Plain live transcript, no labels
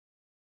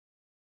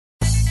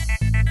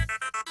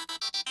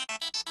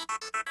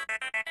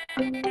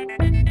I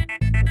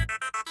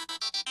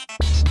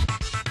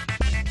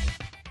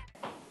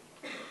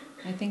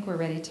think we're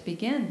ready to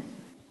begin.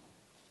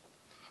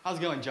 How's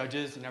it going,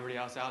 judges and everybody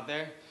else out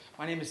there?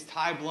 My name is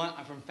Ty Blunt.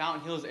 I'm from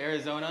Fountain Hills,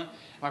 Arizona.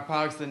 My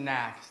product's the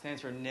NAC,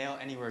 stands for Nail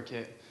Anywhere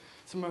Kit.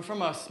 So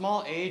from a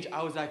small age,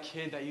 I was that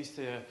kid that used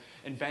to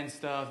invent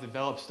stuff,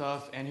 develop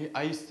stuff, and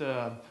I used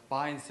to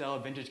buy and sell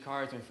vintage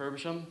cars and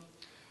refurbish them.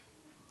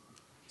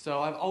 So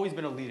I've always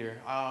been a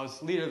leader. I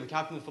was leader of the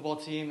captain of the football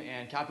team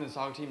and captain of the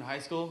soccer team in high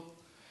school.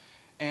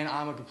 And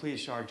I'm a complete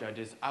shark,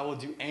 judges. I will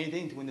do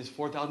anything to win this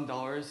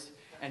 $4,000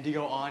 and to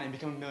go on and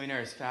become a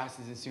millionaire as fast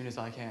as soon as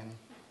I can.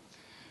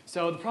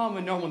 So the problem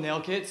with normal nail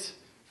kits,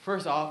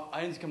 first off,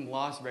 items come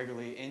lost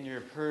regularly in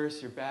your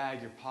purse, your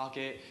bag, your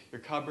pocket,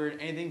 your cupboard,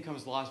 anything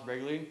comes lost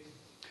regularly.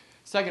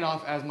 Second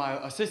off, as my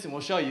assistant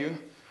will show you,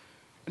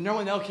 a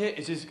normal nail kit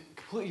is just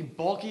completely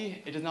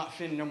bulky. It does not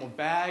fit in a normal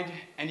bag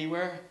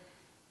anywhere.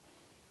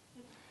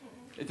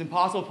 It's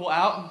impossible to pull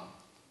out.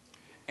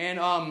 And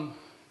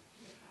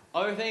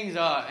other things,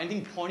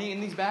 anything pointy in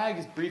these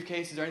bags,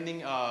 briefcases or anything,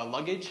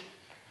 luggage,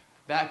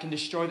 that can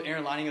destroy the inner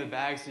lining of the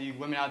bag. So you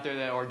women out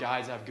there or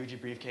guys that have Gucci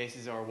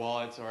briefcases or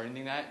wallets or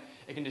anything like that,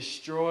 it can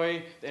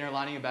destroy the inner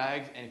lining of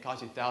bags and it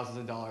costs you thousands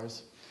of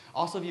dollars.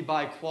 Also, if you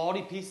buy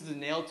quality pieces of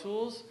nail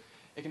tools,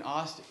 it can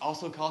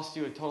also cost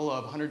you a total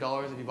of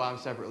 $100 if you buy them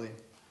separately.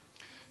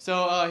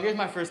 So here's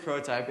my first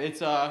prototype.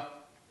 It's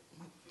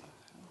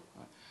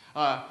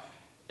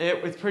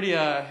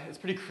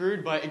pretty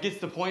crude, but it gets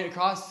the point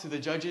across to the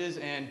judges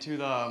and to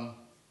the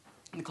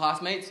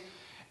classmates.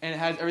 And it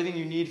has everything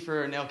you need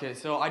for a nail kit.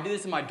 So I did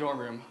this in my dorm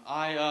room.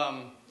 I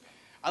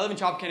live in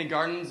Tropicana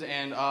Gardens,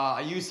 and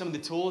I use some of the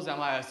tools that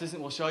my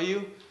assistant will show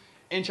you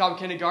in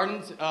Tropicana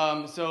Gardens.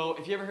 So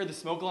if you ever heard the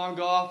smoke alarm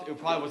go off, it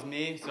probably was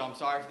me, so I'm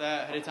sorry for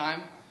that ahead of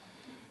time.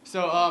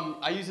 So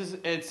I use this.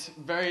 It's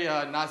very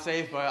not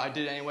safe, but I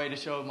did it anyway to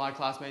show my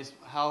classmates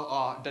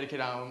how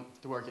dedicated I am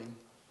to working.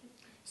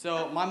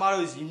 So my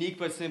motto is unique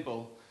but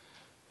simple.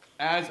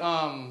 As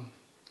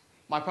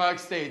my product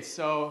states,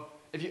 so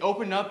if you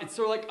open it up, it's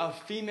sort of like a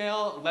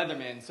female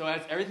Leatherman. So it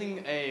has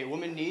everything a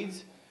woman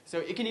needs. So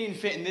it can even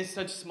fit in this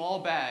such small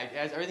bag. It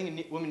has everything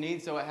a woman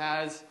needs. So it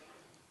has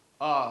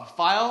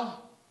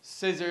file,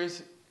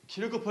 scissors,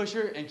 cuticle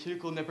pusher, and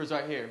cuticle nippers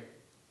right here.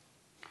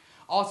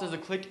 Also has a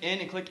click in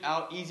and click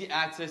out easy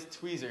access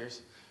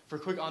tweezers for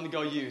quick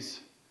on-the-go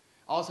use.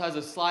 Also has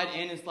a slide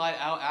in and slide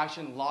out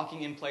action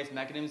locking in place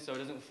mechanism so it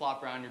doesn't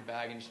flop around your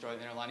bag and destroy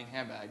the inner lining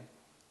handbag.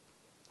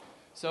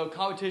 So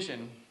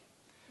competition.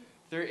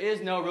 There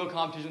is no real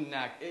competition in the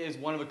NAC. It is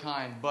one of a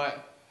kind,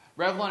 but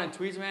Revlon and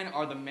Tweezerman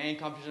are the main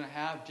competition I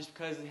have just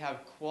because they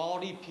have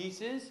quality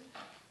pieces,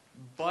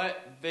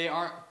 but they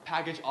aren't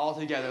packaged all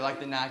together like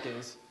the NAC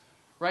is.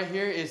 Right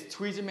here is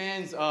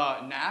Tweezerman's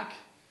NAC,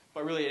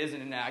 but really it isn't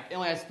a NAC. It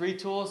only has 3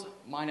 tools,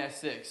 mine has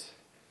 6.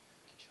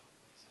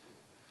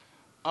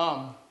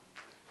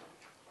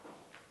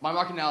 My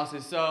market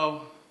analysis.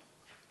 So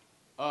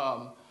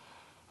I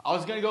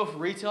was going to go for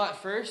retail at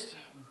first,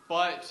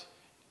 but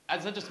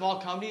as such a small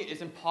company,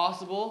 it's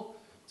impossible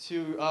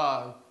to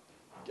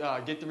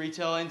get the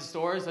retail into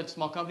stores, such a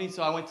small company,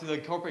 so I went to the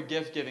corporate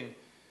gift giving.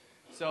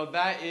 So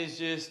that is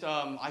just,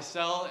 I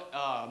sell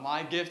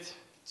my gift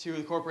to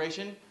the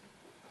corporation,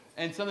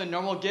 and some of the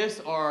normal gifts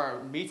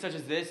are meat such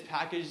as this.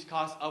 Package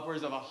costs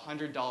upwards of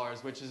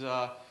 $100, which is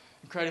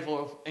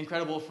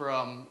incredible for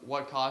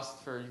what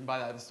costs for, you can buy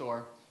that at the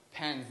store.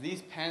 Pens.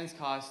 These pens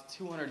cost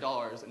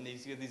 $200, and you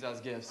get these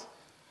as gifts.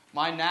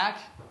 My NAC,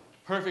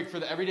 perfect for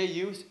the everyday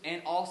use,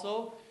 and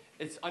also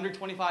it's under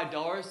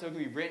 $25, so it can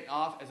be written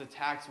off as a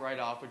tax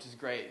write-off, which is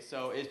great.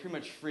 So it's pretty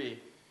much free.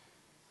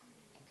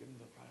 Give them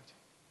the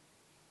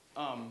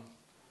product.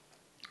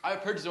 I have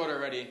a purchase order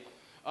already.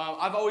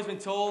 I've always been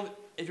told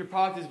if your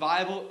product is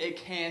viable, it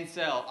can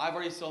sell. I've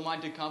already sold mine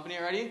to a company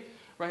already.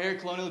 Right here,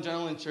 Colonial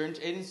General Insurance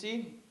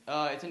Agency.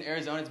 It's in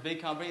Arizona. It's a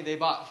big company. They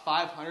bought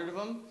 500 of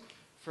them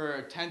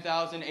for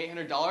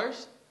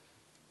 $10,800.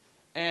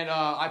 And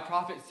I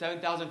profit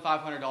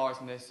 $7,500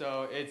 from this,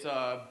 so it's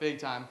big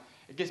time.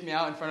 It gets me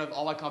out in front of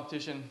all my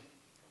competition.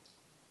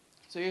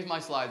 So here's my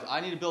slides. I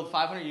need to build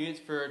 500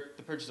 units for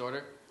the purchase order.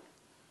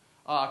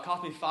 It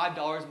cost me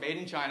 $5 made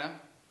in China.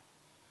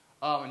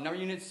 Number of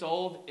units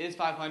sold is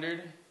 500.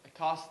 It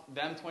cost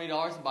them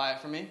 $20 to buy it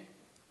from me.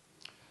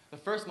 The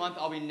first month,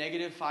 I'll be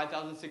negative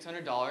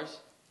 $5,600.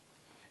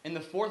 In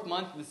the 4th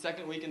month, the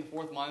second week in the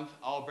 4th month,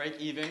 I'll break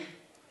even,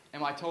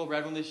 and my total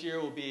revenue this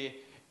year will be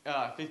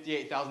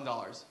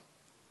 $58,000.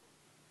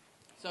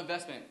 So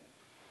investment.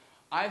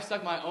 I've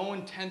stuck my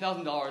own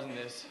 $10,000 in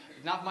this.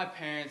 Not for my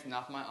parents,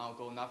 not for my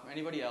uncle, not for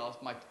anybody else,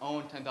 my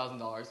own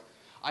 $10,000.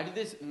 I did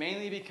this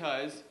mainly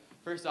because,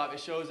 first off, it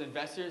shows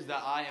investors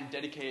that I am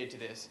dedicated to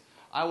this.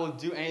 I will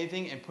do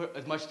anything and put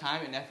as much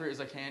time and effort as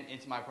I can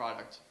into my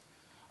product.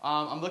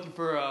 I'm looking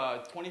for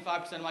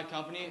 25% of my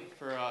company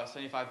for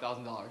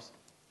 $75,000.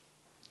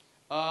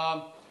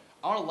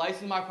 I want to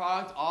license my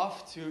product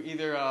off to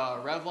either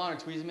Revlon or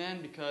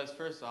Tweezerman because,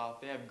 first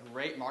off, they have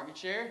great market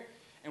share,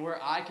 and where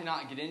I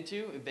cannot get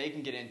into, they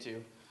can get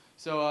into.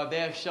 So they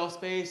have shelf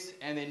space,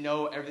 and they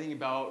know everything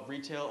about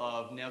retail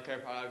of nail care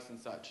products and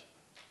such.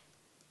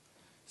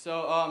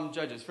 So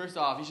judges, first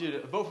off, you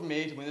should vote for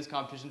me to win this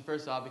competition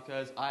first off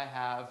because I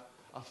have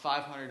a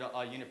 500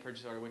 unit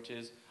purchase order, which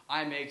is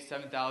I make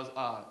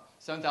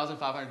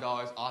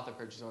 $7,500 off the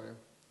purchase order.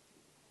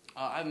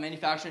 I have a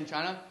manufacturer in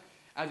China.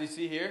 As you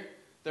see here,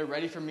 they're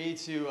ready for me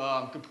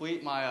to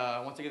complete my,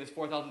 once I get this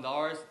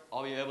 $4,000,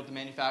 I'll be able to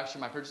manufacture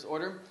my purchase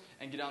order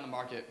and get on the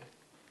market.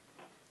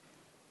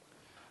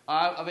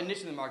 I have a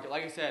niche in the market.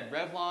 Like I said,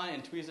 Revlon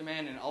and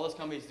Tweezerman and all those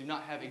companies do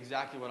not have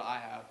exactly what I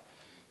have.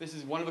 This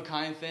is one of a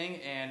kind thing,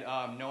 and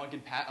no one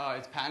can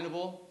it's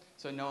patentable,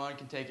 so no one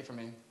can take it from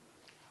me.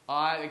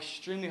 I have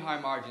extremely high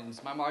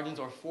margins. My margins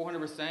are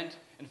 400%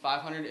 and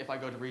 500% if I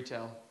go to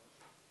retail.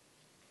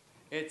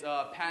 It's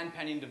a patent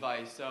pending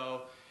device,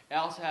 so it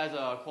also has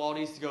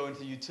qualities to go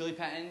into utility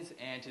patents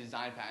and to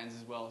design patents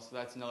as well. So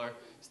that's another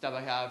step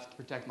I have to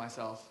protect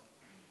myself.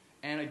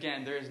 And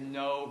again, there is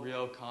no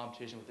real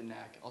competition with the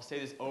NAC. I'll say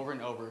this over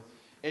and over.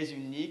 It is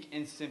unique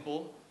and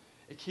simple.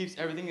 It keeps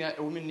everything that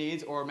a woman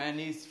needs or a man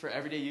needs for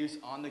everyday use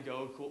on the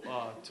go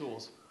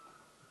tools.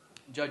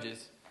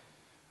 Judges,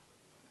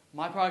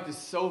 my product is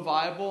so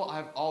viable. I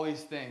have all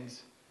these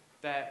things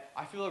that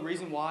I feel the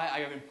reason why I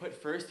have been put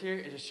first here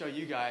is to show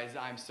you guys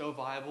that I'm so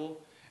viable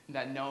and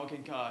that no one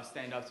can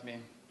stand up to me.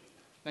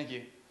 Thank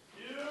you.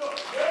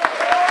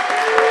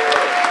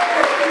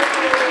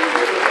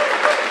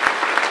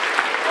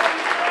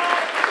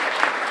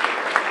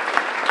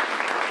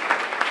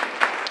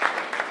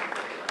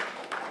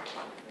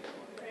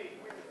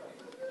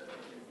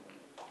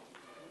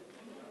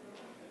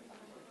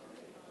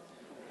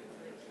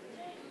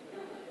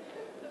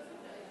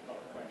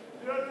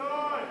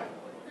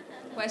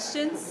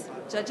 Questions?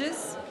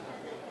 Judges?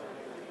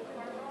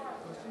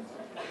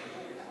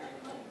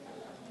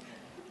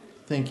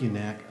 Thank you,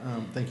 NAC.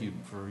 Thank you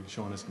for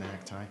showing us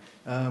NAC, Ty.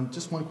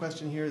 Just one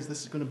question here. Is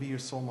this going to be your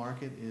sole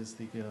market? Is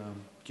the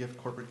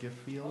corporate gift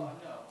field? No,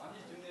 I'm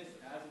just doing this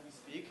as we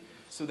speak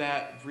so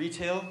that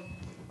retail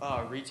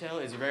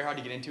is very hard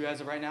to get into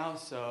as of right now.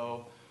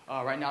 So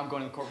right now I'm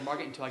going to the corporate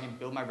market until I can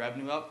build my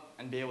revenue up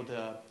and be able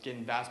to get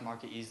in vast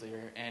market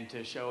easier and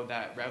to show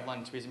that Revlon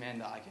and Tweezerman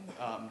that I can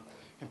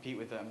compete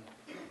with them.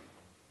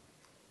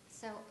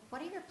 So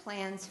what are your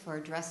plans for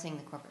addressing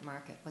the corporate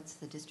market? What's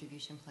the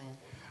distribution plan?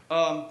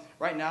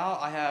 Right now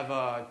I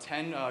have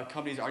 10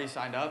 companies already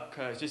signed up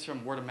just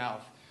from word of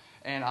mouth.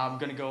 And I'm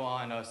going to go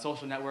on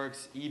social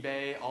networks,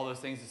 eBay, all those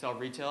things to sell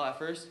retail at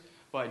first.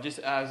 But just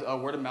as a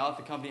word of mouth,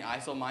 the company I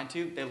sold mine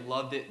to, they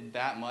loved it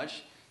that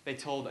much. They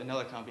told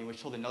another company,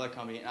 which told another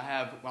company.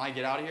 And when I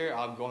get out of here,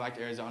 I'll go back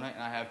to Arizona,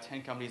 and I have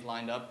 10 companies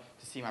lined up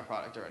to see my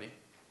product already.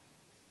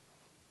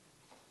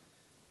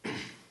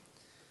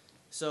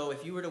 So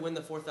if you were to win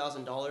the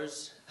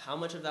 $4,000, how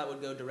much of that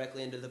would go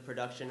directly into the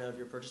production of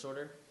your purchase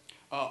order?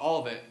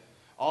 All of it.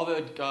 All of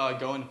it would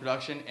go into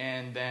production,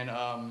 and then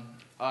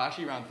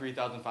actually around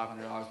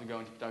 $3,500 would go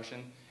into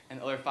production.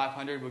 And the other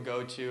 $500 would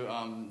go to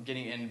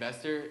getting an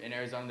investor. In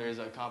Arizona, there's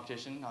a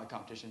competition, not a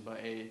competition, but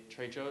a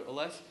trade show, or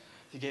less,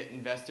 to get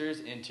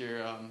investors into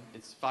your,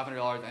 it's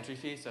 $500 entry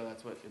fee, so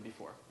that's what it'd be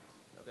for.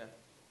 Okay.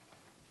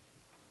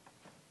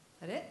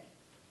 That it?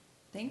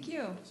 Thank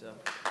you. So.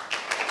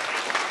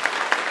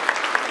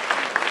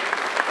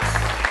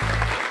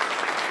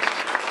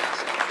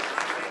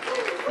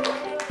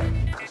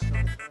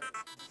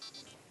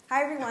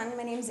 Hi everyone,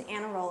 my name is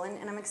Anna Rowland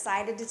and I'm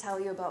excited to tell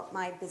you about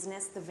my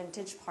business, The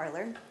Vintage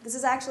Parlor. This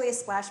is actually a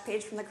splash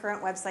page from the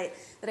current website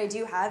that I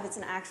do have. It's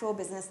an actual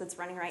business that's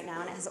running right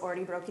now and it has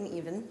already broken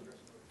even.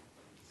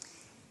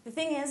 The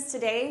thing is,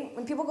 today,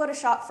 when people go to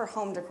shop for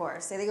home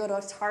decor, say they go to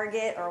a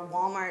Target or a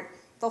Walmart,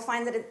 they'll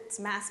find that it's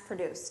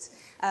mass-produced.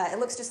 It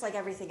looks just like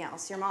everything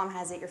else. Your mom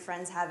has it, your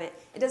friends have it.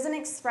 It doesn't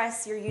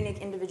express your unique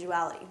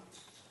individuality.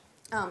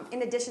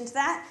 In addition to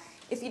that,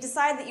 if you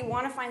decide that you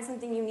want to find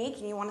something unique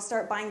and you want to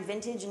start buying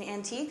vintage and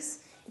antiques,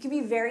 it can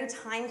be very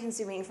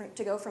time-consuming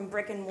to go from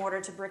brick-and-mortar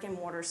to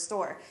brick-and-mortar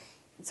store.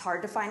 It's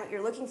hard to find what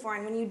you're looking for,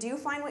 and when you do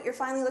find what you're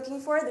finally looking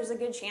for, there's a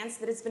good chance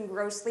that it's been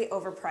grossly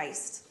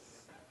overpriced.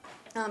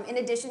 In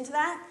addition to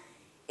that,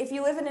 if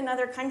you live in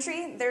another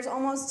country, there's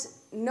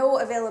almost no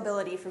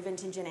availability for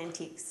vintage and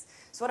antiques.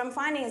 So what I'm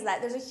finding is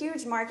that there's a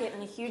huge market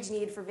and a huge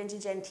need for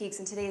vintage antiques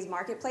in today's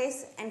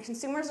marketplace, and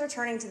consumers are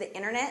turning to the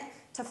internet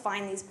to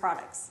find these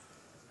products.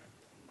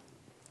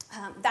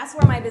 That's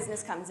where my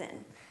business comes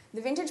in.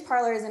 The Vintage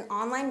Parlor is an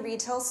online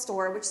retail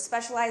store which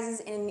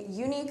specializes in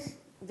unique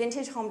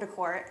vintage home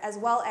decor as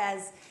well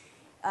as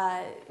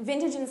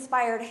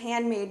vintage-inspired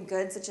handmade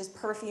goods such as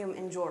perfume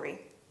and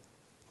jewelry.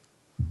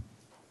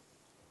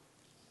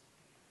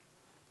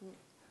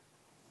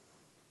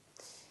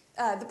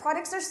 The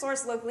products are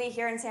sourced locally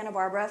here in Santa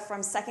Barbara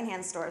from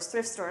secondhand stores,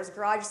 thrift stores,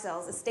 garage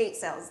sales, estate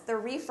sales. They're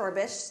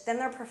refurbished, then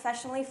they're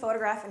professionally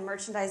photographed and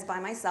merchandised by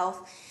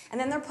myself, and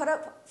then they're put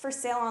up for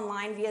sale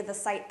online via the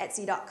site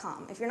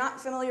Etsy.com. If you're not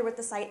familiar with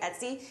the site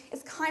Etsy,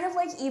 it's kind of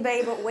like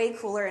eBay but way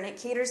cooler, and it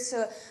caters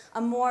to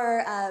a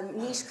more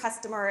niche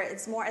customer.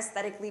 It's more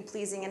aesthetically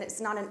pleasing, and it's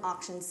not an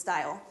auction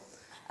style.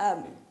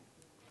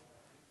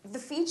 The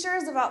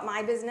features about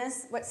my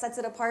business, what sets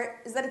it apart,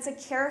 is that it's a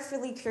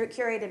carefully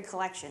curated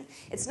collection.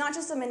 It's not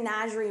just a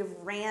menagerie of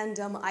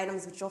random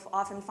items which you'll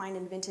often find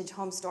in vintage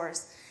home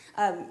stores.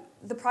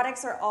 The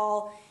products are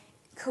all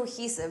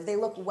cohesive. They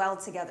look well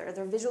together.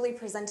 They're visually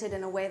presented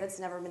in a way that's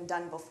never been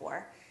done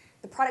before.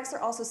 The products are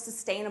also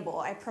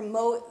sustainable. I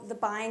promote the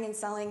buying and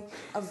selling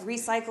of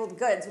recycled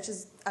goods, which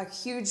is a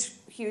huge,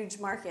 huge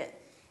market.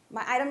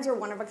 My items are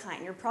one of a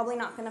kind. You're probably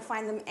not going to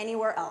find them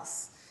anywhere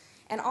else.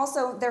 And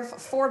also, they're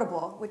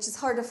affordable, which is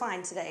hard to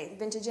find today.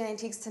 Vintage and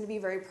antiques tend to be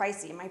very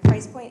pricey. My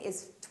price point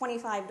is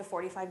 $25 to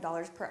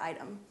 $45 per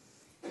item.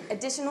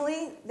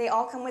 Additionally, they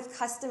all come with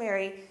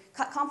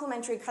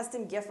complimentary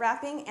custom gift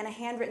wrapping and a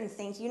handwritten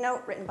thank you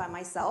note written by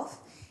myself.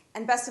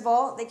 And best of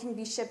all, they can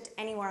be shipped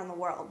anywhere in the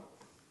world.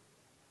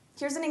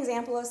 Here's an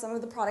example of some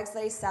of the products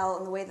that I sell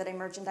and the way that I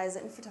merchandise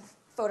it and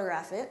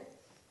photograph it.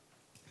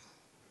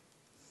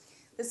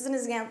 This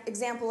is an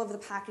example of the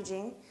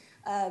packaging,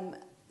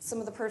 some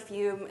of the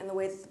perfume and the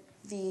way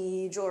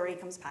the jewelry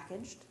comes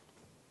packaged.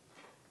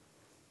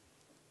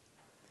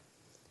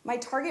 My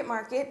target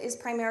market is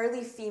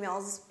primarily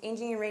females,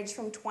 aging in range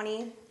from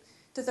 20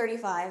 to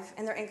 35,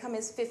 and their income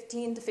is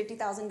 $15,000 to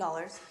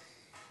 $50,000.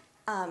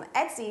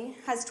 Etsy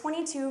has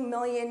 22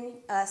 million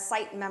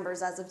site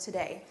members as of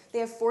today. They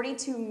have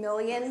 42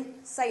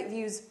 million site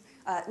views,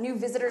 new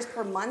visitors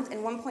per month,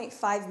 and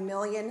 1.5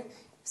 million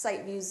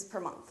site views per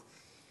month.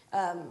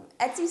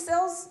 Etsy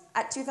sales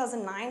at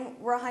 2009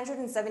 were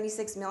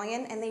 176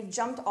 million, and they've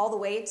jumped all the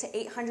way to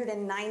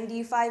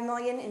 895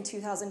 million in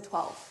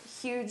 2012.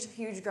 Huge,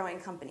 huge growing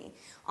company.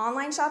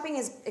 Online shopping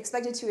is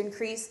expected to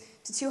increase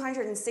to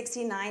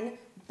 269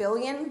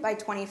 billion by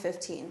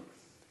 2015.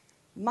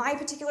 My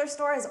particular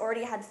store has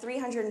already had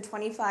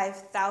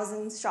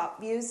 325,000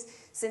 shop views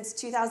since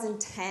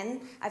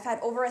 2010. I've had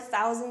over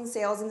 1,000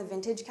 sales in the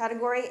vintage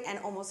category and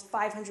almost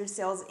 500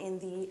 sales in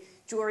the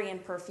jewelry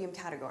and perfume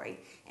category.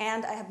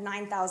 And I have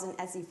 9,000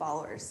 Etsy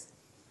followers.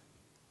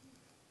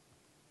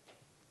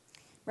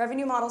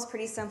 Revenue model is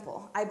pretty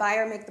simple. I buy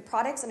or make the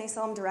products and I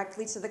sell them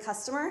directly to the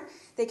customer.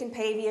 They can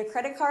pay via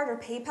credit card or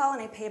PayPal,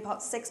 and I pay about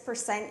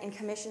 6% in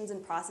commissions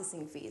and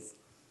processing fees.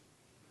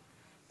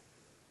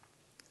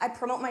 I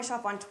promote my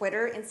shop on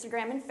Twitter,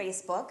 Instagram, and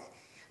Facebook.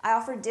 I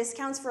offer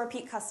discounts for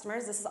repeat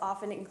customers. This is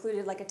often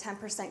included like a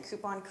 10%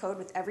 coupon code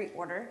with every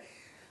order.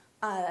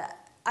 I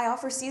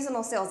offer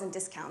seasonal sales and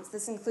discounts.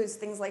 This includes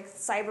things like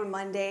Cyber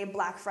Monday,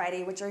 Black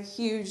Friday, which are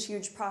huge,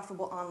 huge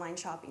profitable online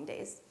shopping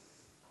days.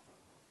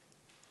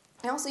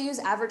 I also use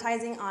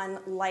advertising on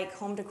like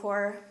home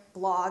decor,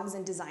 blogs,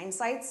 and design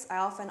sites. I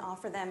often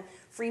offer them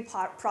free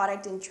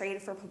product and trade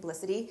for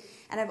publicity.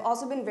 And I've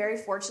also been very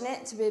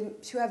fortunate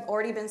to have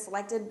already been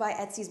selected by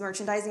Etsy's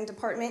merchandising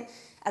department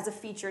as a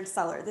featured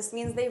seller. This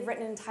means they've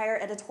written an entire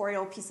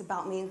editorial piece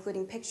about me,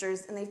 including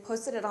pictures, and they've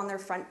posted it on their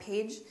front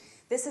page.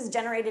 This has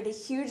generated a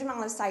huge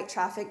amount of site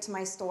traffic to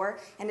my store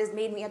and has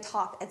made me a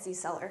top Etsy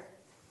seller.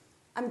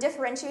 I'm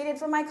differentiated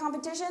from my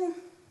competition,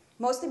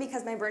 mostly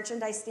because my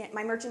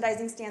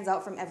merchandising stands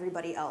out from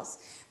everybody else.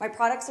 My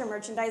products are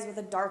merchandised with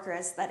a darker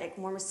aesthetic,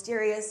 more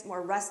mysterious,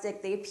 more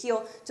rustic. They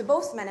appeal to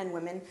both men and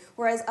women,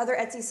 whereas other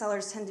Etsy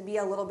sellers tend to be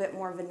a little bit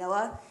more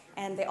vanilla,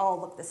 and they all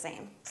look the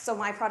same. So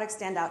my products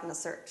stand out in a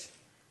search.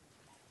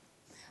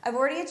 I've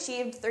already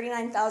achieved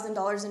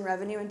 $39,000 in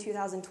revenue in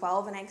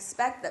 2012, and I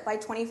expect that by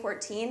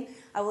 2014,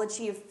 I will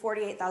achieve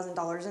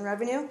 $48,000 in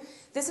revenue.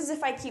 This is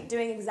if I keep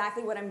doing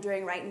exactly what I'm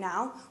doing right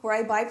now, where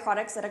I buy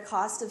products at a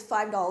cost of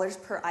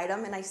 $5 per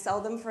item, and I sell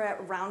them for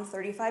around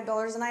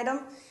 $35 an item.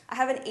 I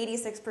have an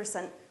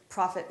 86%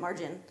 profit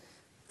margin.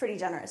 Pretty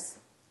generous.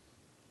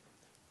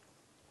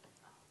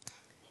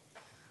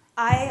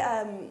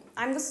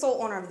 I'm the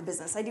sole owner of the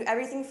business. I do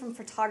everything from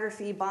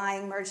photography,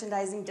 buying,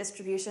 merchandising,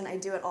 distribution. I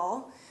do it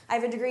all. I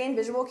have a degree in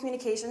visual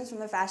communications from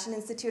the Fashion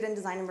Institute in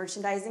Design and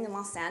Merchandising in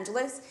Los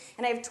Angeles,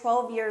 and I have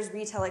 12 years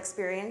retail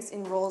experience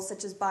in roles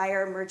such as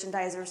buyer,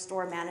 merchandiser,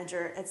 store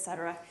manager,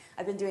 etc.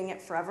 I've been doing it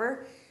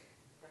forever.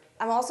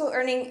 I'm also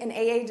earning an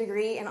AA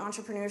degree in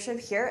entrepreneurship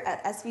here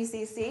at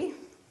SBCC,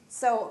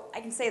 so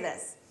I can say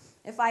this.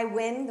 If I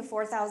win the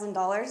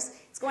 $4,000,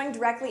 it's going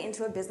directly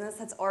into a business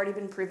that's already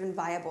been proven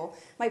viable.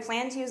 My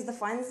plan to use the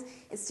funds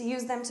is to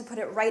use them to put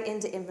it right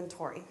into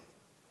inventory.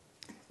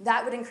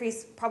 That would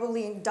increase,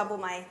 probably double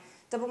my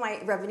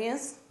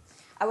revenues.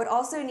 I would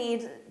also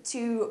need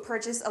to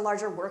purchase a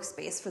larger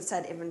workspace for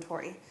said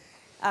inventory.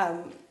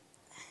 And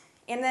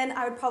then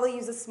I would probably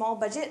use a small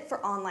budget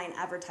for online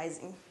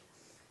advertising.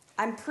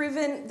 I'm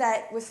proven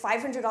that with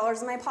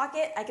 $500 in my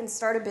pocket, I can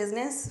start a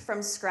business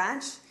from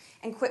scratch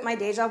and quit my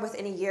day job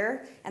within a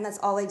year, and that's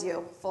all I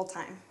do, full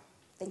time.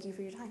 Thank you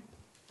for your time.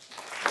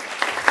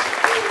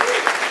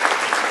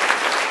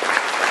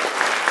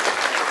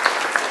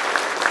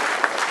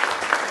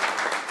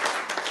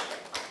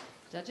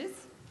 Judges?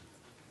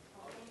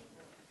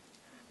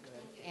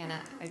 Anna,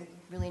 I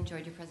really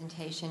enjoyed your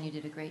presentation. You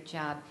did a great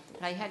job.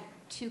 But I had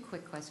two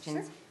quick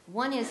questions. Sure.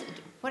 One is,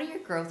 what are your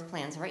growth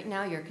plans? Right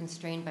now, you're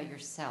constrained by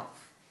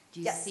yourself.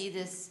 Do you Yes. see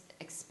this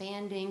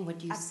expanding?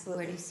 Absolutely.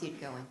 Where do you see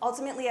it going?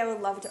 Ultimately, I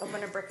would love to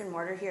open a brick and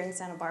mortar here in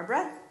Santa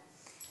Barbara.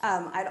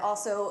 I'd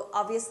also,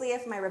 obviously,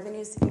 if my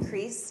revenues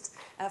increased,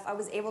 if I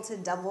was able to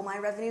double my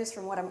revenues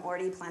from what I'm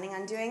already planning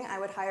on doing, I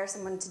would hire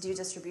someone to do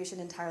distribution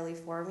entirely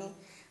for me.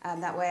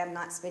 That way I'm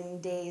not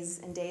spending days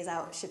and days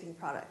out shipping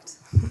product.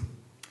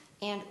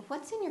 And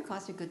what's in your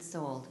cost of goods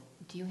sold?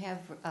 Do you have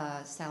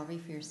a salary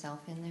for yourself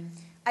in there?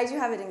 I do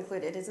have it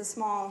included. It's a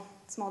small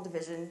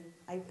division.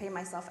 I pay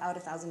myself out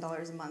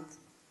 $1,000 a month.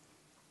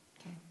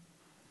 Okay.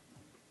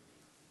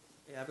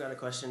 Yeah, I've got a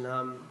question.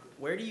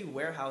 Where do you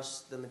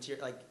warehouse the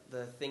material, like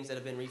the things that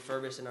have been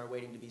refurbished and are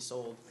waiting to be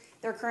sold?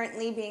 They're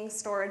currently being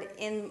stored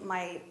in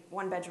my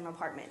one-bedroom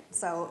apartment.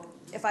 So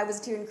if I was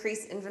to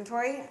increase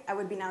inventory, I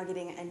would be now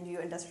getting a new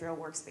industrial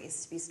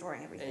workspace to be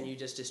storing everything. And you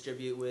just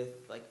distribute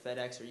with like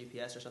FedEx or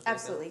UPS or something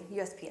Absolutely,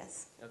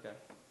 USPS. like that? Okay.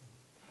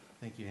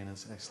 Thank you, Anna.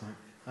 That's excellent.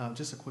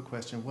 Just a quick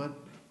question. What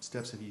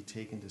steps have you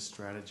taken to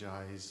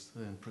strategize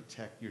and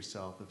protect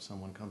yourself if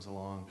someone comes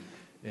along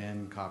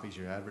and copies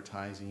your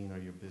advertising or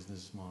your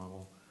business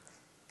model?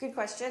 Good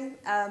question.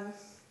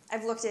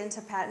 I've looked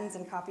into patents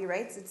and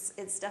copyrights.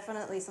 It's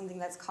definitely something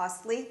that's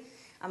costly.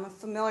 I'm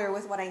familiar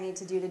with what I need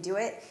to do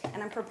it,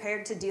 and I'm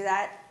prepared to do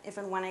that if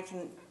and when I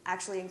can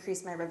actually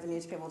increase my revenue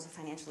to be able to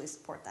financially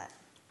support that.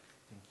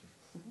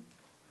 Thank you.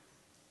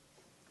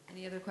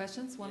 Any other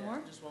questions? One Yeah,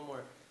 more? Just one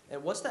more.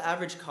 And what's the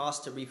average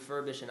cost to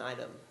refurbish an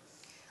item?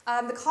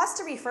 The cost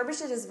to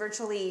refurbish it is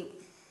virtually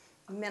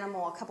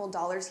minimal, a couple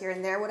dollars here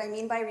and there. What I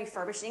mean by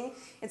refurbishing,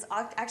 it's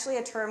actually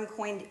a term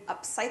coined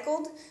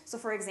upcycled. So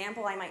for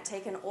example, I might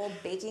take an old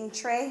baking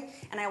tray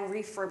and I will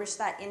refurbish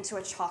that into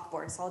a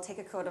chalkboard. So I'll take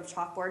a coat of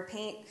chalkboard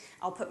paint,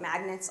 I'll put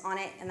magnets on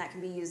it, and that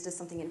can be used as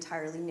something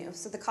entirely new.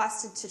 So the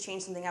cost to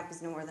change something up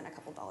is no more than a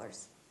couple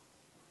dollars.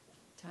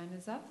 Time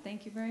is up.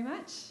 Thank you very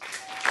much.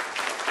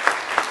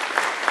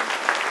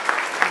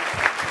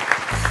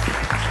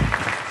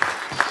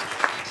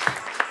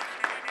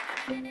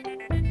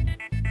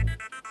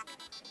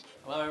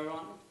 Hello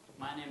everyone,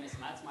 my name is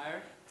Matt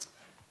Meyer,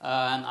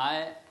 and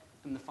I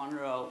am the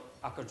founder of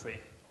Aquatree.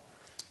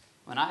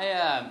 When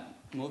I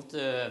moved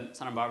to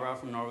Santa Barbara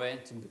from Norway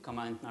to become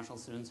an international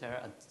student here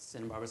at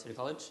Santa Barbara City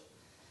College,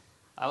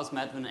 I was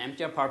met with an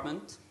empty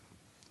apartment.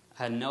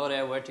 I had no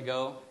idea where to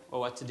go or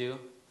what to do.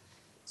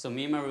 So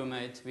me and my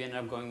roommate, we ended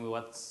up going with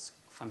what's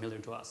familiar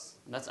to us,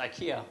 and that's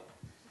IKEA.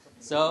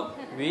 So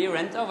we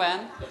rented a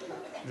van,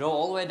 drove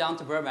all the way down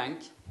to Burbank,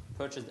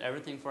 purchased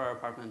everything for our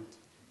apartment,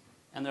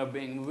 and they're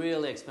being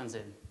really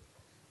expensive.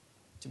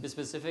 To be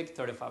specific,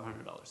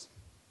 $3,500.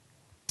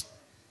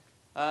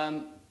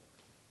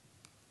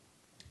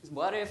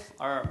 What if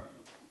our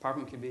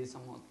apartment could be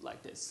somewhat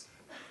like this?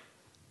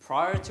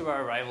 Prior to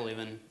our arrival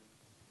even,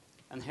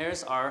 and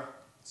here's our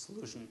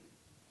solution.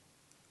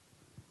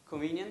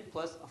 Convenient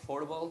plus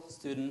affordable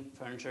student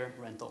furniture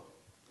rental.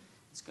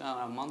 It's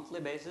on a monthly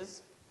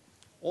basis,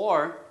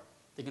 or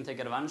they can take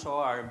advantage of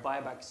our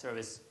buyback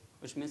service,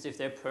 which means if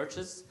they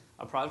purchase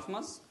a product from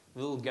us,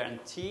 we will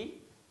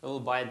guarantee they will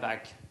buy it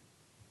back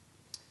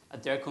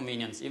at their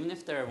convenience, even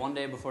if they're one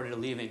day before they're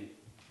leaving.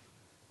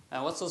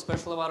 And what's so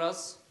special about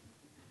us?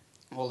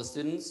 All the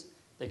students,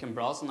 they can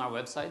browse on our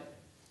website,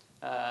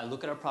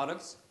 look at our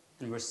products,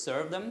 and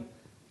reserve them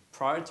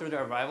prior to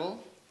their arrival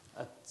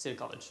at City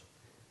College.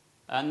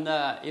 And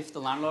if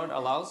the landlord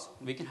allows,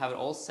 we can have it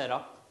all set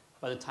up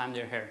by the time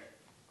they're here.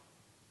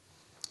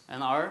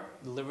 And our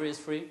delivery is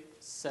free,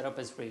 setup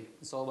is free.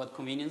 It's all about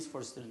convenience for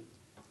the student.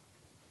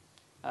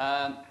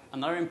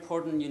 Another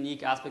important,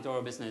 unique aspect of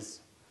our business,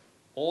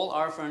 all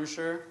our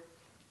furniture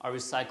are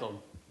recycled.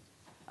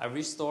 I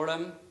restore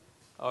them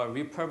or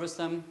repurpose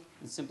them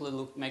and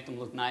simply make them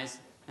look nice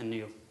and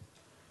new.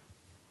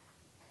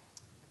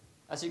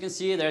 As you can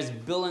see, there's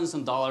billions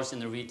of dollars in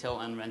the retail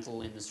and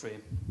rental industry.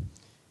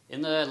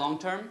 In the long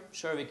term,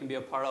 sure, we can be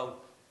a part of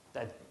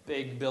that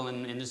big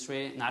billion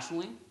industry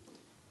nationally,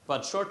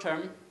 but short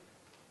term,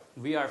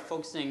 we are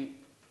focusing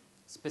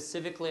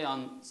specifically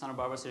on Santa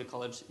Barbara City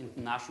College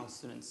international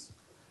students.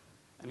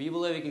 And we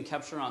believe we can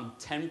capture around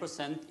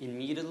 10%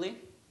 immediately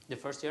the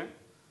first year.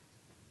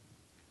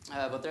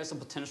 But there's a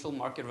potential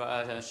market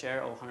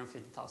share of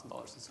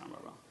 $150,000 in Santa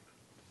Barbara.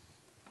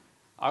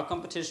 Our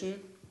competition,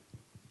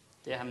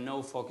 they have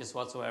no focus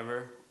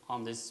whatsoever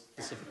on this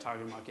specific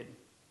target market.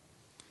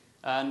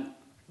 And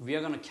we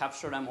are going to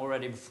capture them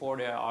already before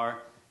they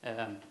are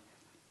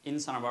in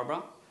Santa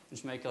Barbara,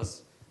 which make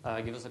us,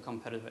 give us a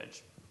competitive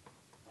edge.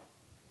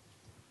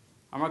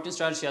 Our marketing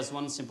strategy has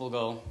one simple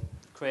goal: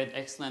 create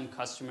excellent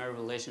customer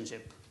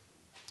relationship.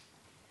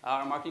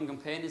 Our marketing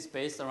campaign is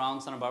based around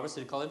Santa Barbara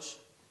City College.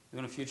 We're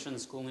going to feature in the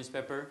school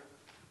newspaper.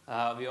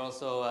 We're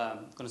also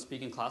going to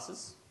speak in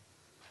classes.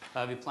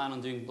 We plan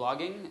on doing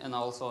blogging and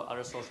also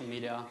other social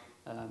media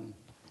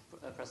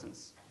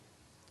presence.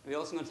 We're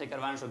also going to take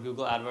advantage of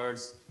Google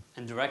AdWords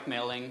and direct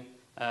mailing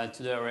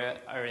to the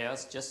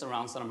areas just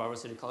around Santa Barbara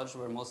City College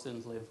where most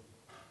students live.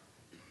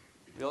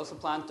 We also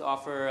plan to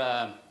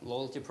offer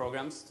loyalty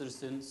programs to the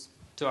students,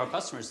 to our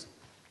customers.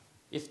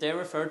 If they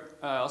refer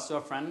us to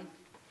a friend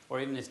or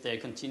even if they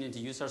continue to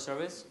use our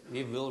service,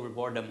 we will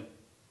reward them.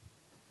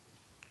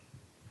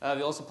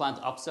 We also plan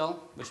to upsell,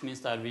 which means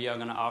that we are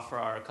going to offer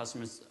our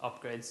customers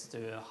upgrades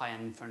to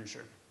high-end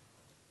furniture.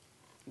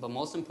 But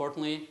most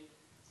importantly,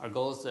 our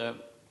goal is to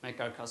make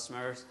our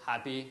customers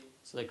happy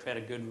so they create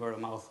a good word of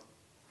mouth.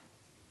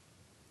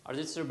 Our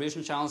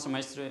distribution channels are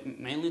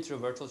mainly through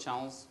virtual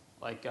channels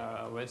like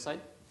our website.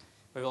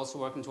 We're also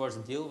working towards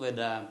a deal with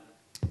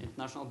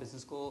International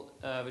Business School,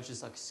 which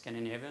is a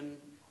Scandinavian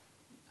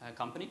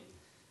company.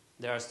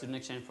 They're a student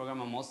exchange program,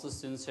 and most of the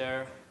students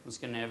here from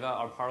Scandinavia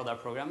are part of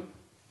that program.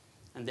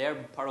 And they're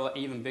part of an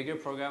even bigger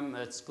program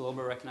that's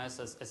globally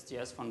recognized as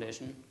STS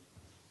Foundation.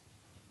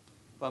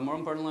 But more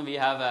importantly, we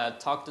have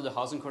talked to the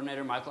housing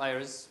coordinator, Michael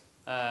Ayers,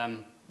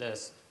 the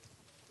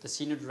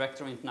senior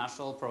director of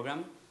international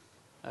program,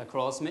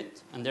 Carl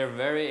Smith, and they're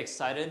very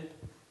excited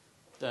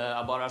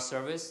about our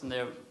service, and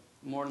they're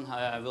more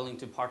than willing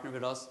to partner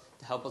with us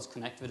to help us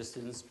connect with the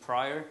students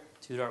prior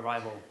to their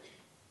arrival.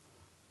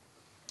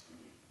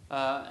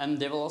 And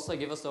they will also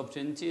give us the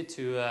opportunity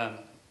to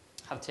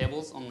have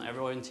tables on every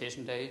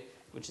orientation day,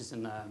 which is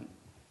in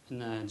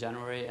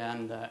January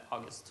and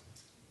August.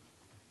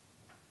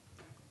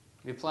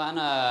 We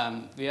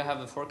plan, we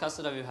have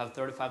forecasted that we have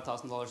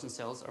 $35,000 in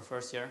sales our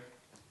first year,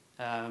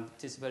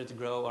 anticipated to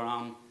grow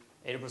around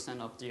 80%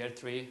 up to year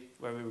 3,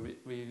 where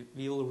we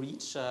will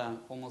reach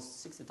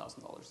almost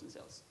 $60,000 in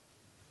sales.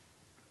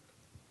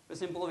 For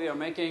simple, we are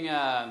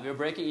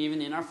breaking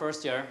even in our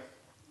first year,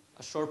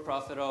 a short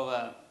profit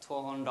of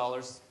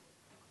 $1,200.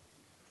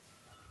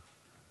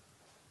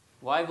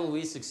 Why will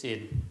we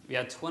succeed? We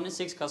have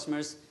 26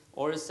 customers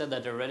already said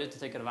that they're ready to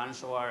take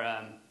advantage of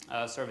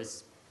our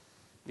service.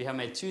 We have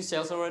made 2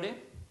 sales already,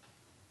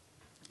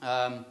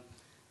 and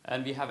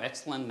we have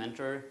excellent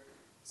mentors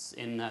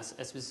in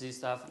SBCC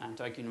staff and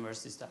Antioch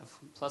University staff.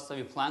 Plus,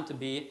 we plan to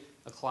be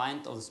a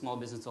client of the Small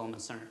Business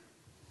Development Center.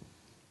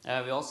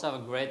 We also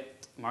have a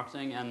great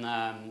marketing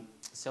and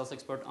sales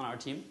expert on our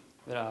team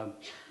with a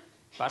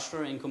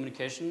bachelor in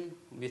communication.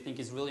 We think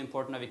it's really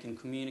important that we can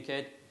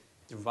communicate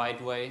the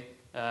right way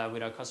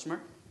with our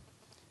customer.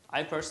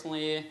 I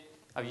personally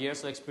have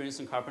years of experience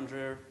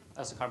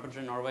as a carpenter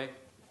in Norway.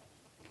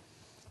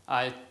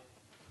 I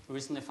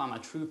recently found my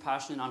true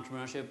passion in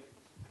entrepreneurship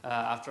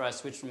after I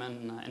switched from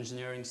an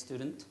engineering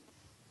student.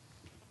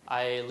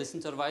 I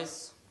listen to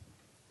advice.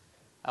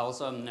 I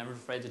also am never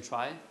afraid to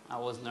try. I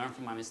always learn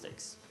from my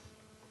mistakes.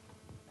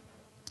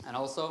 And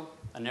also,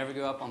 I never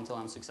give up until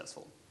I'm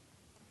successful.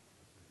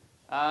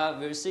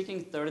 We're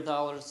seeking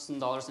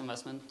 $30,000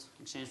 investment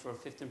in exchange for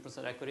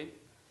 15% equity.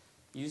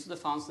 Use of the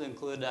funds to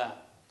include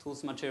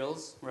tools and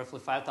materials, roughly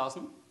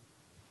 $5,000.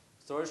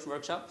 Storage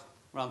workshop,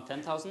 around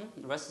 $10,000.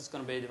 The rest is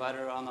going to be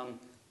divided around on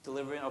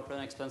delivery and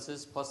operating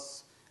expenses,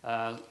 plus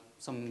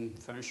some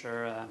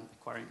furniture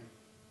acquiring.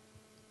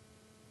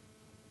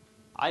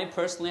 I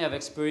personally have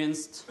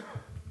experienced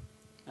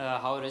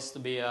how it is to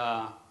be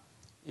an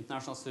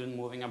international student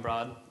moving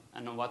abroad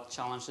and what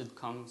challenges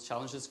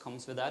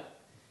comes with that.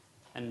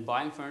 And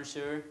buying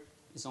furniture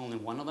is only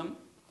one of them.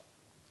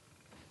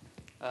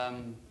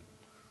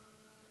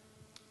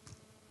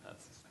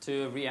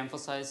 To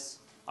re-emphasize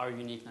our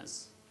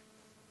uniqueness,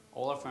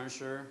 all our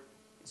furniture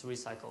is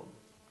recycled.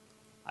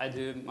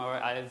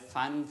 I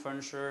find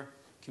furniture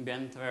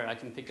convenient where I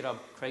can pick it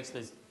up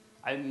Craigslist.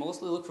 I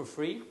mostly look for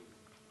free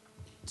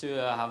to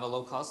have a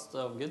low cost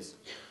of goods,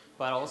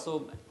 but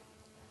also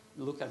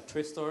look at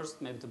thrift stores,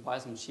 maybe to buy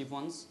some cheap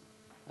ones.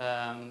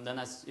 Then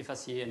if I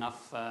see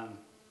enough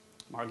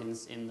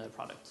margins in the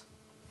product.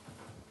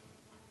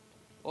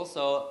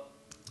 Also,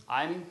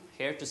 I'm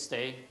here to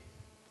stay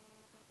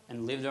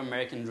and live the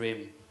American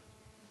dream.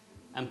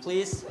 And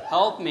please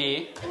help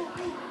me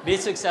be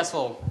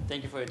successful.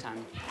 Thank you for your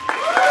time.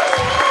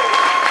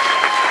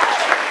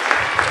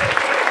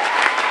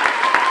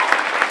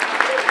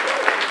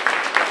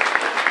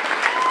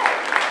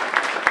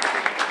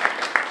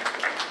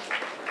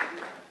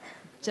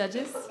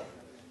 Judges?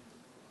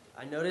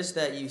 I noticed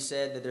that you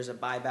said that there's a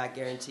buyback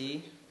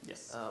guarantee.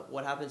 Yes.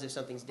 What happens if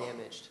something's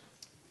damaged?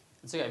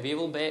 It's okay. We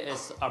will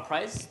base our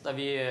price that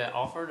we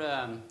offer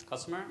the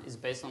customer is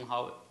based on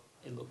how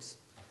it looks.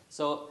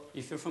 So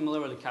if you're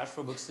familiar with the cash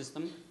flow book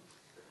system,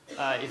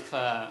 if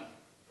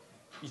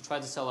you try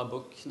to sell a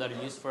book that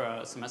you use for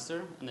a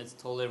semester and it's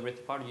totally ripped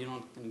apart, you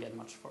don't gonna get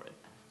much for it.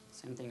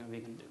 Same thing that we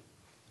can do.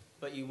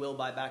 But you will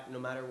buy back no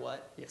matter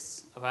what?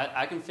 Yes.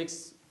 I can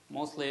fix,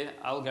 mostly,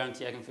 I'll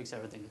guarantee I can fix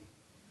everything.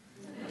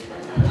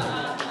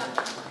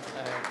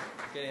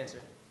 Good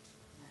answer.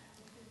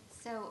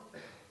 So,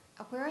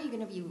 where are you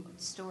going to be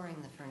storing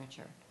the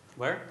furniture?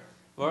 Where?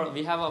 Well,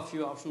 we have a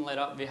few options laid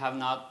out. We have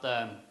not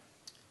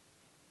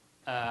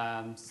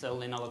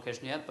settled in a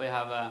location yet, but we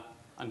have a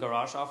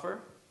garage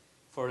offer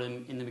for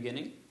them in the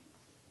beginning.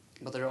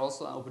 But there's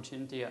also an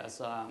opportunity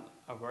as a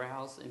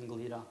warehouse in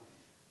Glida,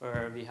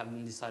 where we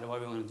haven't decided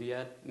what we want to do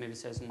yet. Maybe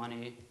save some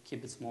money,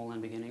 keep it small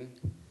in the beginning.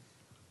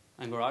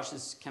 And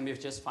garages can be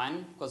just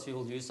fine because we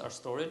will use our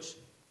storage.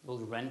 We'll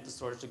rent the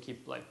storage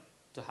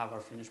to have our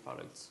finished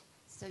products.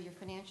 So your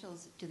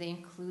financials, do they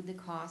include the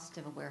cost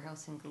of a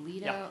warehouse in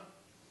Goleta? Yeah.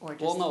 Or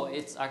just, Well, no,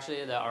 it's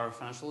actually that our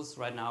financials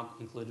right now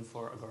included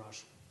for a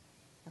garage.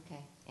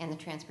 Okay, and the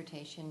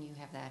transportation, you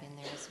have that in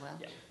there as well?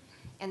 Yeah.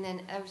 And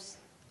then I was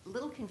a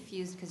little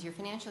confused because your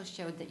financials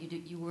showed that you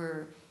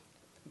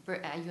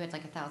had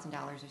like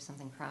 $1,000 or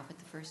something profit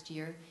the first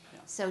year. Yeah.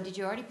 So did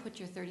you already put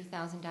your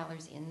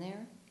 $30,000 in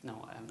there?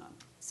 No, I have not.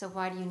 So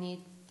why do you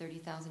need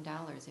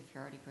 $30,000 if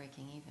you're already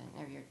breaking even,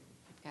 or you've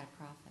got a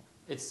profit?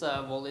 It's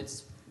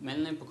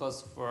mainly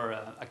because for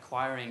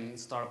acquiring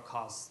startup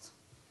costs.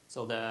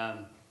 So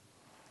the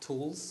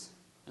tools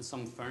and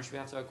some furniture we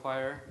have to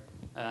acquire,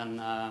 and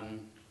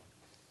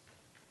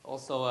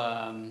also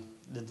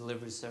the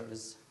delivery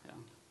service. Yeah.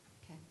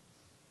 Okay.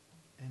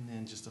 And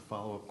then just a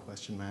follow-up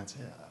question, Matt.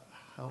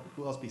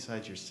 Who else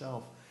besides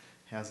yourself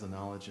has the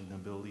knowledge and the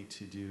ability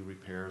to do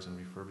repairs and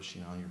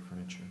refurbishing on your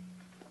furniture?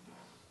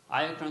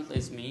 Currently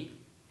it's me.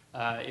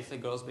 If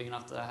it grows big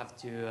enough that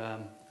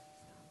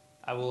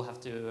I will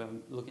have to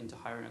look into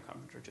hiring a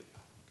carpenter too.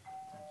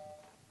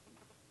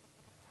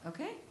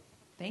 Okay,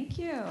 thank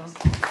you.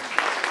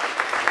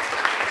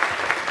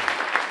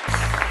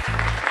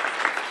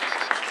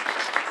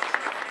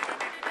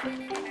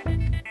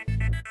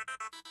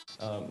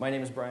 My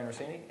name is Brian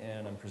Rossini,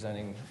 and I'm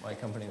presenting my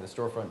company, the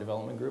Storefront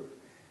Development Group.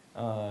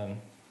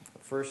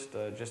 First,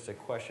 just a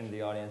question to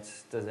the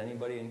audience. Does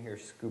anybody in here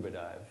scuba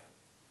dive?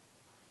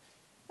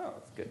 Oh,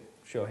 that's good.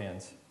 Show of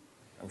hands.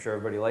 I'm sure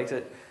everybody likes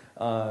it.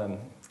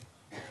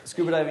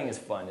 Scuba diving is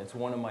fun. It's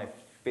one of my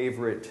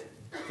favorite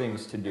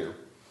things to do.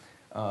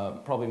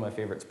 Probably my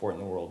favorite sport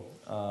in the world.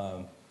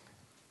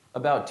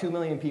 About 2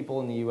 million people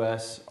in the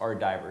US are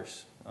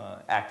divers,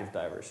 active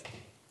divers.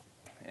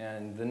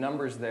 And the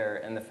numbers there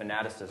and the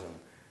fanaticism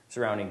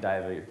surrounding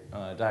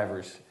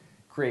divers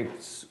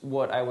creates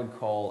what I would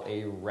call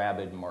a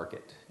rabid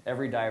market.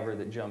 Every diver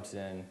that jumps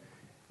in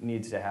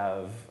needs to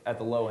have, at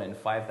the low end,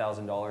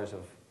 $5,000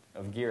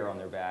 of gear on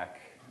their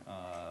back,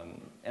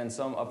 and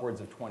some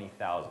upwards of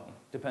 20,000.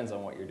 Depends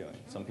on what you're doing.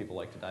 Some people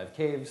like to dive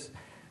caves,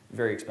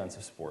 very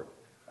expensive sport.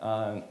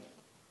 And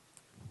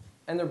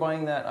they're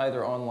buying that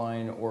either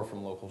online or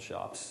from local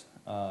shops.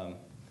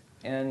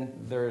 And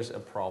there's a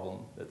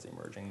problem that's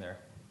emerging there.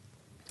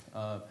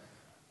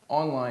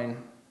 Online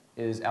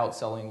is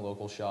outselling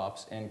local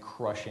shops and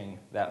crushing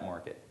that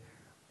market.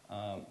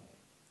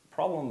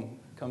 Problem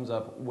comes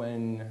up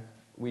when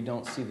we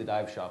don't see the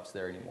dive shops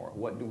there anymore.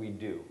 What do we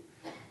do?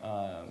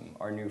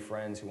 Our new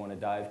friends who want to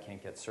dive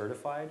can't get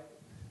certified.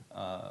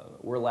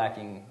 We're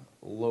lacking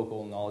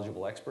local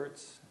knowledgeable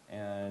experts.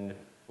 And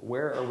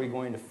where are we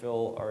going to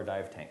fill our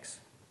dive tanks?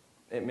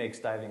 It makes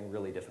diving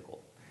really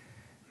difficult.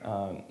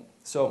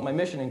 So my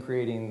mission in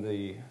creating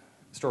the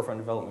Storefront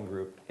Development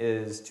Group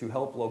is to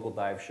help local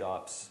dive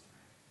shops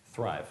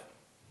thrive.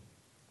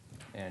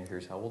 And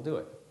here's how we'll do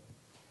it.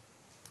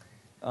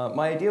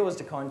 My idea was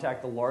to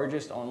contact the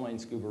largest online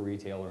scuba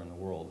retailer in the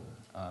world,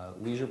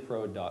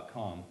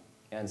 leisuropro.com,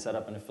 and set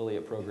up an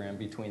affiliate program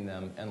between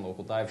them and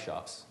local dive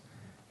shops.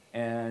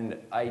 And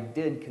I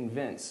did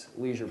convince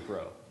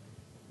LeisurePro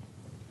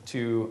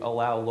to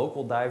allow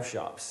local dive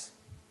shops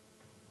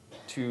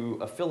to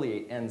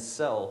affiliate and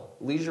sell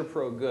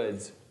LeisurePro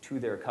goods to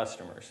their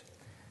customers.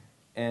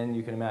 And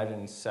you can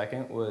imagine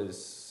second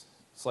was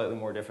slightly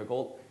more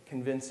difficult,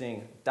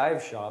 convincing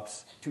dive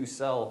shops to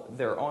sell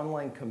their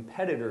online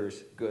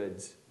competitors'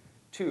 goods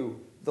to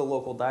the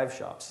local dive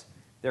shops,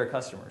 their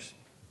customers.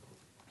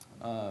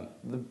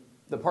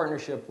 The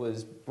partnership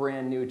was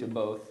brand new to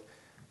both,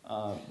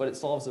 but it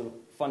solves a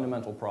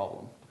fundamental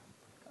problem.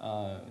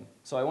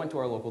 So I went to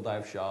our local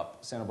dive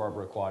shop, Santa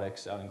Barbara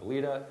Aquatics out in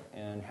Goleta,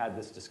 and had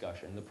this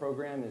discussion. The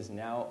program is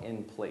now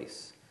in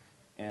place,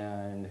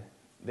 and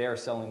they are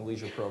selling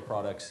LeisurePro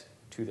products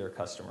to their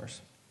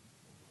customers.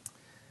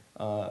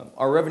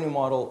 Our revenue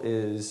model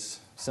is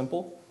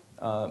simple.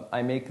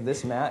 I make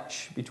this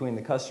match between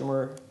the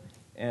customer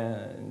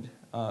and,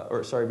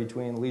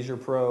 between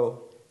LeisurePro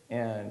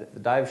and the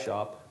dive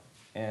shop,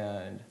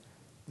 and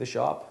the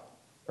shop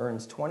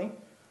earns 20,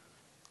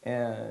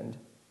 and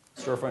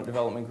Storefront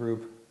Development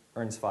Group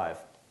earns 5.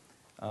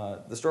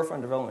 The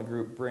Storefront Development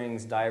Group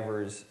brings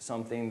divers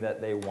something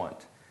that they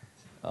want.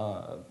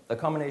 A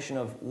combination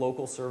of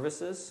local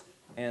services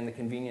and the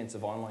convenience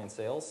of online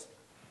sales,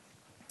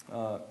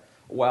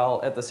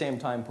 while at the same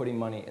time putting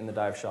money in the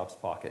dive shop's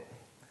pocket.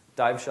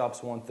 Dive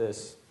shops want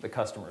this, the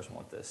customers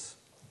want this.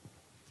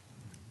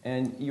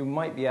 And you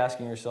might be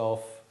asking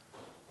yourself,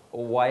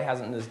 why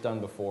hasn't this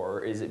done before,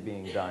 or is it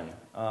being done?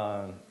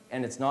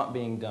 And it's not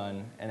being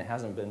done, and it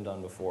hasn't been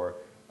done before.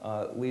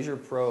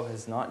 LeisurePro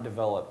has not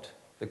developed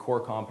the core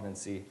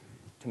competency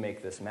to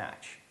make this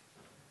match.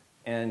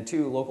 And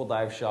 2, local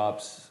dive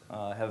shops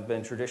have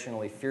been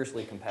traditionally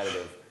fiercely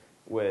competitive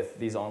with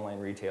these online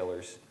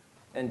retailers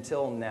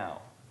until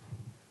now.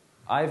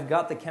 I've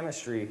got the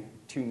chemistry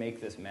to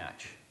make this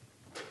match.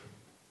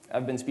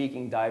 I've been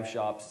speaking dive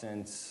shops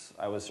since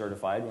I was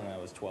certified when I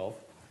was 12.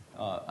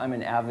 I'm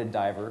an avid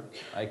diver.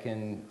 I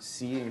can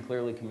see and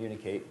clearly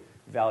communicate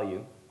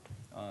value.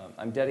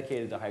 I'm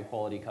dedicated to high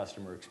quality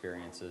customer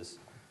experiences.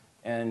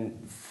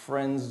 And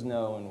friends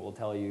know and will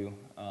tell you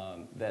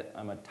that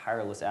I'm a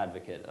tireless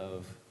advocate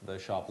of the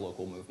shop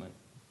local movement.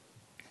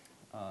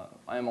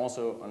 I am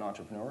also an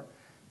entrepreneur.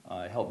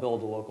 I helped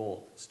build a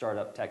local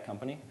startup tech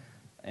company,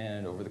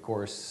 and over the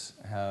course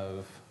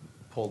have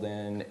pulled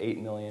in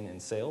 $8 million in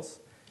sales.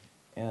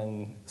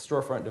 And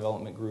Storefront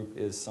Development Group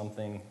is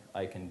something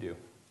I can do.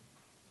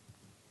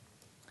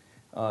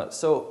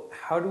 So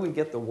how do we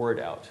get the word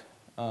out?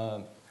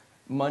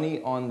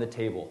 Money on the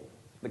table.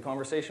 The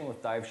conversation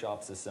with dive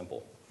shops is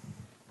simple.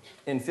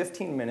 In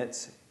 15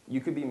 minutes,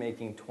 you could be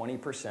making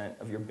 20%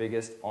 of your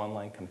biggest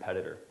online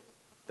competitor.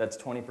 That's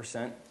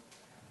 20%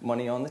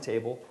 money on the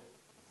table.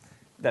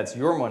 That's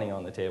your money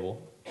on the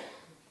table.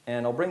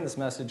 And I'll bring this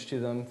message to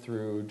them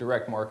through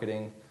direct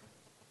marketing,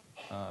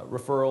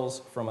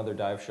 referrals from other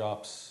dive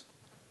shops,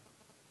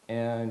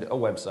 and a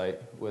website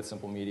with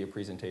simple media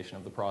presentation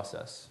of the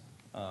process.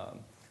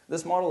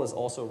 This model is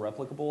also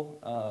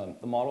replicable.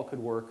 The model could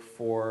work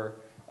for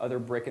other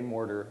brick and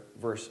mortar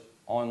versus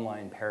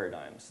online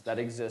paradigms. That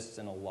exists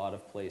in a lot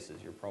of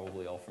places. You're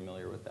probably all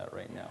familiar with that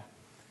right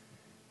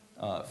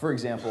now. For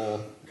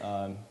example,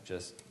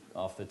 just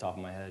off the top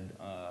of my head,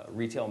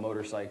 retail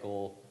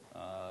motorcycle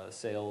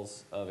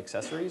sales of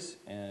accessories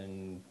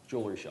and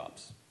jewelry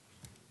shops.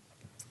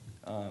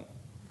 The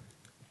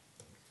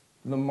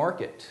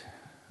market.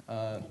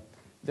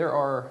 There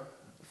are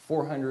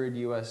 400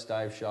 US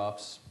dive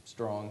shops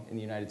strong in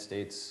the United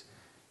States,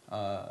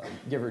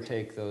 give or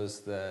take those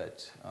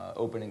that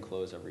open and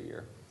close every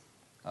year.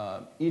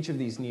 Each of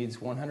these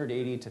needs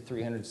 180 to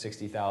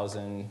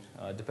 360,000,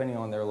 depending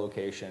on their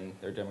location,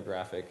 their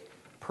demographic,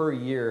 per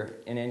year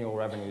in annual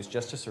revenues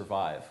just to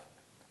survive.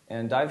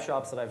 And dive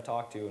shops that I've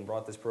talked to and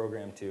brought this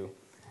program to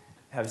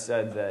have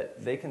said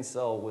that they can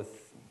sell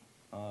with,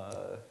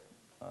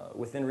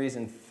 within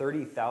reason,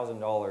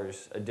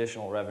 $30,000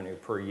 additional revenue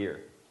per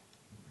year.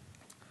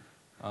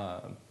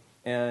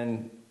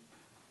 And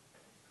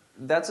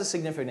that's a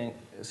significant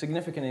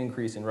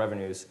increase in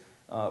revenues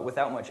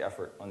without much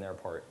effort on their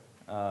part.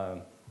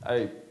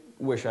 I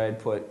wish I had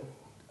put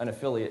an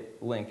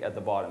affiliate link at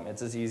the bottom.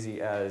 It's as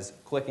easy as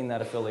clicking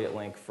that affiliate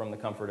link from the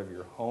comfort of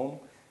your home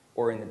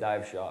or in the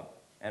dive shop.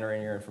 Enter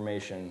in your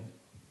information,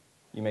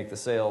 you make the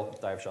sale,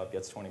 dive shop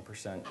gets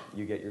 20%,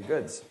 you get your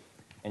goods,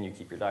 and you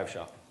keep your dive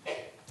shop.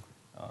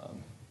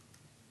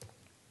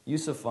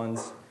 Use of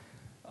funds.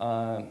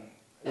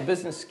 The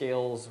business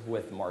scales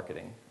with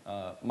marketing.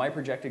 My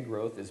projected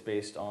growth is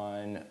based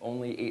on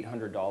only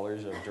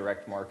 $800 of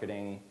direct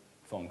marketing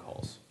phone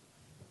calls.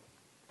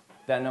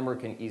 That number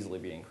can easily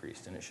be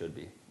increased, and it should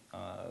be.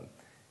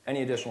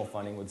 Any additional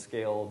funding would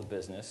scale the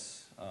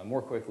business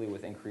more quickly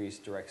with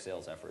increased direct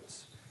sales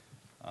efforts.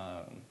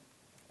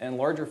 And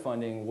larger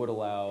funding would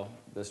allow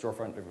the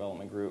Storefront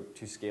Development Group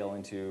to scale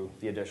into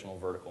the additional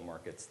vertical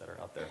markets that are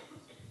out there.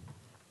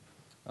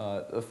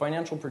 The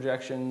financial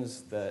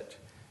projections that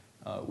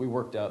we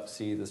worked up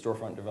see the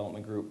Storefront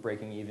Development Group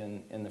breaking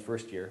even in the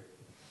first year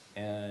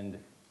and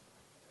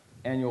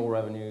annual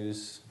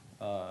revenues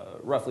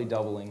roughly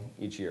doubling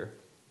each year.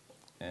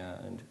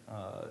 And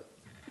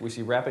we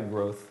see rapid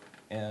growth,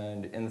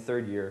 and in the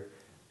third year,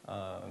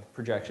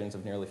 projections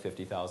of nearly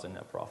 $50,000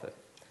 net profit.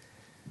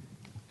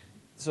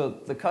 So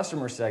the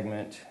customer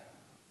segment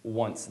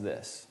wants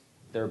this.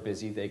 They're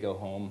busy, they go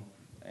home,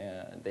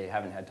 and they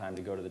haven't had time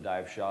to go to the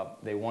dive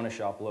shop. They want to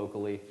shop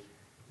locally.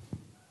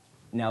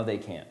 Now they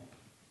can.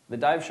 The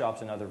dive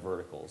shops and other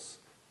verticals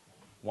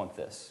want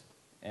this.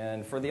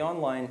 And for the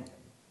online,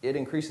 it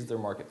increases their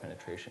market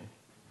penetration.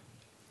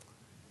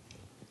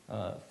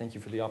 Thank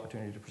you for the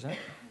opportunity to present.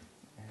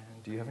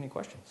 And do you have any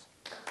questions?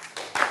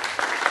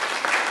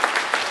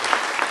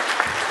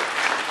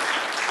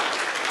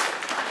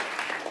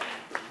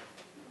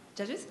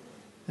 Judges?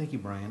 Thank you,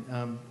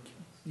 Brian.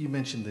 You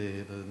mentioned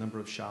the number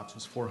of shops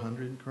was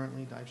 400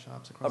 currently, dive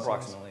shops across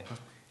Approximately. the US?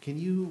 Can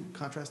you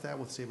contrast that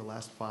with, say, the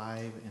last 5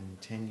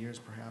 and 10 years,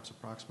 perhaps,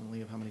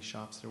 approximately, of how many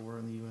shops there were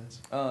in the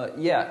U.S.?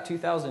 Yeah,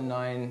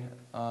 2009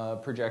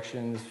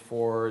 projections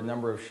for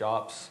number of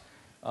shops.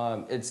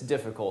 It's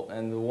difficult,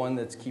 and the one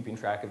that's keeping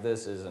track of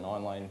this is an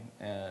online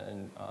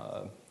and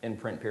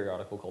in-print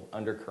periodical called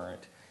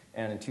Undercurrent.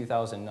 And in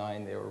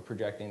 2009, they were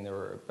projecting there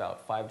were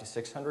about 500 to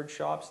 600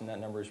 shops, and that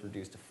number is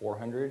reduced to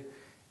 400.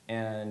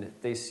 And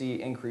they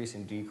see increase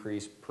and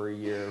decrease per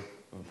year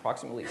of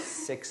approximately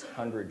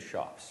 600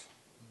 shops.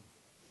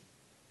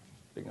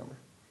 Big number.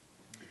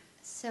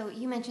 So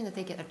you mentioned that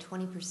they get a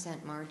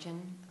 20%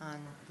 margin on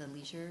the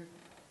Leisure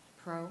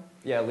Pro.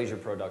 Yeah,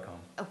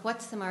 leisuropro.com.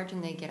 What's the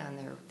margin they get on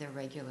their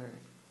regular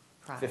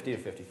product? 50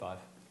 to 55.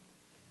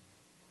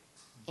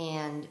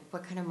 And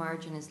what kind of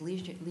margin is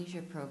Leisure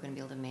Pro going to be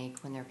able to make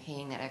when they're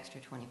paying that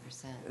extra 20%?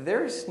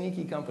 They're a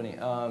sneaky company.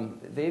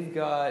 They've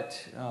got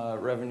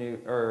revenue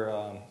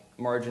or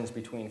margins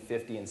between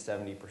 50 and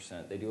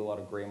 70%. They do a lot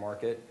of gray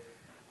market,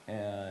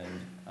 and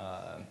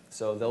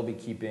so they'll be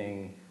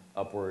keeping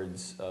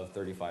upwards of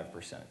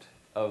 35%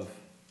 of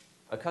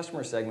a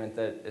customer segment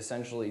that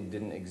essentially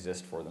didn't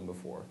exist for them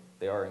before.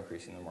 They are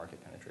increasing their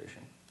market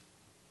penetration.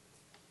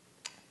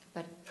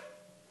 But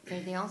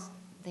they also,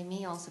 they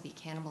may also be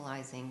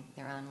cannibalizing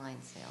their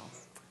online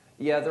sales.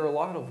 Yeah, there are a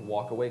lot of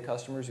walkaway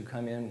customers who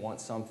come in, want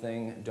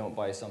something, don't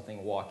buy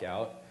something, walk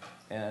out.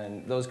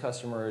 And those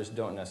customers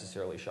don't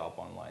necessarily shop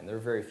online. There are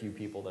very few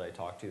people that I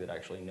talk to that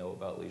actually know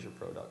about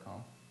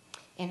leisuropro.com.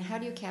 And how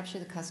do you capture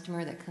the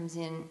customer that comes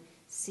in,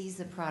 sees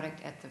the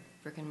product at the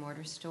brick and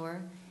mortar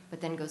store,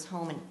 but then goes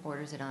home and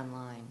orders it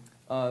online?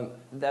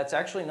 That's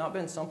actually not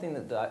been something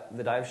that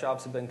the dive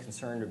shops have been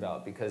concerned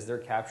about, because they're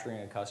capturing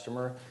a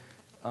customer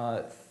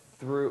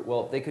through,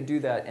 well, they could do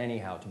that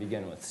anyhow to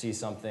begin with, see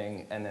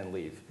something and then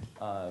leave.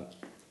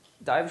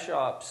 Dive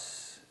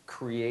shops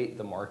create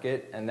the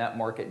market, and that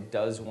market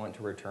does want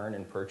to return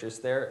and purchase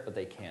there, but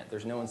they can't.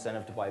 There's no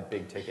incentive to buy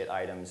big ticket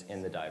items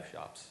in the dive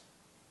shops.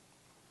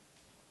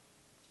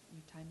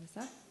 Your time is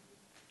up.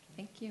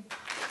 Thank you.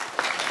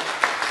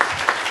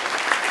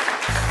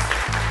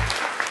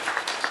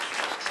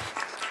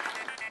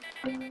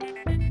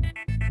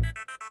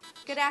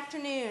 Good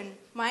afternoon.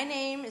 My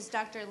name is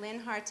Dr. Lynn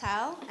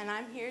Hartel, and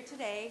I'm here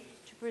today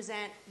to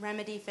present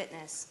Remedy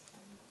Fitness.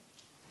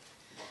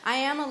 I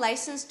am a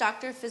licensed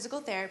doctor of physical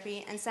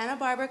therapy and Santa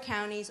Barbara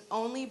County's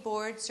only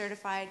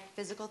board-certified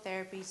physical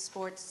therapy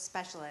sports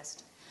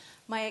specialist.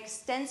 My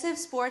extensive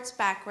sports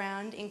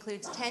background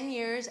includes 10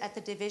 years at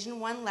the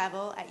Division I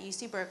level at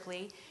UC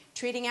Berkeley,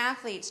 treating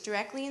athletes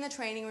directly in the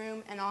training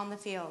room and on the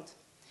field.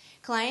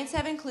 Clients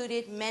have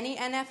included many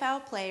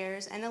NFL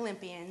players and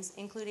Olympians,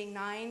 including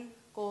 9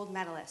 gold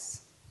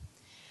medalists.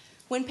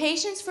 When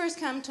patients first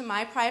come to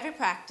my private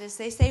practice,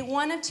 they say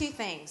one of two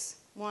things.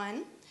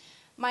 One,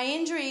 my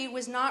injury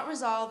was not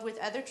resolved with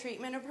other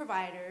treatment or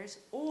providers,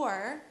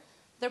 or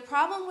the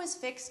problem was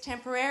fixed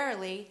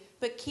temporarily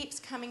but keeps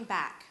coming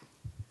back.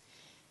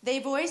 They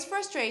voice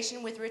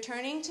frustration with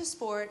returning to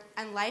sport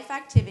and life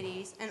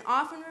activities and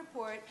often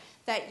report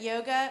that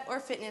yoga or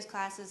fitness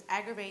classes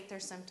aggravate their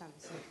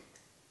symptoms.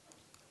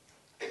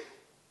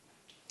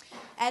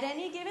 At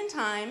any given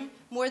time,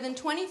 more than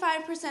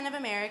 25% of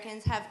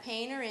Americans have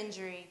pain or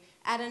injury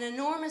at an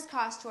enormous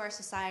cost to our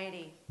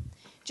society.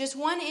 Just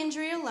one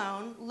injury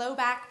alone, low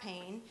back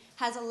pain,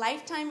 has a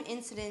lifetime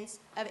incidence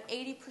of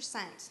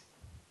 80%.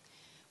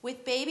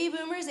 With baby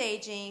boomers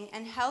aging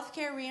and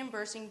healthcare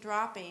reimbursing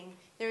dropping,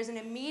 there is an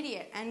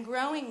immediate and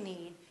growing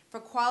need for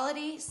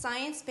quality,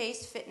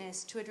 science-based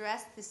fitness to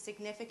address this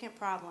significant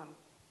problem.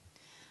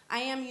 I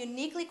am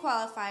uniquely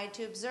qualified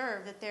to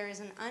observe that there is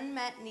an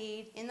unmet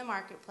need in the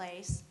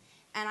marketplace,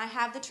 and I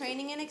have the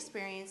training and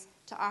experience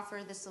to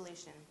offer the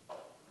solution.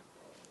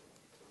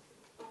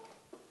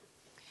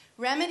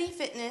 Remedy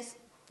Fitness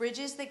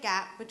bridges the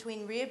gap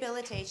between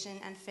rehabilitation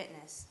and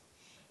fitness.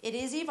 It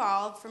is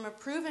evolved from a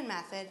proven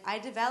method I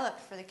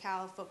developed for the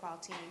Cal football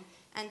team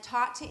and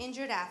taught to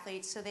injured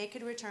athletes so they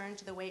could return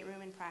to the weight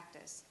room and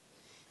practice.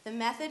 The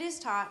method is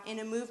taught in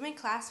a movement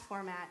class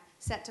format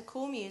set to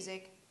cool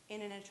music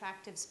in an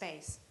attractive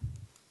space.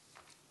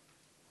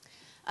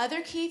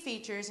 Other key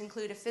features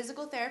include a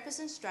physical therapist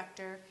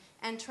instructor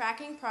and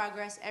tracking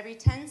progress every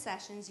 10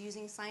 sessions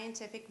using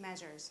scientific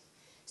measures.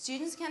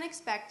 Students can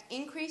expect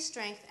increased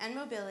strength and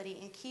mobility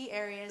in key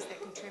areas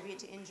that contribute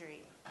to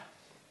injury.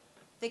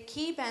 The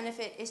key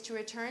benefit is to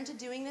return to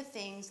doing the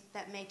things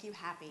that make you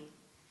happy.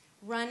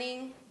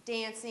 Running,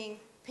 dancing,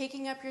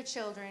 picking up your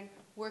children,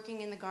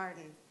 working in the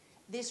garden.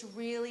 This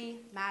really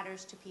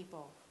matters to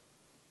people.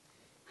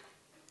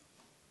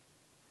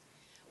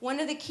 One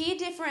of the key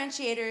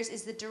differentiators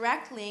is the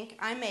direct link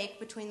I make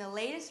between the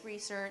latest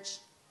research,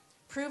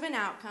 proven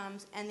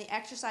outcomes, and the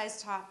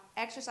exercises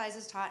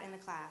taught in the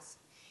class.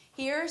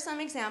 Here are some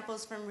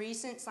examples from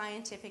recent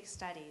scientific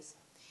studies.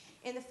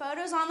 In the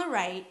photos on the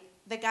right,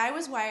 the guy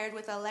was wired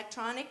with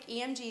electronic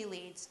EMG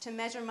leads to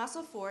measure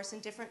muscle force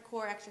in different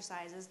core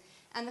exercises,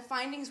 and the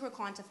findings were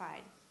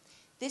quantified.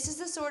 This is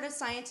the sort of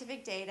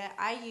scientific data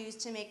I use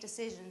to make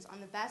decisions on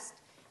the best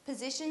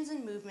positions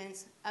and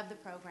movements of the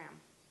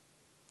program.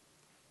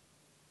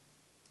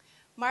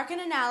 Market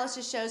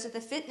analysis shows that the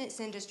fitness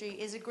industry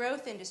is a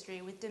growth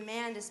industry with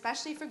demand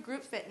especially for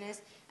group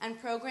fitness and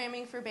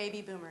programming for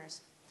baby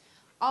boomers.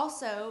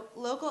 Also,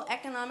 local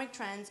economic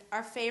trends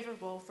are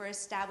favorable for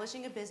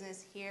establishing a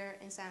business here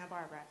in Santa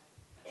Barbara.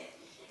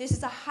 This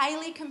is a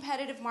highly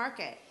competitive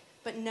market,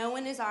 but no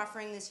one is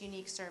offering this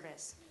unique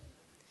service.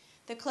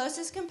 The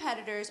closest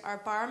competitors are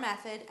Bar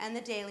Method and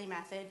the Daily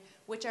Method,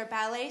 which are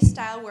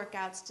ballet-style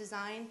workouts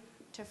designed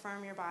to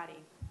firm your body.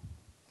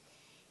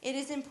 It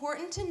is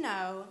important to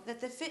know that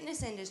the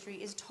fitness industry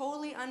is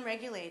totally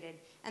unregulated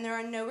and there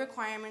are no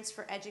requirements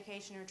for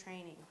education or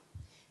training.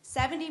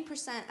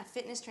 70% of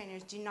fitness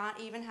trainers do not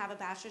even have a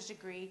bachelor's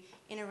degree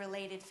in a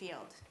related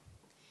field.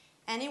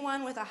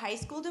 Anyone with a high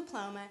school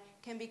diploma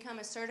can become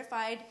a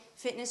certified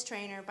fitness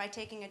trainer by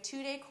taking a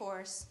 2-day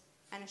course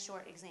and a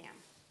short exam.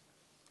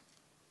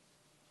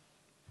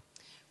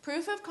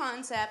 Proof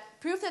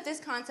that this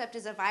concept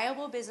is a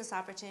viable business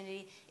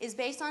opportunity is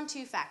based on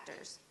 2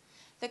 factors.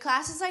 The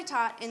classes I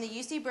taught in the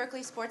UC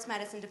Berkeley Sports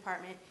Medicine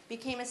Department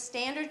became a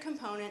standard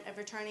component of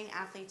returning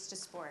athletes to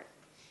sport.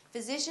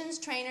 Physicians,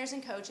 trainers,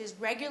 and coaches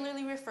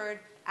regularly referred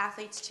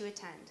athletes to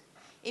attend.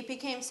 It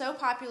became so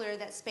popular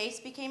that space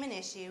became an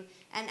issue,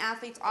 and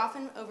athletes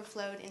often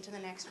overflowed into the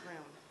next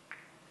room.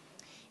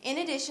 In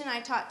addition,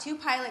 I taught 2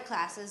 pilot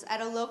classes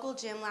at a local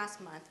gym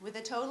last month with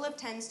a total of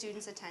 10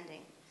 students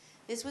attending.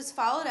 This was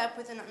followed up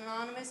with an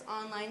anonymous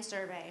online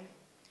survey.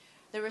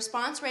 The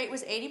response rate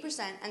was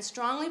 80% and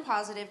strongly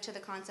positive to the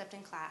concept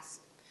in class.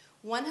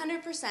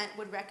 100%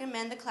 would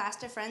recommend the class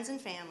to friends and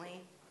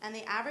family, and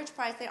the average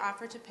price they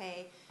offered to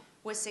pay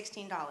was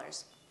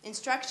 $16.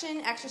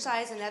 Instruction,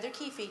 exercise, and other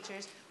key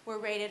features were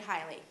rated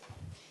highly.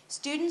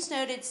 Students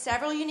noted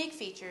several unique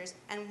features,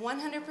 and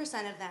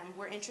 100% of them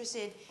were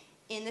interested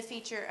in the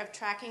feature of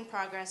tracking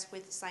progress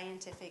with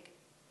scientific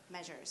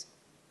measures.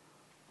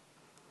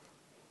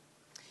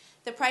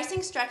 The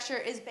pricing structure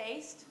is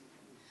based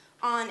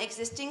on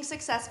existing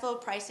successful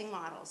pricing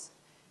models.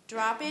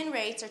 Drop-in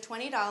rates are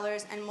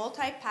 $20, and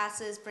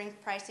multi-passes bring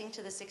pricing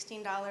to the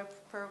 $16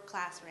 per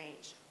class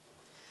range.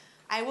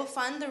 I will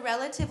fund the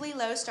relatively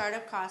low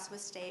startup costs with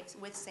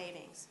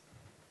savings.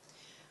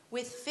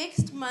 With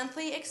fixed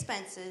monthly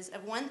expenses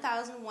of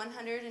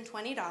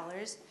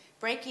 $1,120,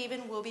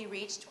 break-even will be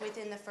reached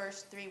within the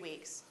first 3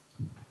 weeks.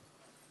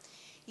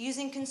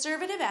 Using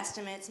conservative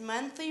estimates,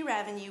 monthly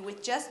revenue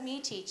with just me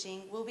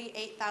teaching will be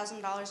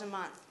 $8,000 a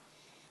month,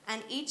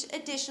 and each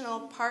additional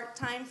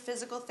part-time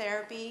physical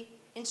therapy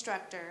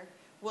instructor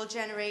will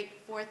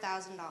generate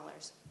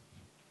 $4,000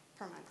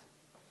 per month.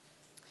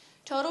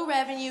 Total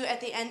revenue at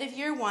the end of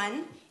year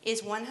 1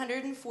 is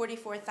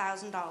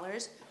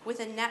 $144,000 with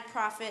a net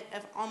profit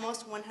of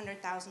almost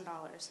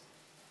 $100,000.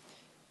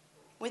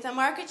 With a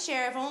market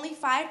share of only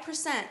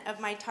 5%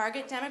 of my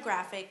target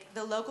demographic,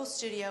 the local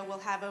studio will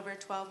have over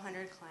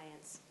 1,200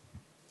 clients.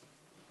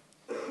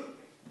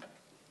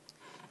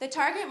 The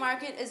target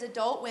market is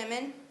adult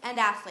women and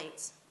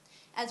athletes.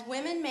 As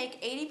women make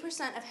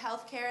 80% of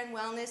healthcare and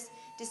wellness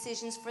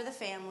decisions for the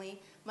family,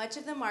 much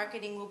of the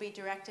marketing will be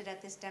directed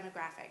at this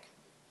demographic.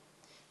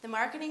 The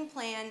marketing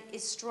plan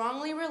is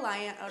strongly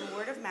reliant on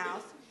word of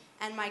mouth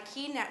and my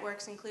key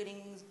networks,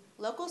 including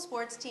local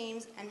sports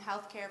teams and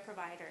healthcare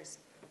providers.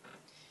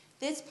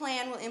 This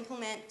plan will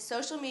implement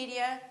social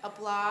media, a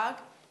blog,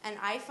 an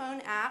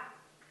iPhone app,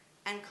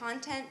 and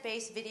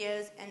content-based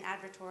videos and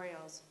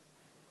advertorials.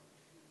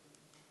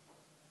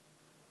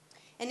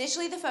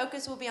 Initially, the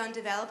focus will be on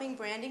developing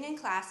branding and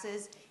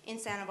classes in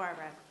Santa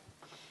Barbara.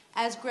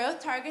 As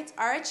growth targets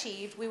are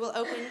achieved, we will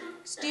open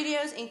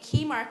studios in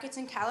key markets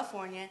in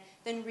California,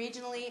 then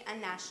regionally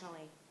and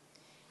nationally.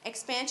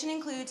 Expansion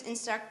includes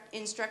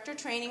instructor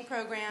training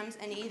programs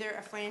and either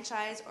a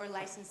franchise or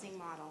licensing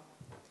model.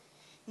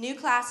 New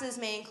classes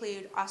may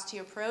include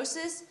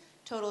osteoporosis,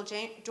 total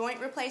joint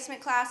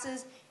replacement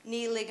classes,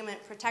 knee ligament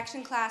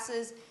protection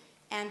classes,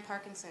 and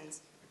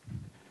Parkinson's.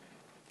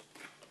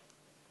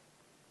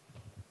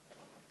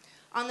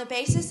 On the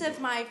basis of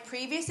my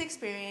previous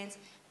experience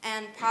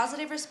and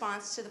positive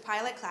response to the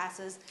pilot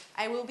classes,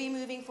 I will be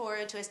moving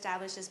forward to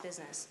establish this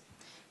business.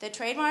 The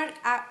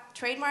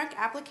trademark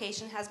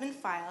application has been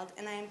filed,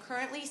 and I am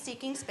currently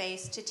seeking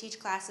space to teach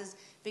classes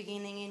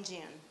beginning in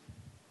June.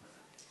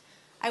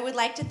 I would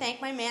like to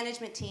thank my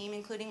management team,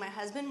 including my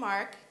husband,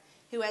 Mark,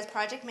 who as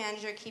project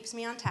manager keeps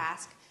me on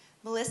task,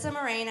 Melissa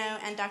Moreno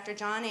and Dr.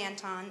 John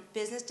Anton,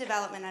 business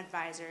development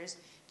advisors,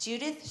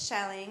 Judith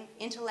Schelling,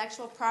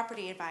 intellectual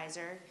property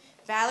advisor,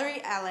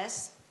 Valerie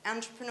Ellis,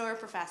 entrepreneur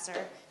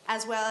professor,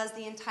 as well as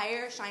the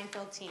entire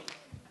Scheinfeld team.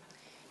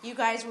 You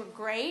guys were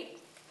great,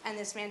 and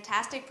this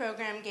fantastic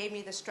program gave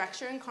me the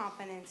structure and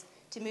confidence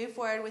to move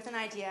forward with an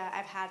idea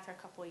I've had for a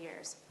couple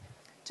years.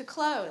 To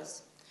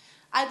close,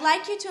 I'd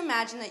like you to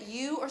imagine that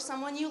you or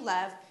someone you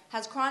love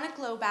has chronic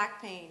low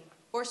back pain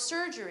or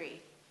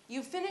surgery.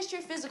 You've finished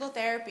your physical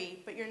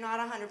therapy, but you're not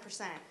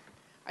 100%.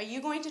 Are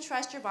you going to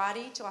trust your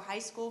body to a high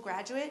school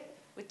graduate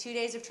with 2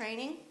 days of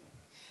training?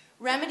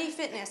 Remedy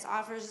Fitness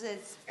offers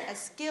a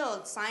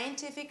skilled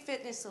scientific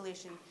fitness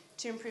solution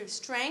to improve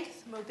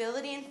strength,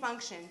 mobility, and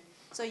function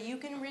so you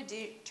can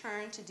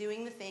return to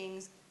doing the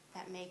things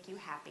that make you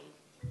happy.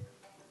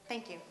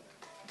 Thank you.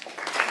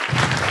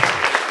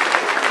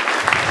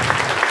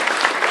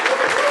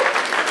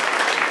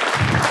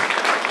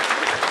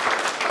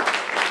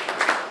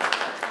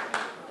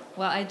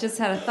 Well, I just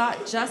had a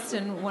thought.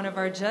 Justin, one of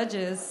our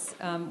judges,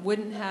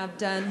 wouldn't have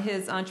done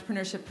his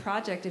entrepreneurship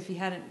project if he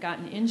hadn't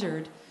gotten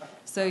injured.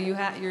 So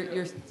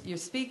you're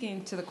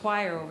speaking to the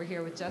choir over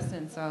here with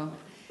Justin. So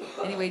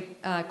anyway,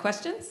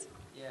 questions?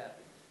 Yeah,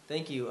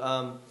 thank you.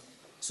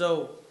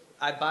 So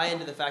I buy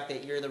into the fact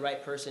that you're the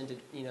right person to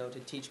to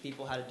teach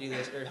people how to do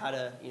this or how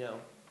to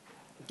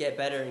get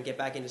better and get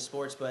back into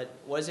sports. But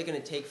what is it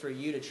going to take for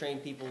you to train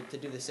people to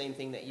do the same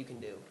thing that you can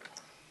do?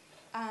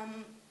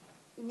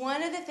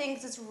 One of the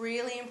things that's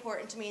really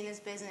important to me in this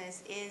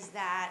business is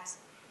that,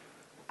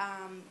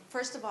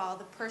 first of all,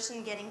 the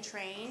person getting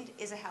trained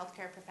is a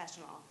healthcare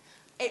professional.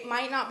 It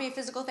might not be a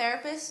physical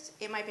therapist,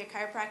 it might be a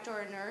chiropractor or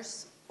a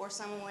nurse or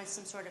someone with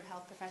some sort of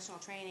health professional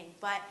training,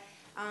 but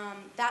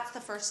that's the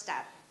first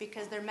step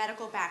because their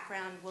medical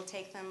background will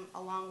take them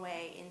a long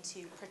way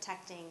into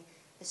protecting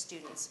the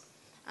students.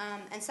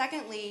 And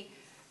secondly,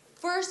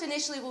 first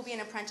initially will be an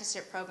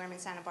apprenticeship program in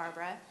Santa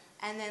Barbara,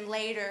 and then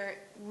later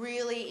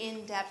really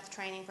in-depth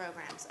training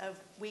programs of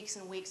weeks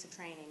and weeks of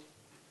training.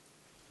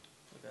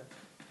 Okay.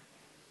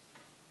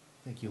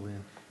 Thank you,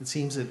 Lynn. It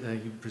seems that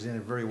you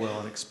presented very well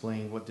and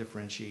explained what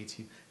differentiates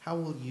you. How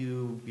will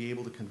you be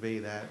able to convey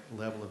that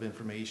level of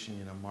information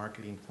in a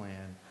marketing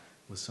plan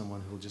with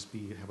someone who will just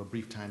have a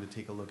brief time to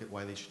take a look at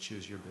why they should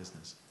choose your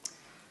business?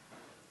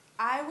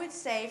 I would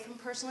say from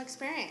personal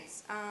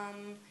experience.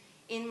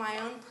 In my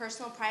own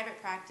personal private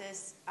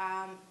practice,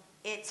 I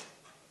did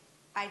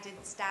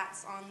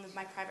stats on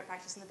my private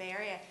practice in the Bay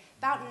Area.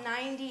 About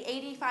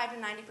 85 to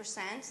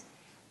 90%,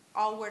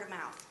 all word of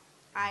mouth.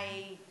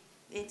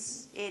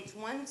 It's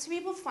once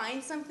people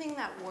find something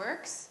that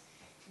works,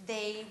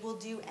 they will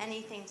do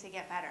anything to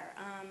get better.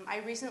 I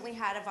recently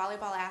had a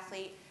volleyball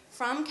athlete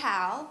from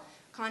Cal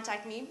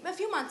contact me a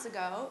few months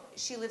ago.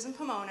 She lives in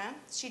Pomona.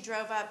 She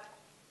drove up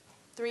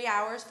 4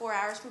 hours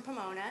from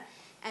Pomona,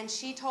 and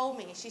she told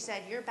me, she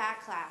said, your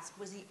back class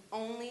was the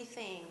only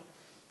thing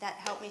that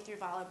helped me through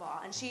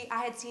volleyball. And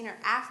I had seen her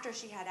after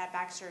she had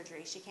back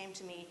surgery. She came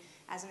to me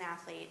as an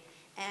athlete,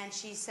 and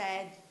she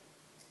said,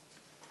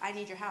 I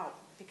need your help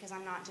because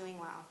I'm not doing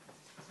well.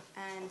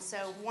 And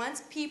so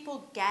once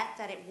people get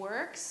that it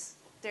works,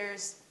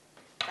 that's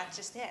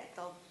just it.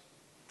 They'll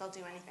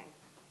do anything.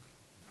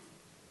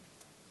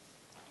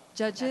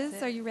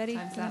 Judges, are you ready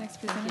for the next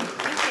presenter?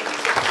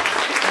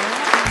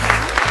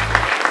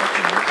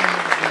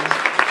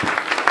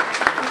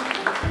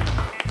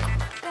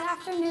 Good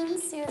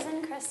afternoon,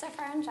 Susan,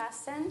 Christopher, and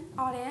Justin,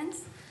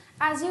 audience.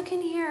 As you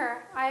can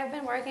hear, I have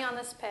been working on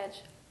this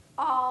pitch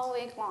all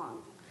week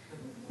long.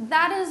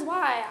 That is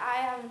why I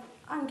have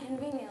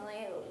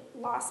inconveniently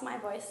lost my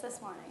voice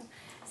this morning.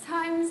 So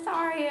I'm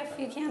sorry if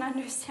you can't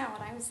understand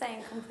what I'm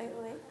saying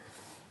completely.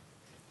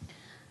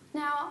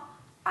 Now,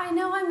 I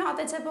know I'm not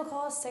the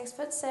typical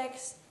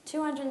 6'6",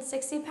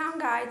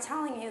 260-pound guy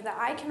telling you that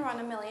I can run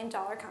 $1 million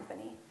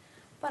company.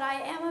 But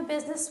I am a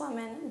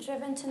businesswoman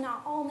driven to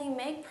not only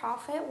make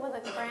profit with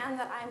a brand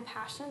that I'm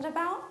passionate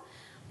about,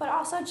 but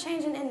also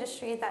change an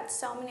industry that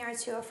so many are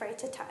too afraid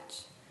to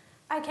touch.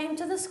 I came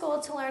to the school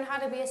to learn how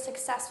to be a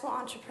successful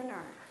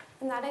entrepreneur,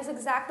 and that is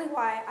exactly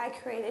why I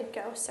created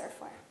Go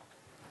Surfwear.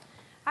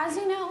 As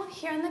you know,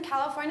 here in the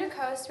California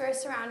coast, we are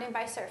surrounded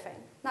by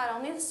surfing. Not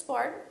only the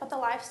sport, but the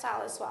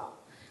lifestyle as well.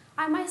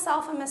 I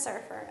myself am a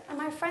surfer, and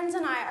my friends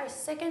and I are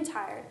sick and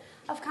tired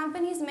of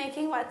companies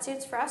making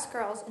wetsuits for us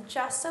girls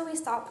just so we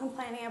stop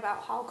complaining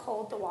about how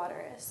cold the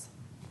water is.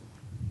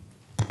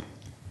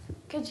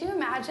 Could you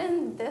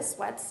imagine this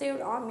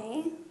wetsuit on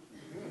me?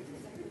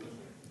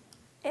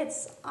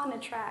 It's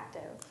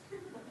unattractive.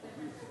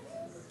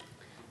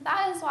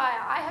 That is why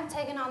I have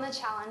taken on the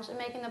challenge of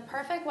making the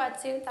perfect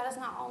wetsuit that is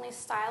not only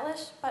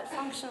stylish, but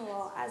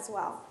functional as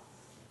well.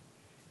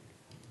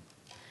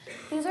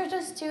 These are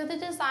just two of the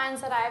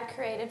designs that I have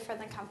created for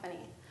the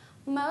company.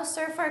 Most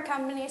surfwear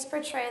companies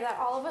portray that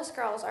all of us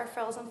girls are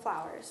frills and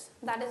flowers.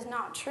 That is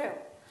not true.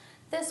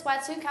 This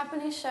wetsuit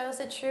company shows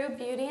the true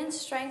beauty and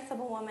strength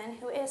of a woman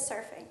who is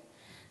surfing.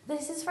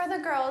 This is for the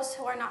girls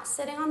who are not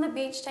sitting on the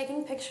beach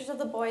taking pictures of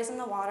the boys in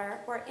the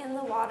water or in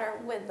the water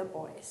with the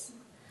boys.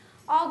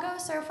 All Go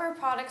Surfwear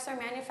products are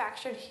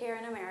manufactured here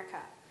in America.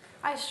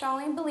 I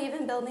strongly believe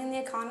in building the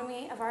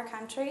economy of our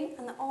country,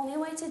 and the only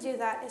way to do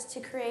that is to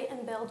create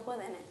and build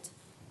within it.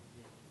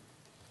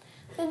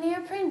 The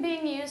neoprene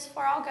being used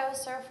for all Go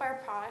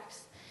Surfwear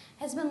products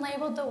has been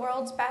labeled the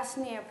world's best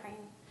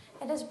neoprene.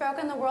 It has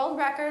broken the world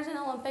records in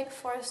Olympic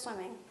forest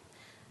swimming.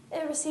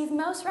 It received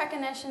most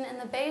recognition in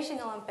the Beijing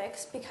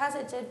Olympics because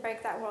it did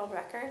break that world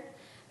record,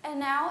 and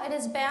now it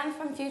is banned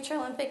from future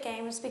Olympic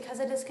Games because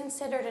it is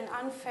considered an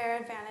unfair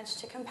advantage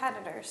to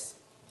competitors.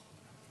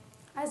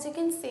 As you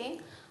can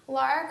see,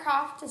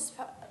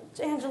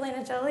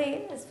 Angelina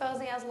Jolie is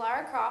posing as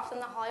Lara Croft in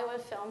the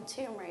Hollywood film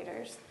Tomb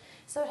Raiders,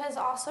 so it has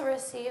also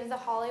received the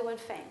Hollywood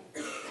fame.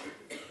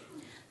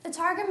 The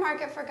target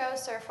market for Go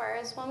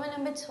Surfwear is women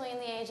in between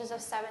the ages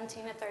of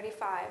 17 to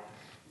 35.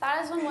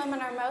 That is when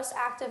women are most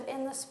active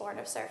in the sport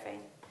of surfing.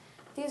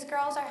 These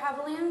girls are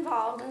heavily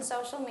involved in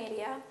social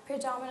media,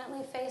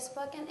 predominantly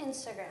Facebook and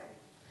Instagram.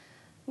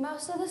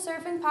 Most of the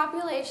surfing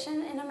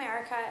population in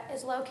America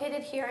is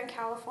located here in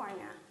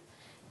California.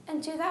 In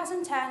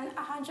 2010,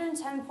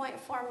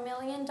 $110.4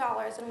 million in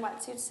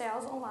wetsuit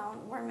sales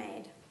alone were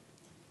made.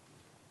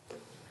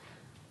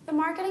 The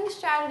marketing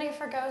strategy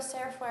for Go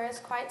Surfwear is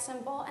quite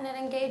simple, and it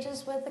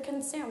engages with the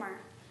consumer.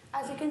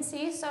 As you can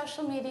see,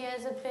 social media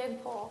is a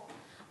big pull.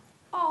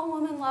 All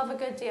women love a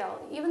good deal.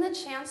 Even the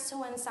chance to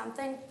win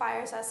something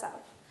fires us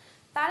up.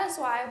 That is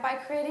why, by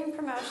creating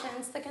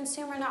promotions, the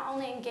consumer not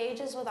only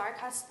engages with our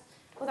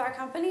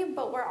company,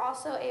 but we're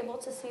also able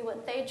to see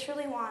what they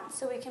truly want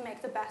so we can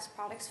make the best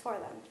products for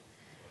them.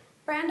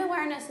 Brand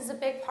awareness is a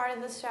big part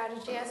of the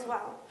strategy as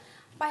well.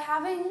 By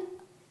having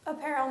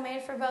apparel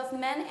made for both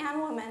men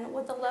and women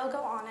with the logo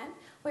on it,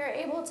 we are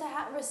able to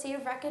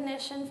receive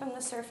recognition from the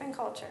surfing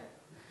culture,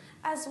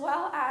 as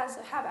well as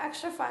have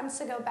extra funds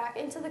to go back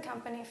into the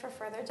company for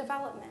further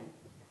development.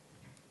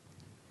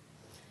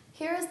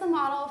 Here is the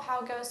model of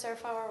how Go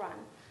Surfo will run.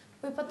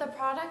 We put the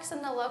products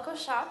in the local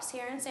shops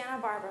here in Santa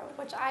Barbara,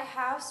 which I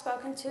have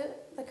spoken to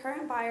the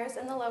current buyers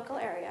in the local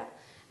area,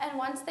 and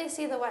once they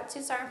see the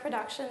wetsuits are in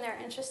production, they're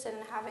interested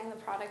in having the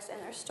products in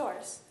their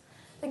stores.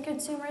 The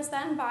consumers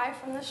then buy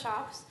from the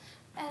shops,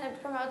 and it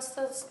promotes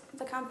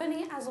the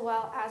company as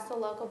well as the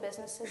local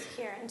businesses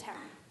here in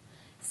town.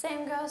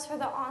 Same goes for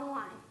the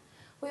online.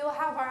 We will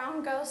have our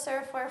own Go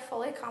Surfwear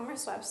full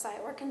e-commerce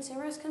website where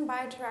consumers can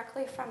buy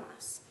directly from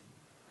us.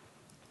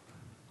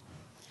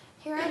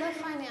 Here are the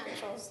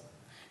financials.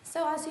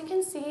 So as you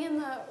can see in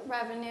the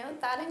revenue,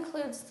 that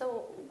includes the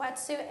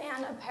wetsuit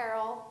and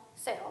apparel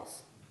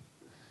sales.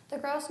 The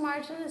gross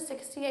margin is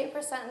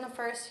 68% in the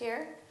first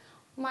year,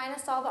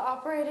 minus all the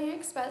operating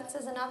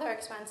expenses and other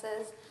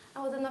expenses,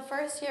 and within the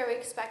first year we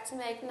expect to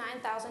make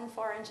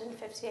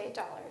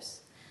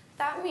 $9,458.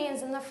 That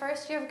means in the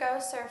first year of Go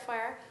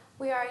Surfwear,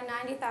 we are a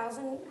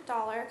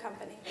 $90,000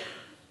 company.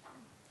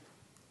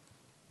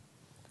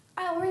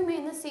 I will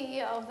remain the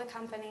CEO of the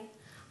company.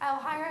 I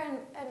will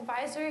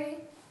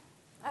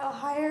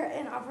hire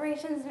an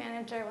operations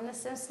manager when the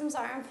systems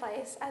are in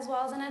place, as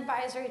well as an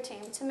advisory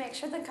team to make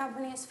sure the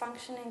company is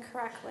functioning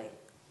correctly.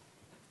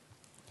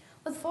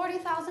 With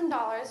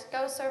 $40,000,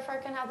 Go Surfer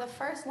can have the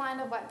first line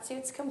of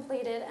wetsuits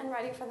completed and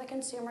ready for the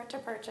consumer to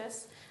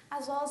purchase,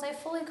 as well as a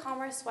full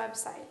e-commerce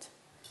website.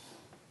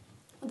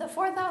 With the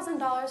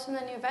 $4,000 from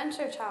the New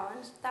Venture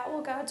Challenge, that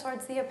will go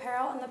towards the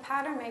apparel and the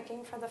pattern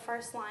making for the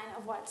first line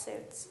of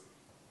wetsuits.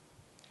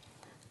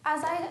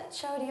 As I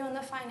showed you in the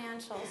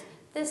financials,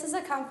 this is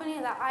a company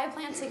that I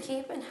plan to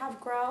keep and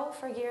have grow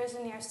for years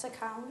and years to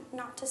come,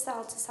 not to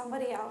sell to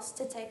somebody else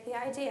to take the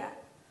idea.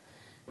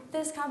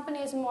 This company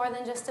is more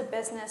than just a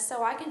business,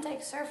 so I can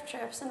take surf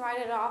trips and write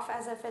it off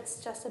as if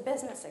it's just a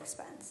business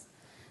expense.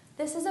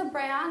 This is a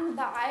brand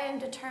that I am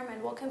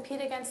determined will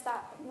compete against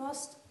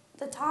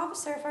the top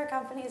surfer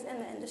companies in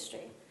the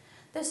industry.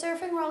 The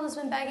surfing world has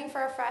been begging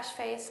for a fresh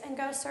face, and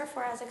Go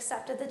Surfwear has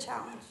accepted the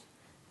challenge.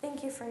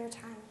 Thank you for your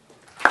time.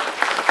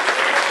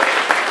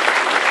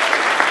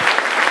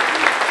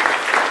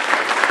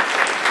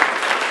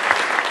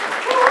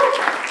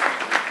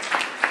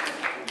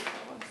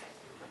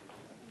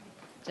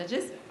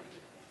 Judges?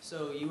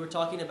 So you were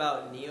talking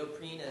about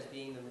neoprene as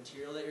being the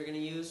material that you're going to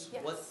use.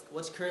 Yes.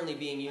 What's currently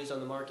being used on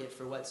the market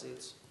for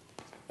wetsuits?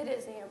 It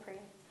is neoprene.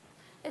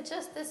 It's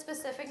just this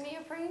specific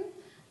neoprene.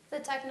 The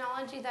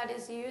technology that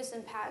is used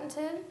and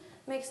patented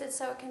makes it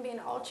so it can be an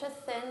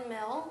ultra-thin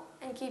mill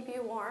and keep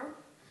you warm,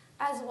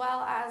 as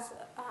well as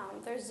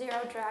there's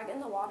zero drag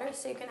in the water,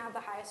 so you can have the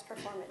highest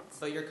performance.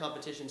 But your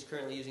competition's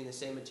currently using the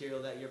same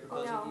material that you're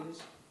proposing to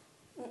use?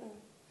 Mm-mm.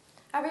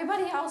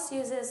 Everybody else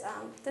uses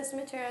this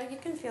material. You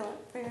can feel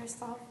it for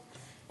yourself.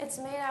 It's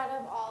made out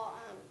of all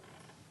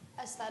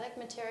aesthetic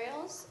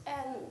materials,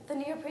 and the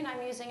neoprene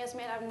I'm using is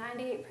made out of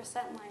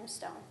 98%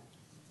 limestone.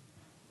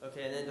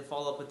 Okay, and then to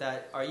follow up with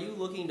that, are you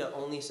looking to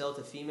only sell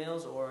to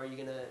females, or are you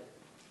going to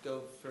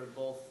go for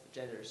both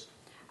genders?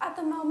 At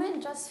the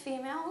moment, just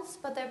females,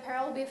 but the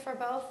apparel will be for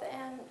both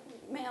and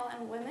male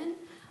and women.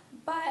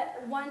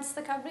 But once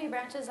the company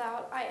branches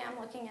out, I am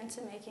looking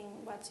into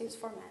making wetsuits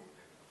for men.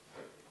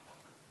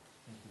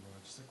 Thank you, Laura.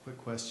 Just a quick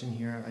question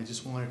here. I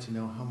just wanted to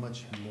know how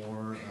much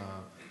more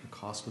the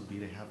cost would be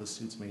to have the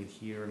suits made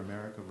here in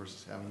America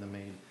versus having them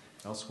made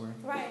elsewhere?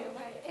 Right.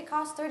 It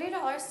costs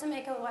 $30 to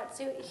make a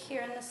wetsuit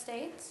here in the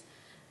States,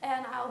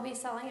 and I'll be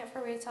selling it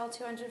for retail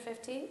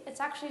 $250.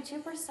 It's actually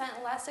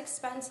 2% less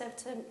expensive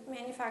to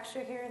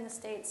manufacture here in the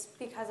States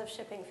because of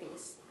shipping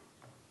fees.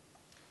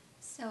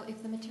 So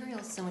if the material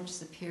is so much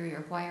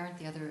superior, why aren't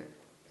the other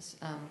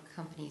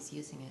companies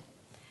using it?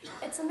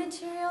 It's a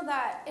material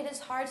that it is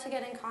hard to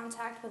get in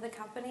contact with a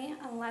company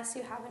unless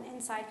you have an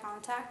inside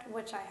contact,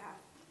 which I have.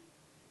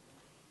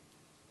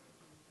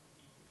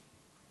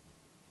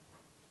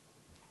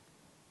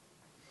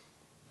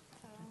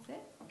 That's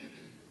it?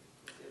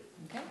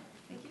 Okay,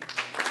 thank you.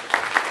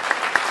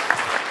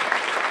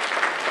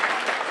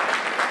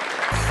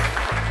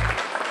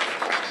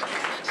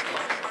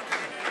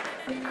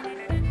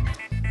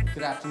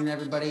 Good afternoon,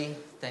 everybody.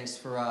 Thanks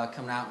for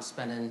coming out and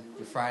spending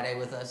your Friday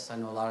with us. I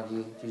know a lot of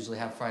you usually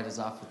have Fridays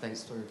off, but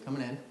thanks for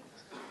coming in.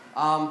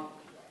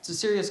 It's a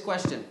serious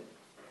question.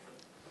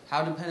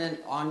 How dependent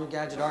on your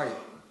gadget are you?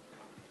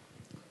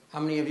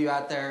 How many of you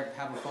out there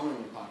have a phone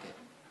in your pocket?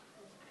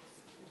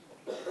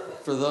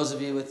 For those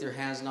of you with your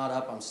hands not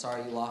up, I'm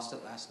sorry you lost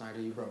it last night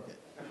or you broke it.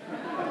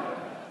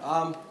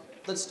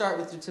 Let's start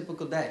with your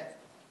typical day.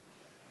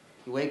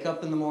 You wake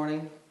up in the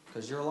morning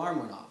because your alarm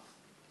went off.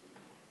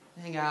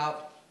 You hang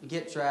out, you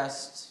get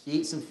dressed, you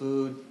eat some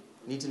food,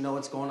 you need to know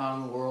what's going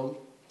on in the world,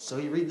 so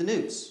you read the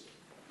news.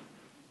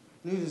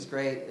 News is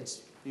great.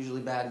 It's usually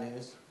bad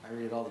news. I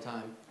read it all the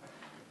time.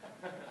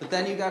 But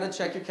then you got to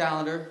check your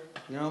calendar.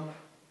 You know,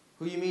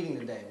 who are you meeting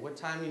today? What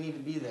time do you need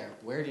to be there?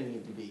 Where do you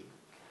need to be?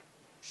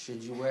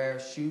 Should you wear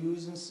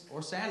shoes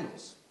or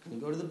sandals? Can you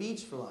go to the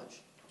beach for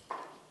lunch?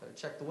 Better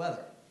check the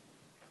weather.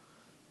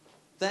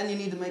 Then you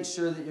need to make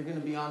sure that you're going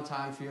to be on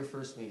time for your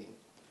first meeting.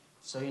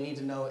 So you need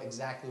to know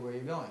exactly where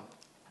you're going.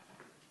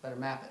 Better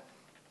map it.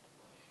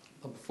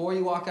 But before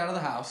you walk out of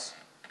the house,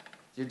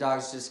 your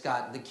dog's just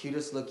got the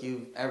cutest look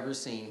you've ever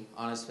seen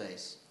on his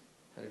face.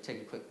 Better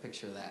take a quick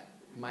picture of that.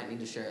 You might need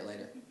to share it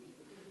later.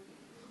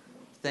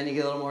 Then you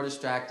get a little more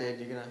distracted.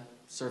 You're going to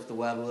surf the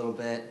web a little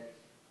bit,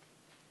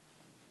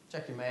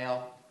 check your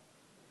mail,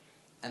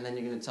 and then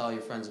you're going to tell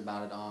your friends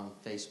about it on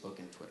Facebook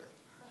and Twitter.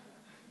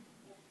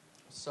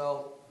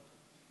 So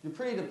you're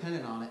pretty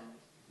dependent on it.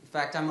 In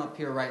fact, I'm up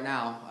here right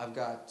now. I've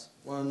got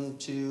 1,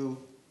 2,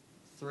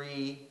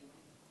 3,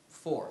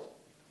 4.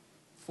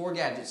 4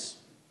 gadgets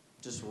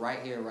just right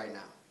here, right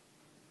now.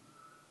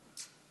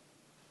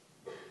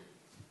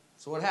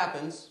 So what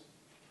happens?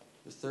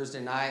 It's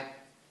Thursday night,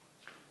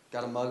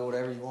 got a mug of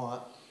whatever you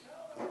want,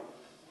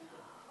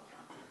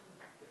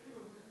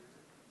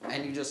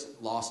 and you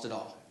just lost it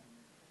all.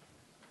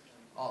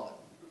 All of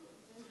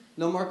it.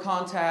 No more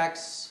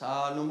contacts,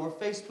 no more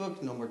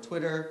Facebook, no more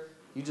Twitter.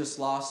 You just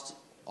lost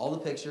all the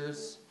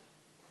pictures.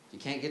 You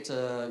can't get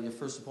to your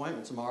first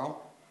appointment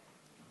tomorrow.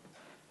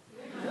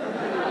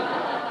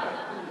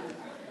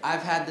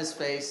 I've had this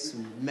face.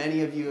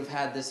 Many of you have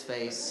had this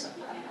face.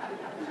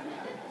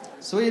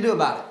 So what do you do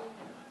about it?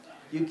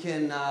 You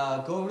can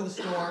go over to the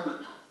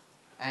store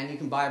and you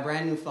can buy a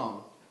brand new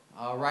phone.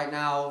 Right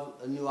now,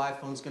 a new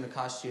iPhone is going to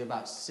cost you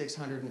about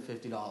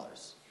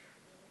 $650.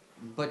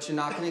 But you're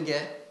not going to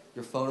get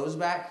your photos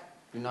back.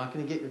 You're not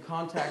going to get your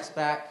contacts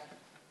back.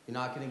 You're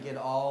not going to get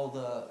all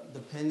the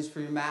pins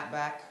for your map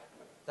back.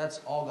 That's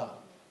all gone.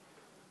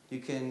 You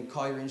can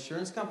call your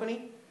insurance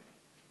company.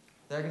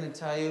 They're going to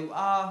tell you,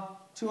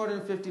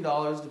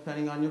 $250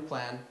 depending on your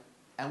plan,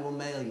 and we'll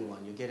mail you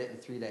one. You'll get it in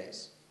 3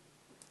 days.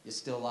 You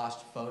still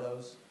lost your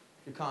photos,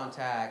 your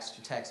contacts,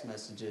 your text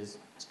messages.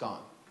 It's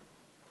gone.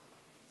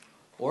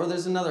 Or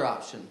there's another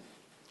option.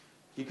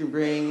 You can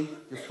bring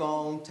your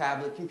phone,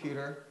 tablet,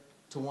 computer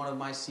to one of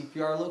my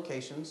CPR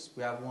locations.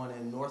 We have one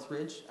in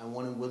Northridge and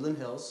one in Woodland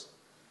Hills.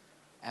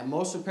 And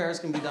most repairs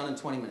can be done in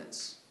 20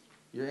 minutes.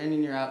 You're in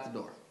and you're out the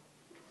door.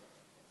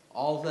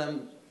 All of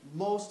them,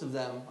 most of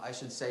them, I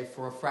should say,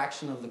 for a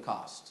fraction of the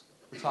cost.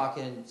 We're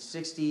talking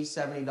 $60,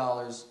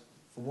 $70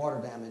 for water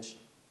damage,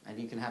 and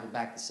you can have it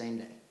back the same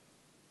day.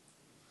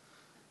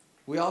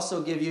 We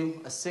also give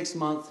you a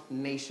 6-month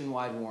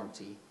nationwide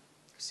warranty.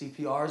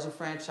 CPR is a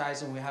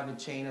franchise, and we have a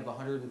chain of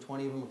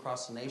 120 of them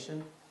across the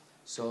nation.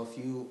 So if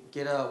you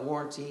get a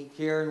warranty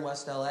here in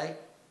West LA,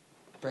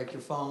 break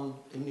your phone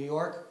in New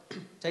York,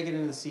 take it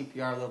into the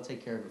CPR, they'll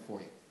take care of it for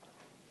you.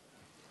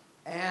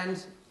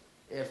 And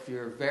if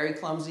you're very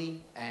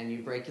clumsy and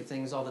you break your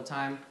things all the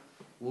time,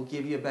 we'll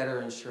give you a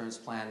better insurance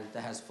plan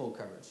that has full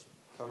coverage.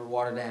 Cover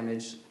water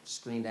damage,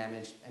 screen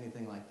damage,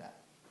 anything like that.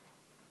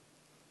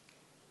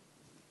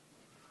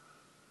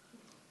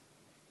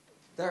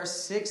 There are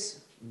 6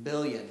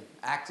 billion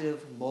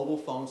active mobile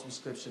phone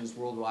subscriptions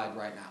worldwide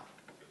right now.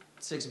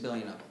 6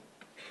 billion of them.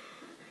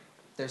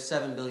 There's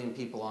 7 billion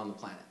people on the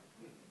planet.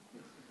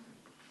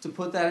 To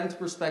put that into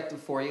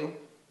perspective for you,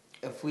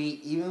 if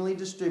we evenly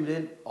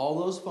distributed all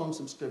those phone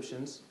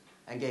subscriptions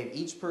and gave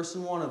each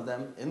person one of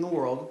them in the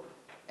world,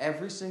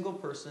 every single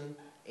person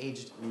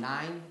aged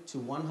 9 to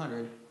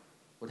 100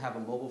 would have a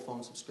mobile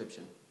phone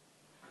subscription.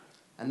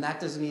 And that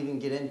doesn't even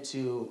get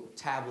into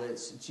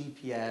tablets,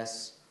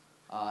 GPS,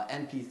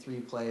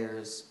 MP3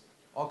 players,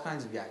 all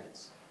kinds of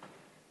gadgets.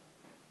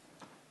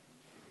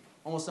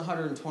 Almost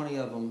 120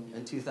 of them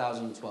in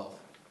 2012,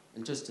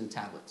 and just in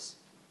tablets.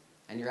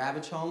 And your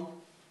average home?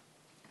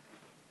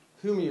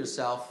 Humor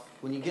yourself.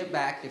 When you get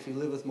back, if you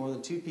live with more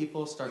than 2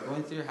 people, start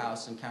going through your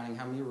house and counting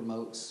how many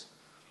remotes,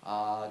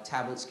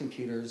 tablets,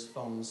 computers,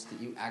 phones that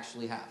you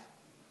actually have.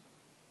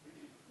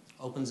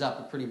 Opens up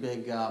a pretty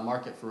big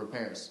market for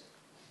repairs.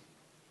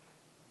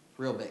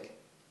 Real big.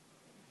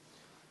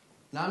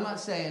 Now, I'm not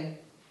saying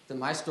that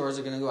my stores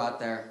are going to go out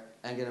there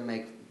and going to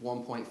make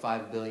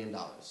 $1.5 billion,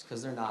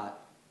 because they're not.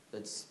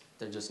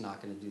 They're just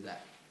not going to do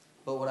that.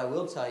 But what I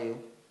will tell you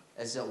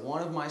is that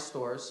one of my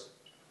stores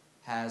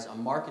has a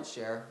market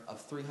share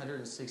of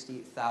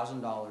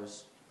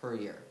 $360,000 per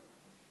year,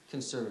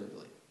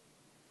 conservatively.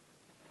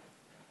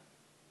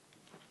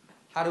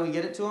 How do we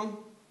get it to them?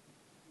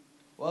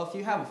 Well, if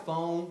you have a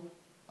phone,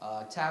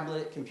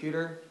 tablet,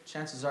 computer,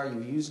 chances are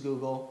you've used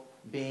Google,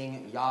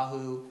 Bing,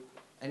 Yahoo,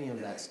 any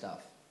of that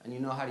stuff, and you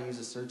know how to use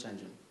a search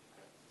engine.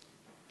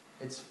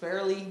 It's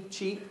fairly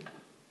cheap,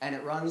 and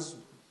it runs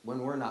when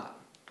we're not.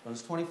 It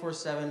runs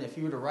 24/7. If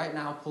you were to right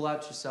now pull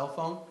out your cell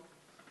phone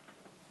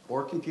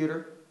or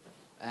computer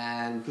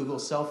and Google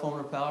cell phone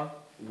repair,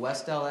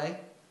 West LA,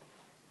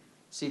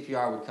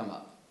 CPR would come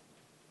up.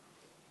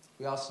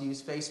 We also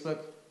use Facebook,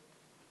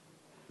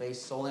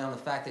 based solely on the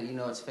fact that you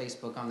know it's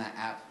Facebook on that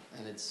app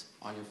and it's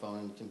on your phone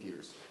and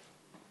computers.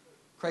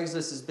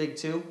 Craigslist is big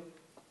too.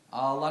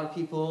 A lot of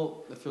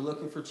people, if you're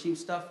looking for cheap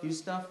stuff, used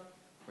stuff,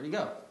 where do you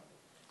go?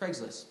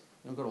 Craigslist.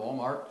 You don't go to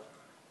Walmart.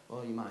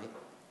 Well, you might.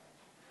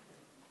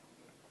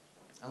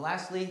 And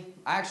lastly,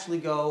 I actually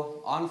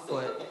go on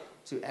foot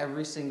to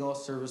every single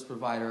service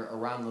provider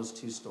around those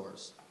 2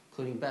 stores,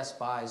 including Best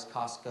Buys,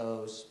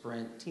 Costco,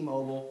 Sprint,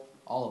 T-Mobile,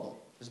 all of them.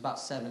 There's about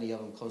 70 of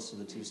them close to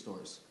the 2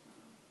 stores.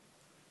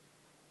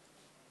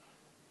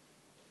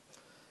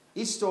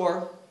 Each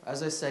store,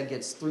 as I said,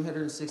 gets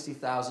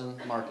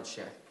 360,000 market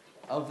share.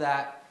 Of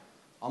that,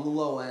 on the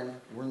low end,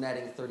 we're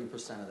netting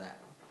 30% of that.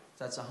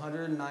 So that's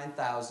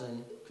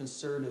 109,000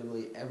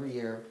 conservatively every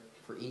year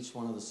for each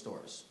one of the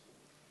stores.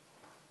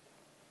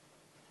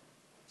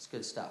 It's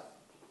good stuff.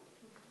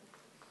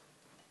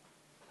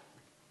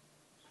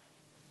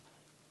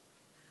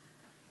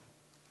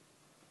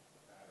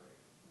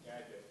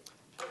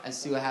 And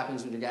see what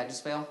happens when your gadgets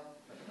fail?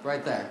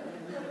 Right there.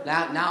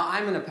 Now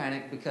I'm in a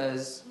panic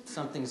because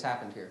something's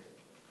happened here.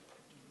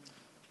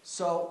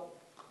 So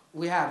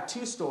we have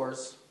 2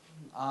 stores.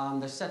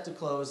 They're set to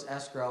close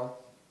escrow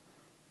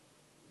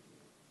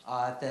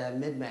at the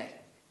mid-May.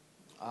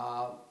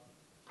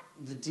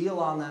 The deal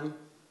on them,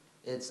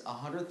 it's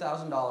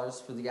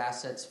 $100,000 for the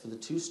assets for the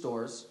 2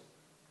 stores,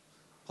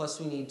 plus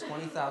we need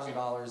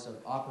 $20,000 of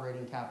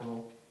operating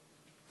capital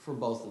for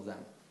both of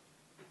them.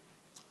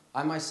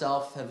 I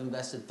myself have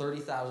invested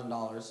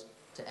 $30,000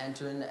 to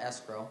enter into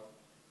escrow,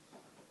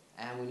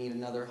 and we need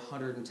another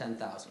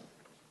 $110,000.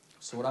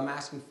 So what I'm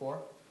asking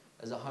for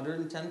is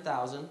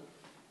 $110,000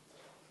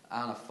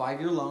 on a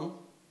 5-year loan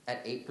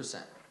at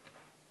 8%.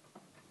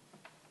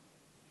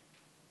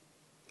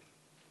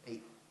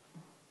 8.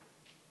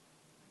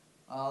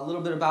 A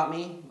little bit about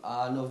me.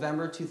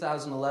 November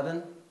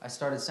 2011, I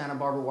started Santa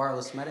Barbara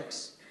Wireless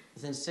Medics.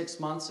 Within 6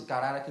 months, it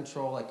got out of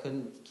control. I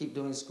couldn't keep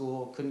doing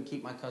school, couldn't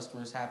keep my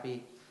customers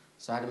happy.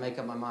 So I had to make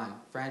up my mind.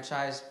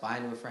 Franchise, buy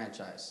into a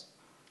franchise.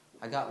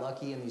 I got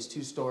lucky and these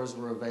 2 stores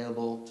were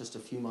available just a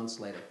few months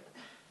later.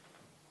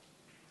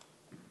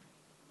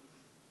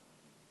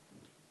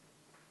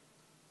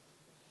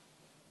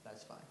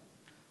 That's fine.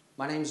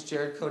 My name is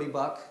Jared Cody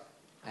Buck,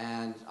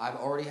 and I've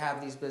already have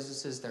these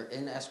businesses. They're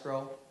in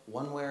escrow.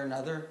 One way or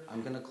another,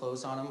 I'm going to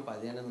close on them by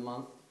the end of the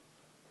month,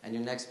 and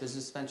your next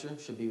business venture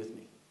should be with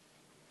me.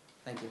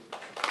 Thank you.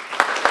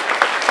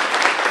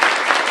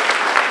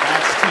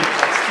 That's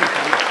too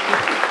funny.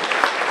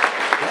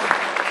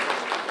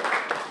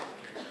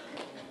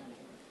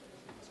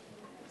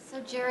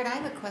 So Jared, I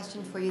have a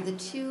question for you. The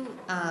 2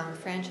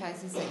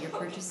 franchises that you're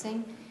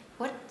purchasing,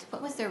 what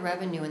was their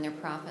revenue and their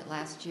profit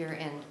last year,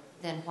 and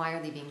then why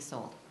are they being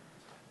sold?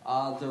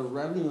 The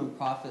revenue and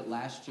profit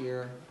last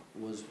year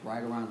was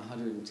right around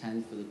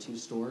 110 for the 2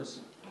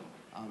 stores.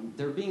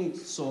 They're being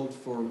sold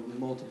for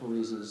multiple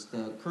reasons.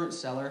 The current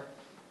seller,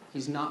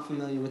 he's not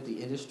familiar with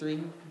the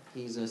industry.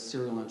 He's a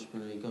serial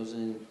entrepreneur. He goes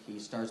in, he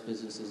starts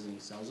businesses, and he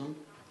sells them.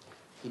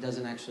 He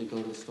doesn't actually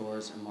go to the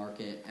stores and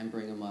market and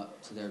bring them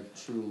up to their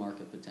true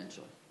market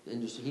potential. The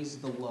industry, he's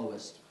the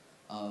lowest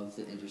of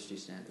the industry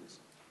standards.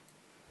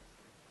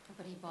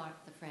 But he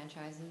bought the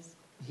franchises?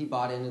 He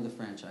bought into the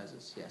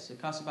franchises, yes.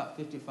 It costs about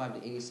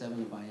 $55 to $87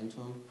 to buy into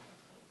them.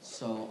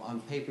 So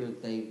on paper,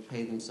 they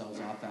pay themselves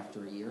off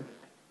after a year.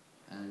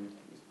 And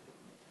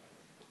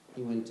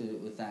he went to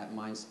with that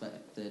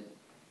mindset that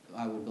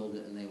I will build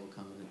it and they will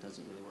come, and it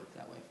doesn't really work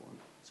that way for him.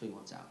 So he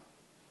wants out.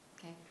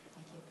 Okay,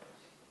 thank you.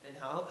 And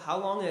how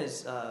long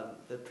has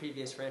the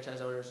previous franchise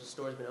owners'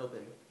 stores been open?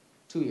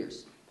 2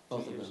 years,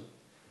 both of them.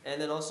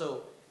 And then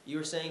also, you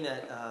were saying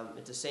that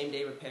it's a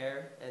same-day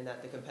repair and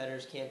that the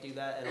competitors can't do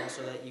that, and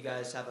also that you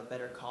guys have a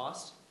better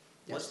cost.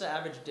 Yes. What's the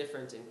average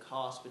difference in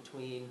cost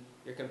between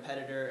your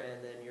competitor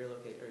and then your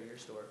your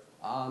store?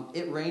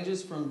 It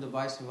ranges from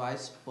device to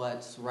device,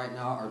 but right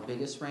now our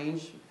biggest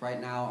range, right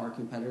now our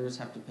competitors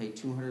have to pay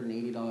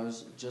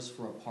 $280 just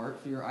for a part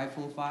for your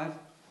iPhone 5,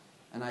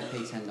 and I pay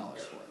 $10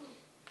 for it.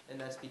 And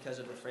that's because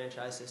of the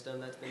franchise system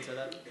that's been set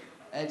up?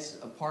 It's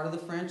a part of the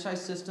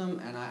franchise system,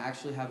 and I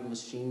actually have a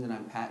machine that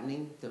I'm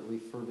patenting that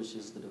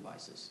refurbishes the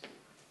devices.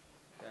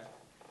 Okay.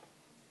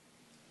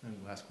 And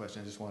last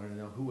question, I just wanted to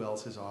know who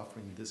else is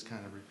offering this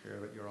kind of repair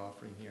that you're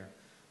offering here,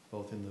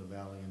 both in the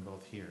valley and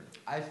both here?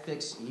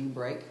 iFix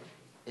U-Brake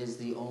is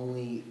the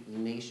only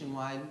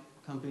nationwide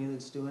company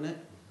that's doing it.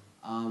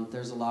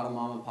 There's a lot of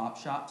mom and pop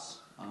shops.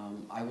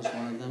 I was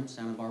one of them,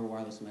 Santa Barbara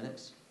Wireless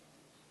Medics.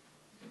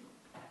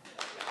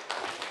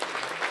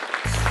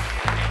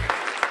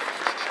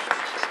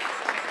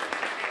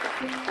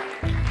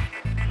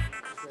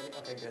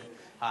 Okay, good.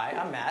 Hi,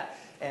 I'm Matt,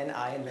 and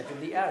I invented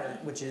the adder,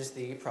 which is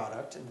the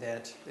product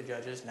that the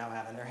judges now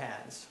have in their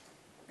hands.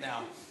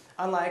 Now,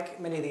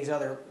 unlike many of these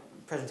other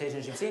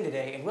presentations you've seen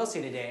today and will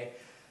see today,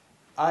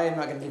 I am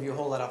not going to give you a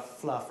whole lot of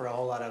fluff or a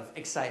whole lot of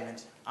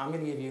excitement. I'm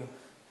going to give you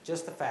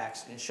just the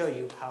facts and show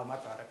you how my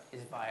product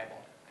is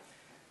viable.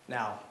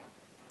 Now,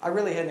 I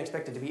really hadn't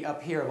expected to be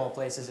up here of all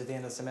places at the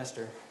end of the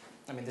semester.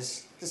 I mean,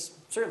 this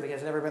certainly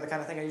has never been the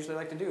kind of thing I usually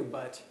like to do,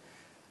 but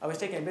I was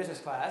taking a business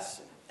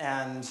class,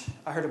 and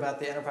I heard about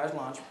the Enterprise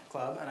Launch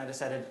Club, and I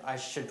decided I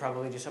should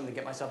probably do something to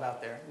get myself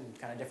out there and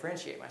kind of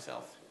differentiate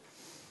myself.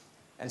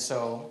 And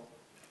so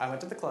I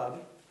went to the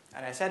club,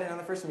 and I sat in on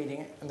the first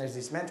meeting, and there's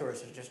these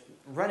mentors who are just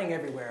running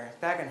everywhere,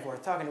 back and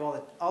forth, talking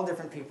to all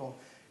different people,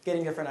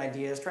 getting different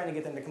ideas, trying to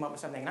get them to come up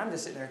with something, and I'm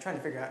just sitting there trying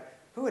to figure out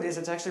who it is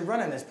that's actually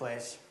running this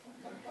place.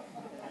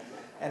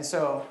 And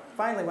so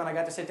finally, when I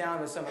got to sit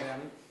down with some of them,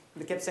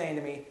 they kept saying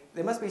to me,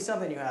 there must be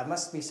something you have,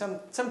 must be some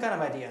kind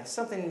of idea,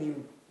 something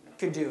you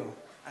could do.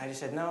 I just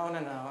said, no,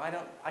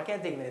 I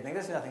can't think of anything.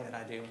 There's nothing that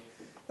I do.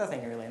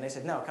 Nothing really. And they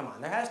said, no, come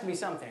on, there has to be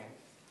something.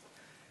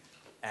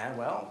 And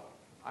well,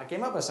 I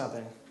came up with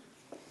something.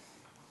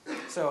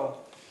 So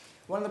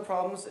one of the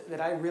problems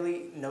that I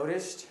really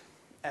noticed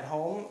at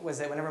home was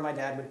that whenever my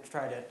dad would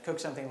try to cook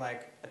something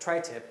like a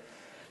tri-tip,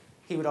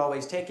 he would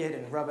always take it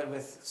and rub it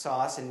with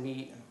sauce and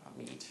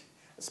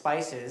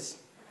spices,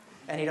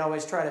 and he'd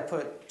always try to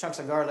put chunks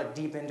of garlic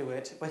deep into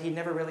it, but he'd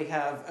never really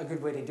have a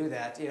good way to do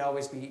that. He'd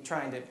always be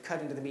trying to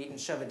cut into the meat and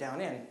shove it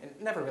down in.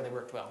 It never really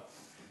worked well.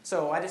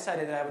 So I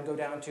decided that I would go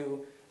down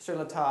to Sur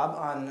La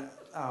Table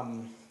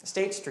on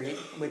State Street,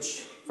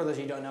 which, for those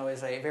of you who don't know,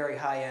 is a very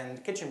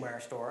high-end kitchenware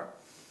store.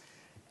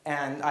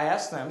 And I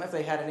asked them if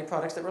they had any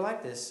products that were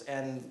like this.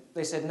 And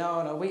they said, no,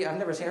 I've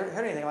never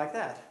heard anything like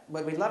that.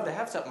 But we'd love to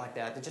have something like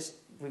that.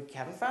 We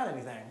haven't found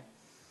anything.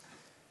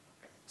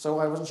 So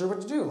I wasn't sure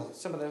what to do.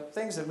 Some of the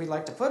things that we'd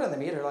like to put in the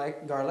meat are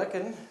like garlic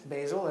and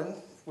basil, and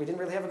we didn't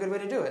really have a good way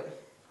to do it.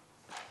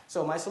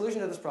 So my solution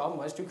to this problem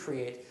was to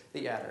create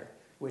the adder,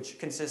 which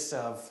consists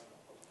of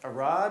a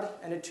rod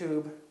and a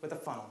tube with a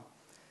funnel.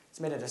 It's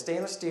made out of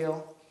stainless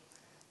steel.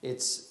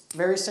 It's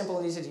very simple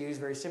and easy to use,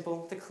 very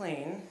simple to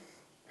clean.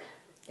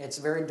 It's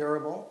very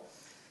durable.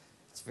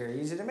 It's very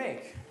easy to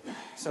make.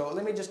 So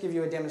let me just give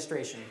you a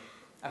demonstration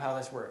of how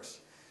this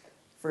works.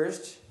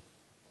 First,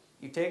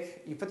 you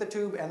put the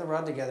tube and the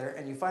rod together,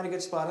 and you find a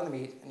good spot on the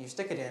meat, and you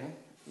stick it in.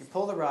 You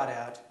pull the rod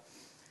out,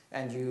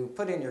 and you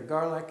put in your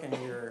garlic and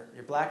your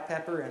black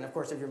pepper, and of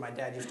course, if you're my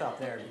dad, you stop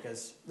there,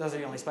 because those are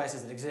the only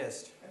spices that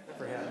exist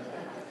for him.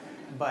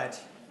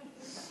 But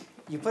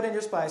you put in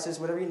your spices,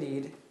 whatever you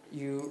need.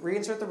 You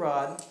reinsert the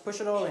rod, push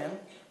it all in,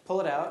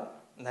 pull it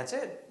out, and that's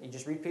it. You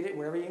just repeat it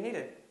wherever you need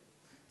it.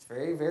 It's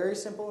very, very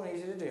simple and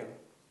easy to do.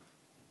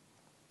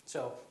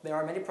 So there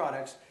are many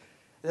products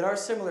that are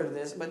similar to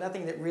this, but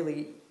nothing that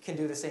really can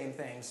do the same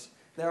things.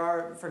 There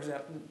are, for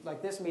example,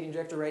 like this meat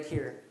injector right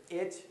here.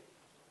 It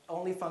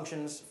only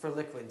functions for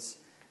liquids,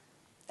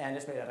 and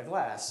it's made out of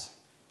glass.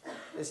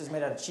 This is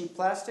made out of cheap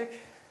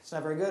plastic. It's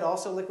not very good,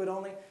 also liquid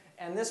only.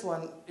 And this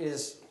one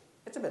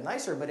it's a bit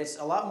nicer, but it's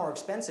a lot more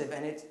expensive,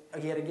 and it,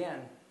 yet again,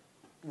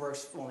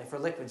 works only for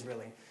liquids,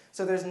 really.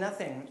 So there's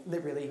nothing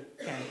that really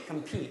can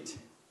compete.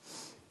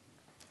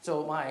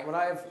 So what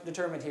I've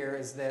determined here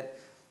is that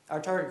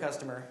our target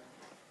customer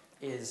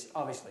is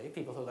obviously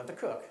people who love to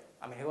cook.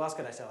 I mean, who else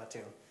could I sell it to?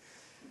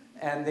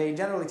 And they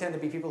generally tend to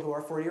be people who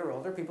are 40 or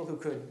older, people who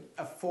could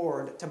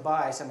afford to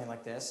buy something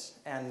like this.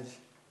 And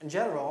in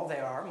general, they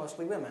are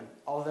mostly women.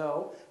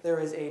 Although there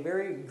is a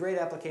very great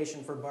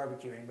application for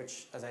barbecuing,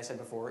 which, as I said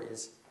before,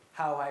 is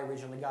how I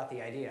originally got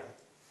the idea.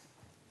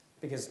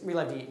 Because we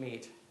love to eat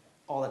meat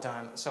all the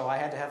time. So I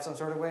had to have some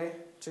sort of way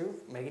to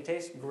make it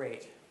taste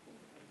great.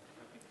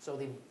 So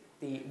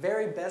the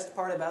very best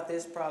part about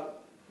this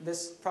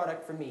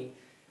product for me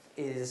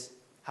is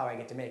how I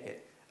get to make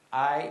it.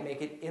 I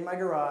make it in my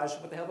garage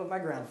with the help of my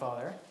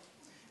grandfather.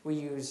 We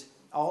use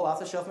all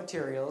off-the-shelf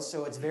materials,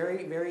 so it's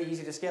very, very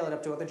easy to scale it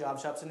up to other job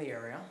shops in the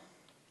area.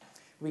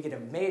 We get a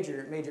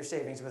major, major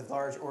savings with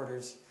large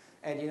orders.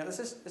 And this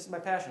is my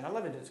passion. I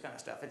love to do this kind of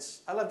stuff.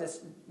 I love to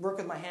work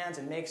with my hands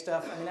and make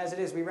stuff. I mean, as it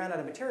is, we ran out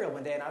of material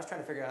one day, and I was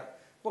trying to figure out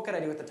what could I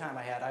do with the time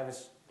I had. I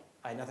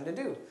had nothing to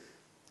do.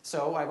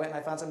 So I went and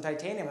I found some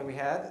titanium that we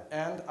had,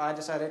 and I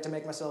decided to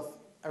make myself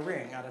a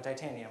ring out of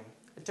titanium.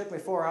 It took me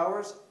 4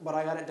 hours, but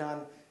I got it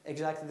done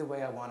exactly the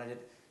way I wanted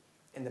it,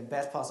 in the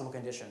best possible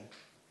condition.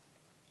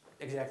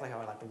 Exactly how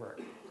I like to work.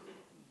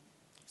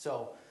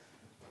 So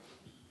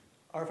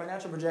our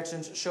financial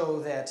projections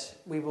show that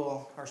we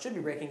will, or should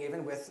be breaking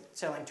even with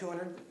selling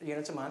 200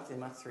 units a month in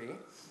month 3.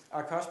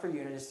 Our cost per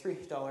unit is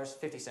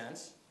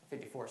 $3.50,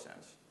 54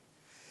 cents.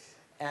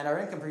 And our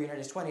income per unit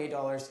is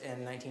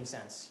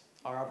 $28.19.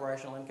 Our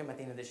operational income at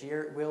the end of this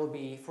year will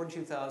be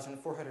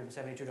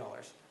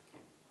 $42,472.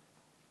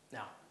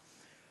 Now,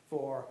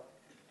 for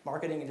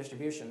marketing and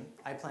distribution,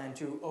 I plan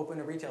to open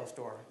a retail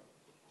store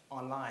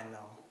online,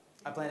 though.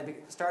 I plan to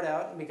start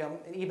out and become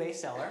an eBay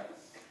seller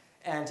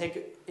and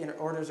take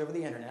orders over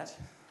the internet.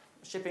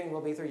 Shipping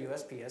will be through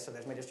USPS, so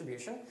there's my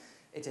distribution.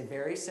 It's a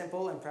very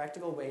simple and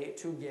practical way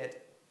to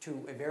get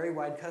to a very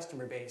wide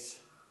customer base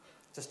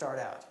to start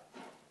out.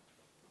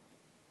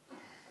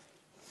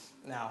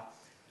 Now,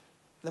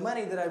 the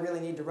money that I really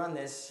need to run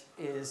this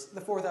is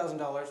the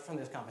 $4,000 from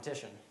this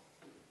competition.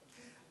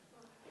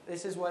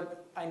 This is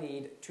what I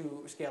need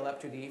to scale up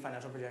to the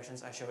financial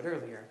projections I showed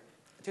earlier.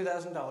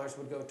 $2,000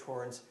 would go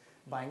towards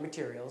buying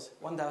materials,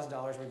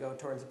 $1,000 would go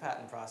towards the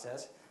patent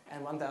process,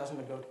 and $1,000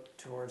 would go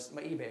towards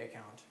my eBay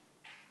account.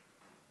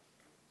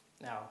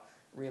 Now,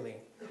 really,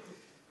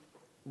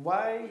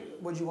 why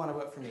would you want to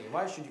vote for me?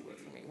 Why should you vote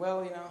for me?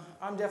 Well,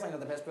 I'm definitely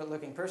not the best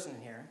looking person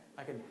in here.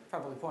 I could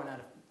probably point out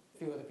a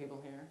few other people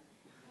here,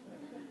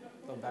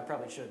 though I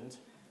probably shouldn't.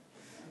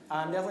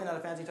 I'm definitely not a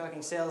fancy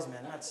talking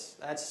salesman. That's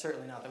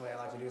certainly not the way I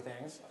like to do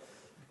things.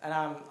 And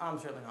I'm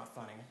certainly not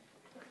funny.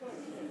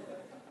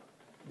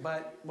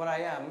 But what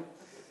I am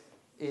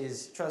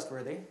is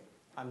trustworthy.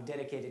 I'm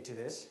dedicated to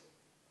this.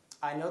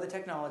 I know the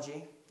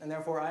technology, and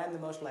therefore I am the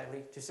most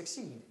likely to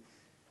succeed.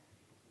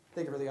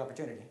 Thank you for the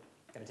opportunity.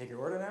 Can I take your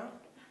order now?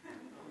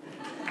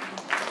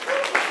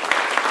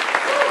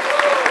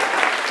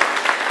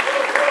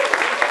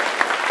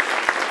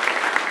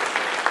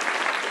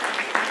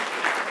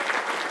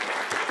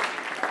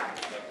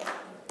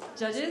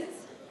 Judges?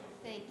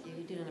 Thank you.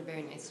 You're doing a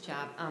very nice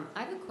job.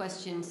 I have a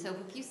question. So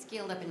if you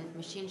scaled up in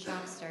machine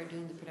shops, started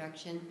doing the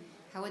production,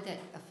 how would that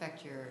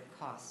affect your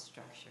cost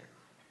structure?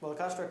 Well, the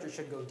cost structure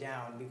should go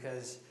down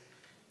because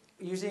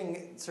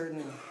using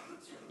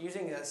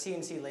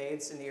CNC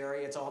lathes in the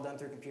area, it's all done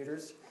through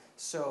computers.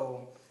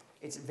 So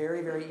it's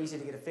very, very easy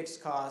to get a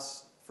fixed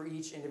cost for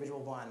each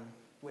individual one,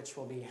 which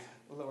will be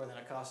lower than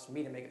it costs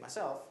me to make it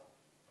myself.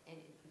 And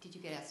did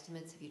you get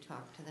estimates? Have you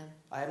talked to them?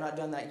 I have not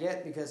done that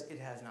yet because it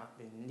has not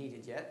been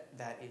needed yet.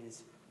 That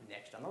is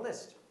next on the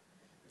list.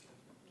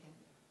 Okay.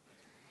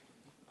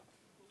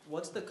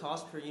 What's the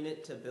cost per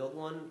unit to build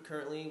one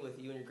currently with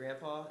you and your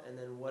grandpa? And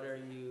then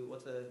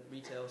what's the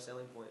retail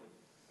selling point?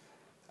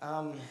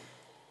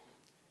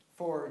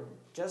 For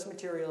just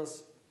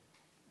materials,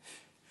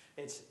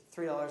 it's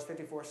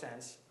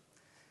 $3.54.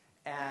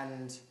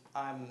 And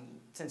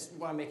since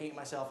I'm making it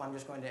myself, I'm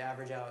just going to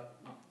average out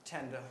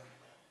 $10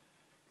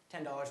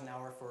 an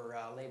hour for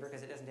labor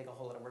because it doesn't take a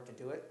whole lot of work to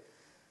do it.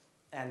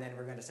 And then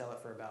we're going to sell it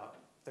for about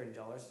 $30.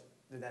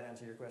 Did that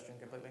answer your question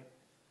completely?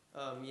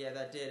 Yeah,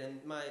 that did.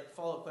 And my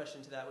follow-up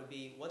question to that would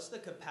be, what's the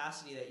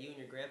capacity that you and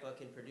your grandpa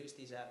can produce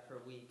these at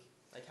per week?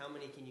 Like, how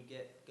many can you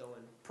get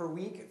going? Per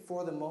week,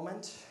 for the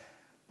moment,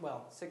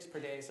 well, 6 per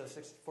day, so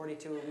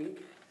 42 a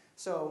week.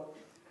 So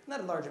not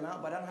a large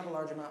amount, but I don't have a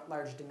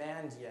large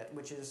demand yet,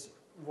 which is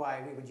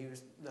why we would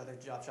use the other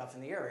job shops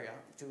in the area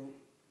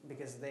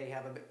because they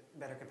have a bit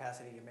better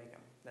capacity to make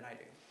them than I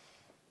do.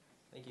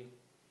 Thank you.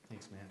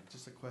 Thanks, Matt.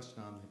 Just a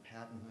question on the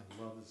patent.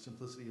 I love the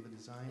simplicity of the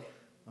design.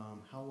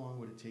 How long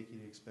would it take you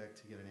to expect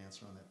to get an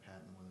answer on that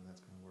patent, whether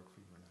that's going to work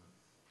for you or not?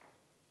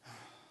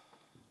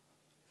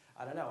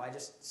 I don't know. I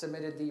just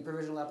submitted the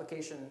provisional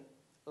application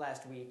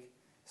last week,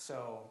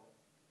 so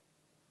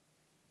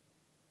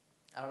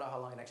I don't know how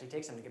long it actually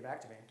takes them to get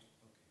back to me.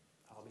 Okay.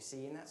 I'll be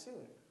seeing that soon.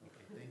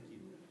 Okay, thank you.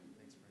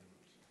 Thanks very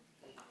much.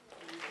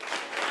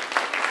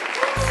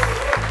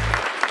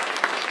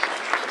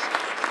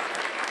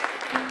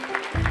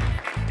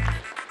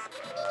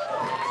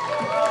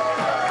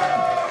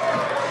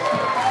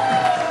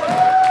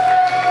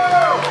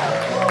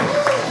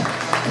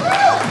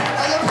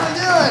 How's everyone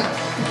doing?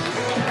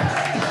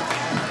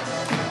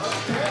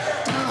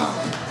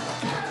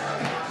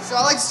 So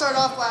I like to start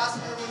off by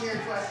asking everyone here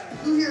a question.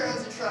 Who here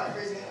owns a truck?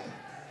 Raise your hand.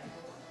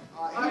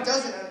 Who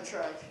doesn't own a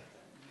truck?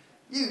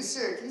 You,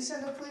 sir, can you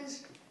stand up,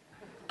 please?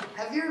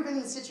 Have you ever been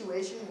in a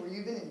situation where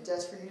you've been in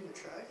desperate need of a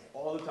truck?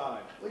 All the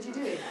time. What'd you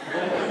do? The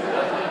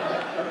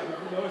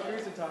most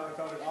recent time I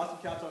found an awesome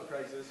couch on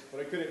Craigslist,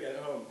 but I couldn't get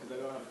it home because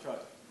I don't have a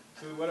truck.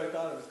 So what I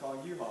thought of was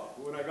calling U-Haul.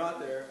 But when I got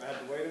there, I had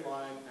to wait in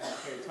line, I had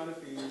to pay a ton of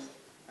fees,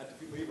 I had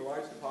to leave a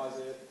large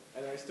deposit,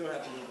 and I still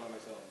had to move by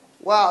myself.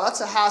 Wow, that's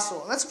a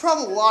hassle. And that's a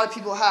problem a lot of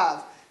people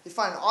have. They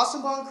find an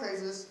awesome ball on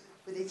Craigslist,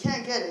 but they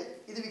can't get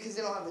it, either because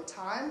they don't have the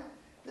time,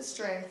 the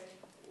strength,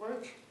 or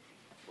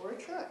a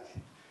truck.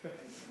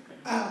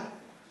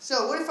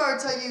 So what if I were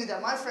to tell you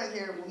that my friend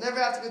here will never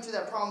have to go through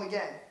that problem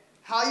again?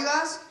 How, you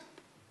ask?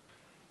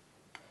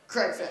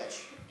 Craig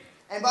Fetch.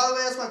 And by the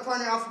way, that's my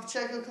partner, Alfred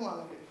Pacheco. Come on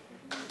over here.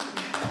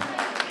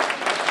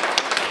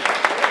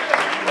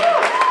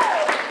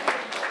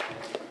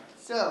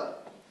 So,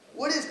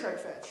 what is Craig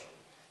Fetch?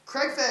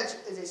 Craig Fetch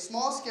is a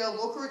small-scale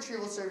local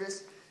retrieval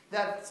service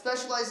that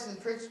specializes in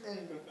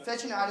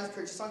fetching items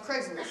purchased on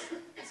Craigslist,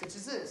 such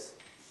as this.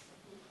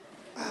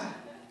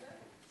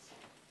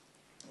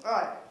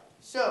 Alright,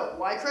 so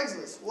why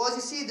Craigslist? Well, as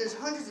you see, there's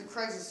hundreds of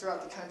Craigslists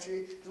throughout the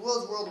country, as well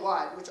as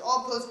worldwide, which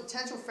all pose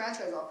potential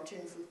franchise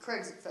opportunities for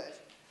Craig Fetch.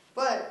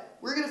 But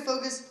we're going to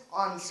focus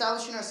on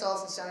establishing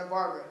ourselves in Santa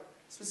Barbara.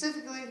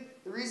 Specifically,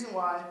 the reason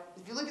why,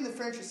 if you look in the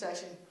furniture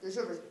section, there's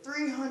over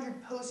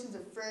 300 postings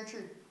of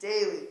furniture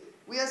daily.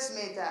 We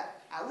estimate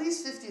that at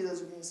least 50 of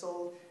those are being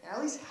sold, and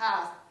at least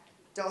half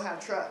don't have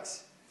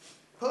trucks.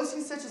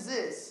 Postings such as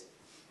this,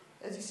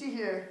 as you see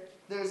here,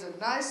 there's a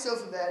nice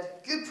sofa bed,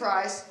 good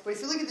price, but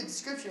if you look at the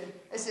description,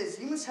 it says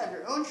you must have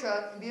your own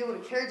truck and be able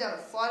to carry down a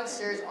flight of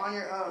stairs on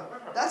your own.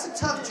 That's a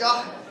tough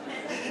job.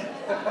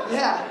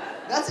 Yeah,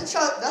 that's a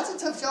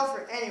tough job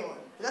for anyone.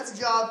 But that's a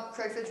job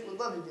Craig Fitch would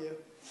love to do.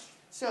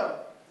 So,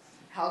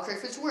 how Craig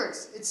Fitch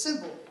works, it's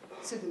simple.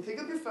 Simply pick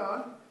up your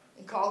phone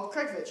and call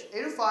Craig Fitch,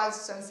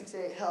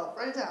 805-768-HELP.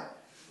 Write it down.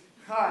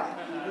 All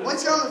right.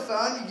 Once you're on the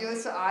phone, you give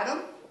us the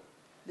item,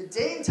 the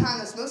date and time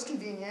that's most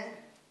convenient,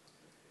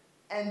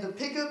 and the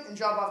pickup and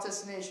drop-off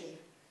destination.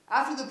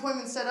 After the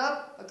appointment's set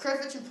up, a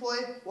Craig Fitch employee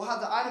will have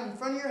the item in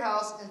front of your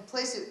house and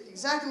place it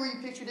exactly where you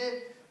pictured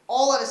it,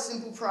 all at a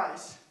simple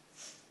price.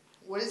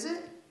 What is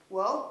it?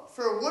 Well,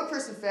 for a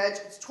one-person fetch,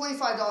 it's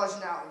 $25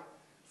 an hour.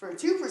 For a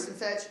two-person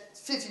fetch,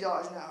 it's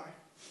 $50 an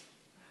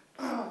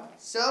hour.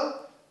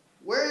 So,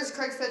 where is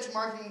Craig Fetch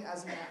marketing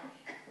as of now?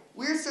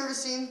 We're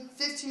servicing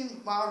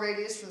 15-mile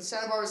radius from the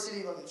Santa Barbara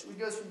city limits, which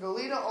goes from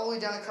Goleta all the way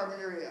down to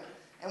Carboneria.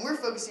 And we're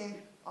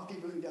focusing on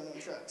people who don't own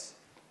trucks.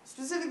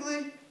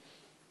 Specifically,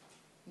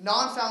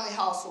 non-family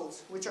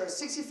households, which are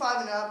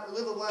 65 and up or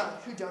live alone,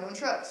 who don't own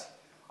trucks.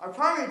 Our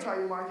primary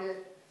target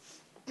market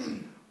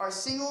are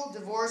single,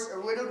 divorced,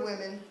 or widowed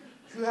women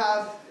who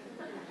have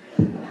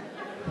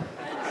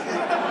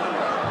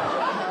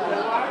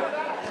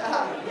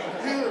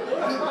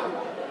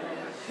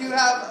who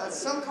have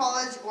some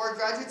college or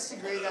graduate's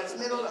degree that's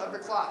middle to upper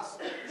class,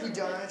 who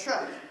don't own a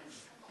truck.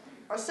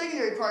 Our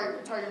secondary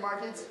target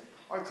markets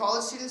are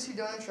college students who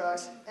don't own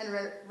trucks and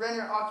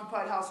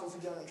renter-occupied households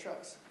who don't own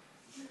trucks.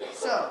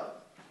 So,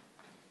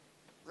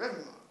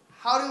 revenue.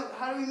 How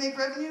do we make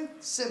revenue?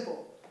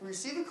 Simple. We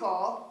receive a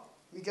call,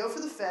 we go for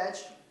the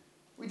fetch,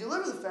 we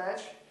deliver the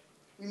fetch,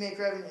 we make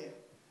revenue.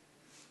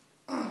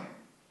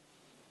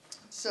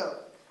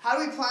 So, how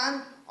do we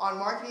plan on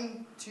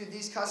marketing to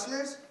these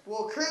customers?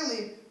 Well,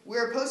 currently, we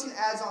are posting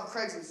ads on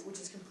Craigslist, which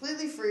is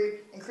completely free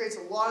and creates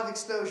a lot of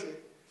exposure.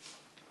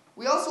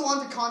 We also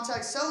want to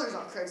contact sellers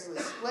on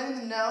Craigslist, letting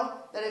them know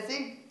that if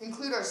they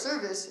include our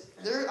service,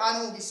 their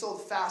item will be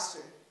sold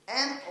faster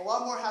and a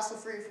lot more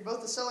hassle-free for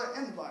both the seller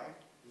and the buyer.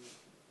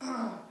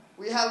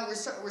 We're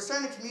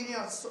starting a community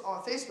on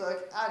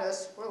Facebook, add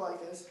us or like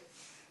us,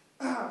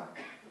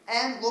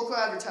 and local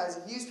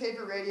advertising,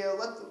 newspaper, radio,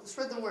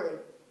 spread the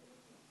word.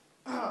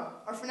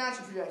 Our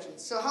financial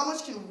projections. So how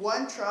much can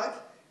one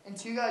truck and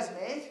two guys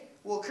make?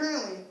 Well,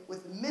 currently,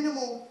 with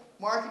minimal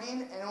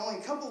marketing and only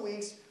a couple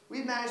weeks,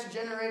 we've managed to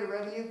generate a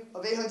revenue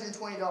of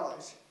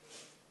 $820.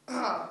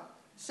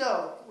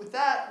 So, with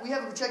that, we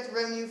have a projected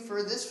revenue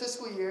for this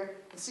fiscal year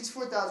of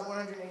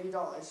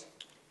 $64,180.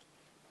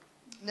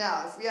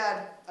 Now, if we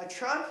add a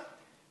truck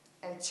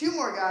and two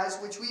more guys,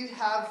 which we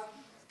have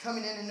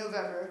coming in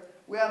November,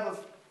 we have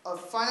a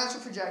financial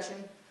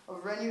projection of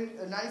a revenue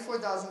of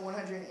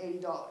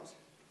 $94,180.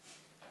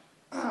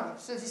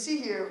 So as you see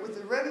here, with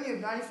a revenue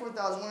of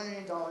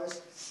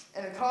 $94,180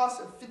 and a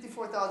cost of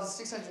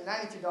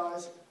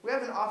 $54,692, we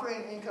have an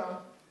operating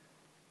income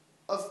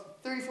of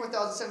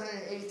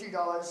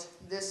 $34,783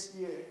 this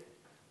year,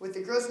 with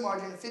a gross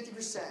margin of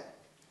 50%.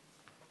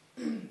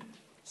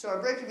 So our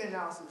break-even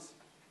analysis.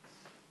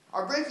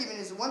 Our break-even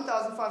is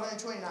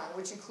 $1,529,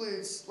 which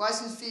includes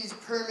license fees,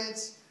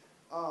 permits,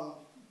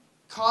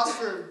 costs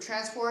for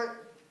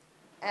transport,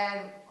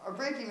 and our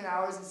break-even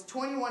hours is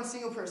 21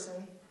 single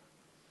person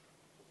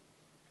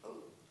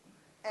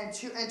and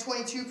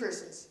 22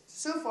 persons.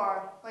 So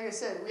far, like I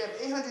said, we have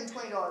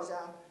 $820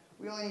 down.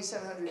 We only need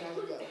 $790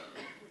 to go.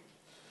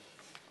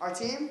 Our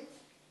team?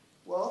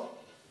 Well,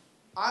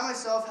 I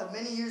myself have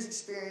many years'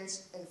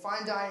 experience in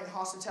fine dining and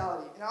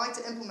hospitality, and I like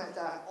to implement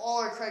that in all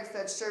our Craig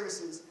Fetch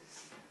services.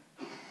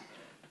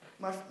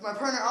 My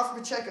partner,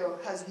 Alfred Pacheco,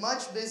 has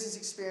much business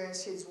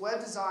experience. He has web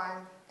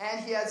design, and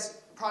he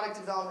has product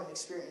development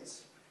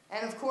experience.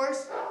 And of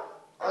course,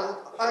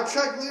 our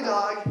truck Blue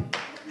Dog.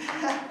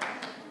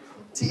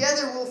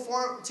 Together we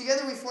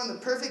form the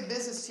perfect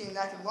business team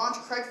that can launch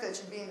Craig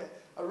Fetch and being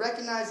a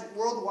recognized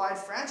worldwide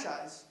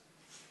franchise.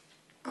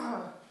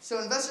 So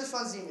investors'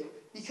 funds needed.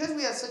 Because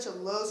we have such a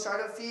low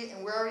startup fee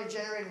and we're already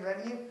generating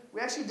revenue, we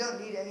actually don't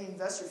need any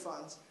investor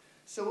funds.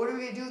 So what are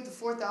we going to do with the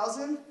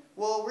 $4,000?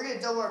 Well, we're going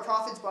to double our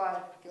profits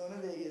by going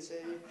to Vegas,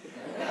 baby.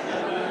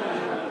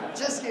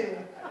 Just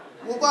kidding.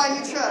 We'll buy a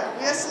new truck.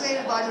 We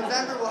estimated by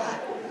November we'll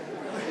have...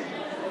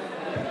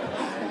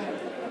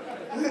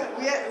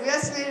 We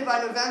estimated by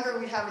November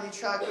we'd have a new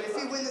truck, but if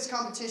we win this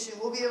competition,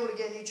 we'll be able to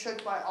get a new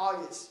truck by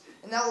August.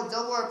 And that will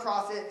double our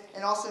profit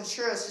and also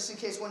insure us just in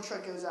case one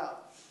truck goes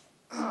out.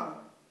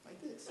 Like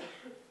this.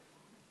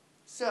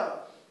 So,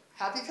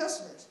 happy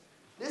customers.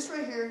 This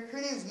right here, her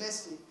name is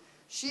Misty.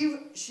 She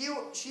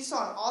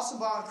saw an awesome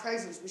buy on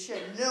Craigslist, but she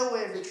had no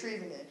way of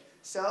retrieving it.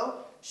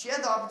 So, she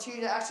had the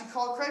opportunity to actually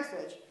call Craig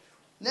Fetch.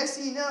 Next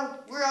thing you know,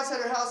 we're outside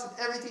her house with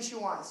everything she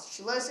wants.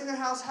 She let us in her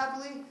house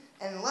happily,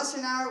 and in less than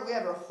an hour, we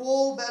have her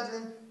whole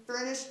bedroom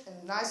furnished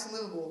and nice and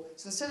livable.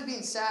 So instead of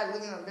being sad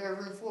living on a bare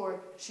room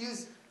floor, she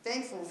was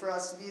thankful for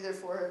us to be there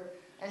for her.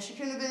 And she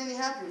couldn't have been any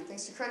happier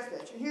thanks to Craig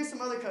Fetch. And here's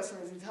some other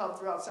customers we've helped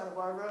throughout Santa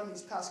Barbara in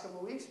these past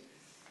couple of weeks.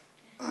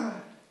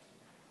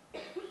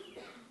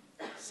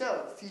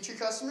 So, future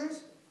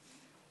customers,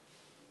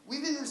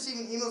 we've been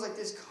receiving emails like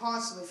this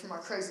constantly from our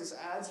Craigslist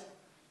ads.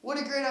 What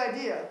a great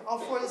idea. I'll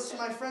forward this to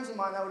my friends of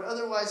mine that would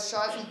otherwise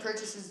shy from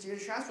purchases due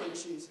to transport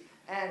issues.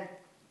 And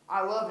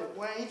I love it.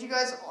 When I need you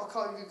guys, I'll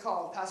call you a good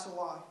call and pass it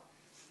along.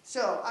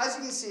 So, as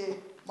you can see,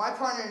 my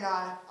partner and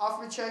I,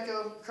 Alfred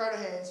Pacheco, Ricardo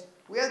Haynes,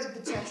 we have the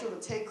potential to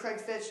take Craig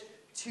Fetch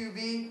to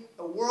be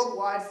a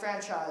worldwide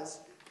franchise,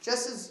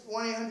 just as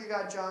 1-800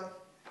 Got Junk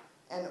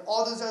and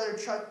all those other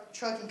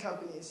trucking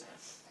companies.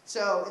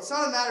 So, it's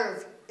not a matter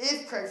of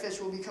if Craig Fetch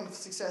will become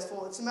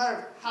successful, it's a matter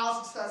of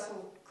how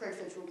successful Craig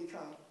Fetch will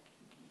become.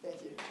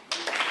 Thank you.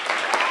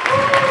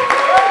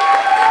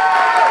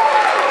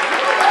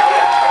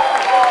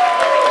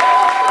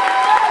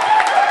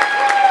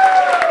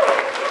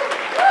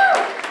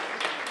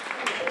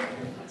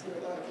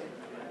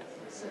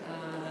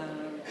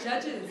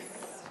 Judges,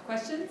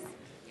 questions?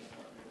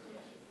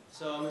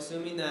 So I'm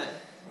assuming that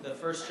the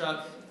first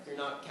truck, you're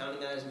not counting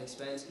that as an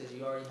expense because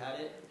you already had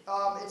it?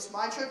 It's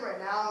my truck right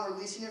now, and we're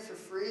leasing it for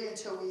free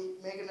until we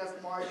make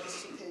enough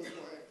margins to pay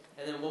for it.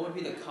 And then what would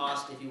be the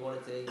cost if you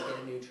wanted to get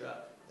a new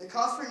truck? The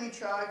cost for a new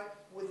truck,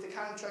 with the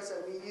kind of trucks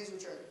that we use,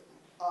 which are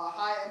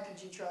high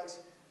MPG trucks,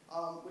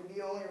 would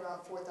be only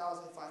around $4,000 to $5,000.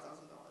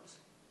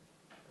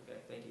 Okay,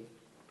 thank you.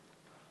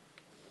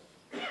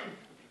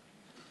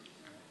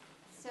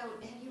 So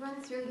have you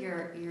run through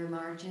your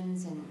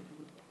margins and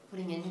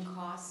putting in the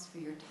costs for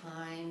your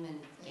time and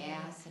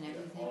gas and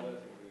everything?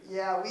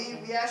 Yeah,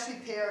 we actually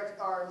pay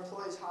our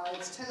employees high.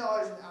 It's $10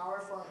 an hour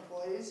for our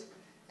employees,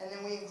 and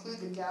then we include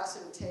the gas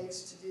that it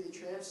takes to do the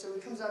trip. So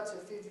it comes out to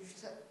a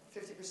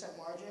 50%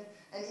 margin,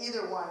 and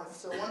either one.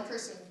 So one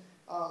person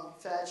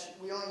fetch,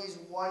 we only use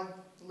one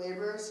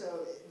laborer,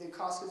 so the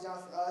cost goes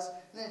down for us.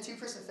 And then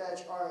two-person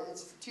fetch,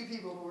 it's two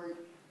people, but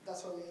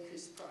that's why we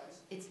increase the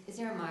price. Is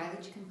there a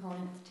mileage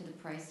component to the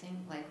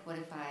pricing? Like, what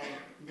if I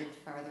lived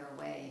farther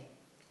away?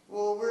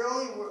 Well, we're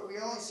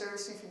only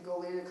servicing from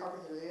Goleta to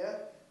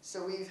Carpinteria,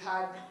 so we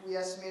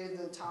estimated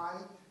the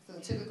time from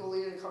the typical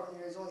Goleta to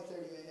Carpinteria is only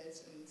 30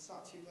 minutes, and it's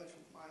not too much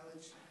with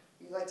mileage.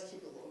 We like to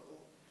keep it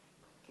local.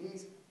 We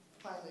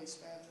plan to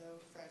expand the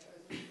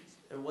franchise.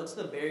 And what's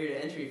the barrier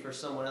to entry for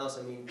someone else?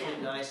 I mean,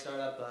 couldn't I start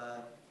up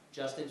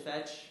Justin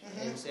Fetch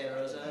in Santa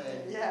Rosa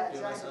and do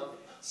it myself?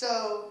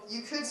 So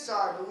you could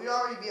start, but we'd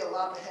already be a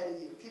lot ahead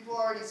of you. People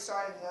are already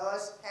starting to know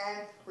us,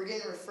 and we're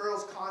getting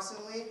referrals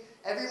constantly.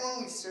 Everyone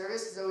we've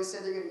serviced has always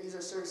said they're going to use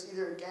our service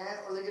either again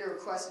or they're going to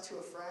request it to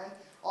a friend.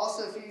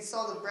 Also, if you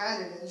saw the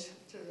brand image,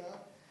 turn it on.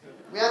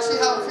 We actually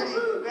have a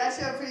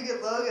pretty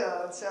good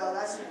logo, so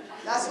that's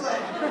what.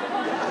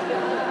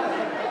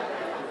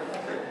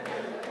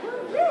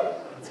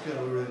 That's good.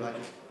 We really like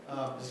it.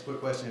 Just a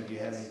quick question: have you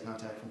had any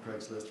contact from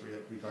Craigslist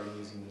regarding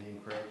using the name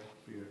Craig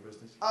for your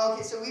business? Oh,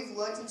 okay, so we've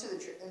looked into the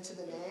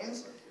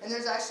names, and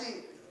there's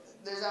actually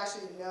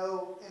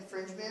no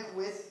infringement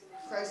with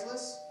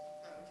Craigslist.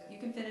 You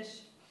can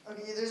finish.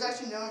 Okay, there's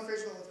actually no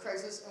infringement with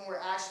Craigslist, and we're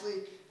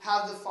actually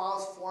have the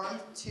files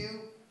formed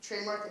to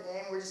trademark the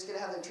name. We're just going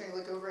to have the attorney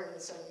look over it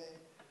and send them in.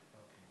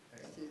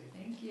 Okay,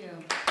 thank you.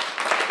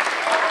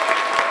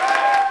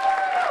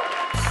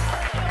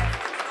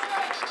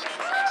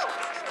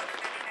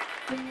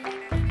 Thank you.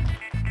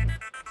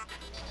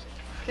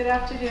 Good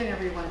afternoon,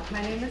 everyone.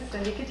 My name is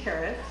Cindy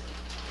Gutierrez,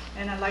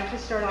 and I'd like to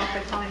start off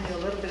by telling you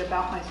a little bit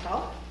about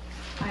myself.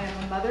 I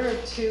am a mother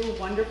of two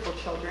wonderful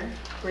children,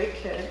 great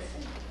kids.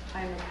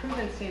 I am a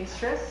proven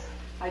seamstress.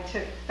 I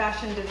took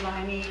fashion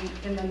designing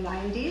in the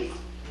 90s.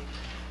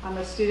 I'm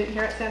a student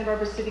here at Santa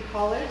Barbara City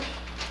College,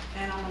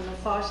 and I'm a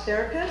massage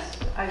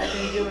therapist. I've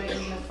been doing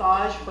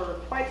massage for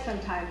quite some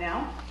time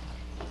now.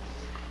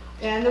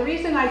 And the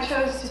reason I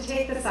chose to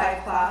take the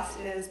side class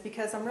is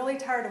because I'm really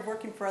tired of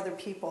working for other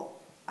people.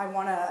 I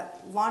want to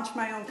launch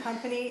my own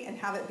company and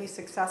have it be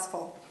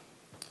successful.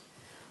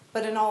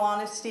 But in all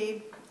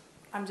honesty,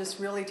 I'm just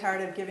really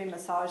tired of giving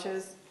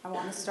massages. I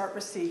want to start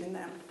receiving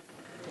them.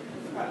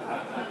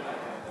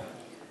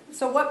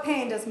 So what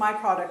pain does my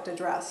product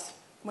address?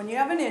 When you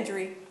have an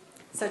injury,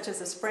 such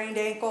as a sprained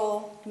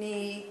ankle,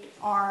 knee,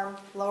 arm,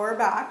 lower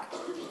back,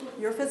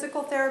 your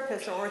physical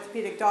therapist or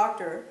orthopedic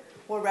doctor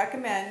will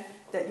recommend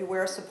that you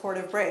wear a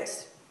supportive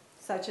brace,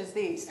 such as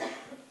these.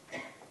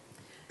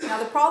 Now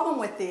the problem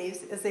with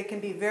these is they can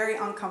be very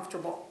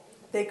uncomfortable.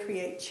 They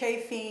create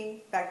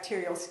chafing,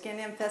 bacterial skin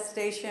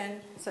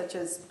infestation, such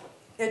as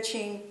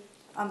itching,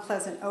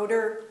 unpleasant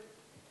odor.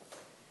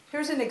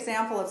 Here's an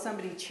example of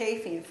somebody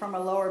chafing from a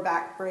lower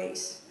back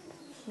brace.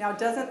 Now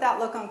doesn't that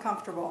look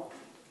uncomfortable?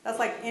 That's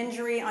like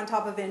injury on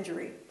top of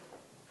injury.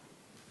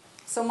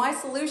 So my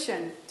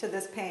solution to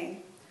this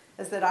pain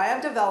is that I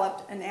have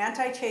developed an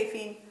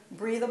anti-chafing,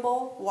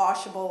 breathable,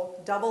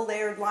 washable,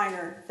 double-layered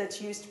liner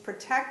that's used to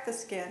protect the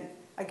skin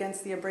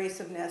against the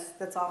abrasiveness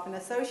that's often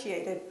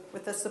associated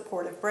with a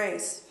supportive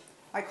brace.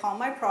 I call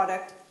my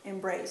product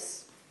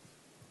Embrace.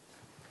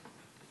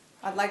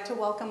 I'd like to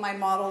welcome my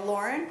model,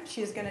 Lauren.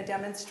 She's going to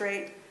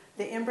demonstrate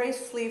the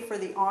Embrace sleeve for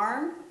the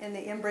arm and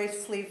the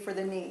Embrace sleeve for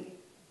the knee.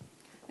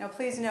 Now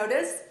please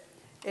notice,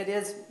 it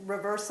is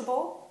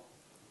reversible,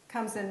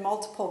 comes in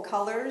multiple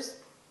colors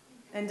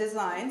and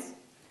designs.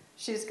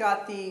 She's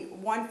got the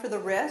one for the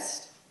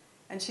wrist,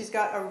 and she's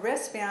got a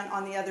wristband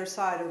on the other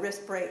side, a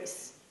wrist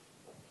brace.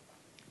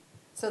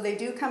 So they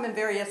do come in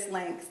various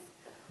lengths.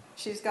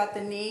 She's got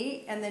the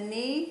knee, and the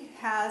knee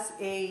has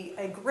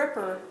a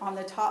gripper on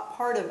the top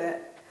part of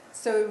it,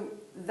 so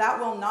that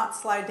will not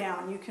slide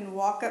down. You can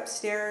walk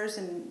upstairs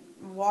and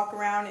walk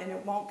around and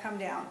it won't come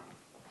down.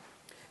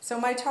 So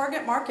my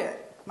target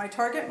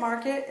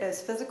market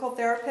is physical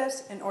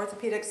therapists and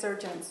orthopedic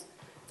surgeons.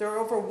 There are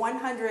over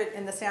 100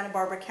 in the Santa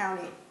Barbara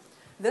County.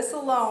 This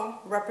alone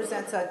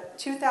represents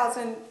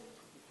 20,000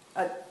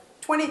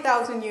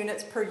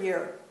 units per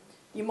year.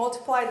 You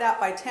multiply that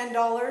by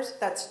 $10,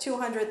 that's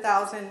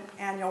 $200,000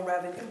 annual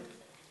revenue.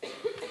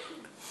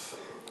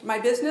 My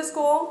business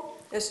goal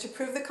is to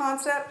prove the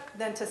concept,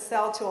 then to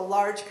sell to a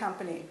large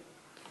company.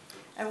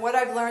 And what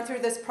I've learned through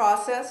this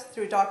process,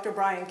 through Dr.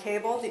 Brian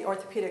Cable, the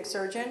orthopedic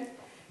surgeon,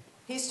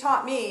 he's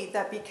taught me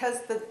that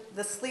because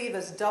the sleeve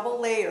is double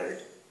layered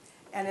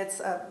and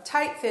it's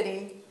tight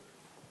fitting,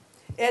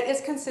 it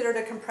is considered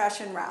a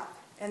compression wrap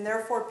and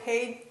therefore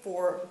paid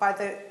for by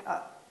the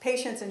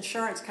patient's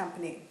insurance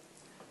company,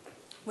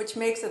 which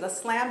makes it a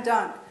slam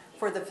dunk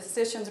for the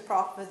physician's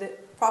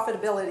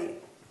profitability.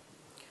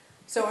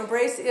 So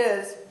Embrace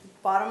is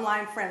bottom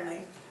line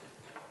friendly.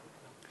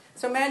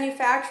 So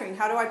manufacturing,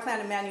 how do I plan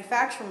to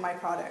manufacture my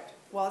product?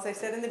 Well, as I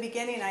said in the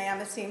beginning, I am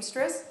a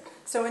seamstress.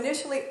 So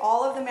initially,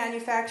 all of the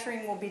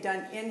manufacturing will be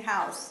done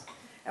in-house.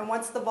 And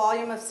once the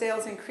volume of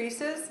sales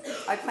increases,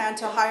 I plan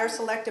to hire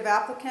selective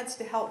applicants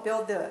to help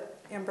build the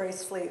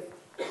Embrace sleeve.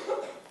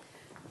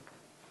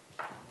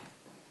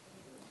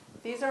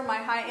 These are my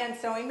high-end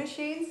sewing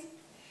machines.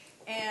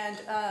 And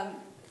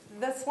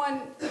this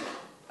one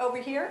over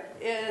here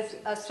is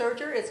a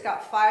serger. It's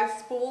got 5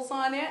 spools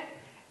on it.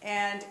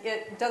 And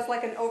it does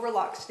like an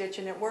overlock stitch,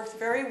 and it works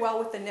very well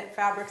with the knit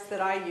fabrics that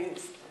I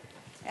use.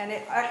 And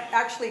it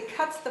actually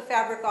cuts the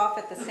fabric off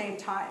at the same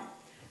time.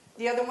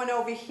 The other one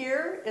over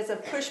here is a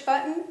push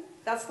button.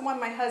 That's the one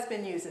my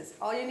husband uses.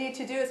 All you need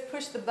to do is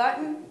push the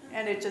button,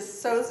 and it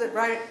just sews it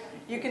right.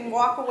 You can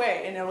walk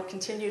away, and it will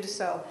continue to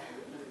sew.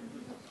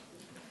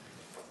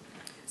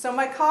 So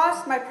my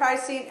cost, my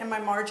pricing, and my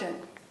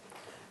margin.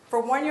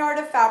 For 1 yard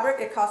of fabric,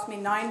 it cost me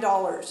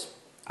 $9.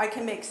 I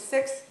can make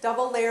 6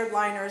 double-layered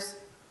liners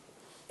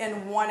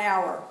in 1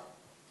 hour.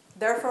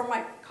 Therefore,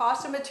 my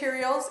cost of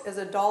materials is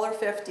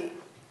 $1.50.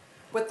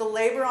 With the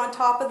labor on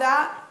top of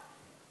that,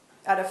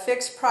 at a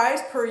fixed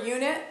price per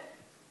unit,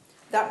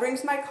 that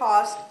brings my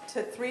cost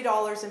to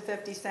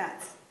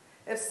 $3.50.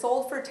 If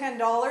sold for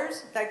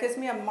 $10, that gives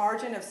me a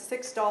margin of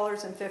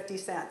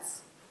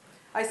 $6.50.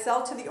 I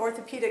sell to the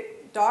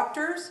orthopedic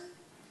doctors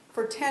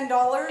for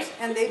 $10,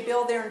 and they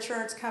bill their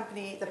insurance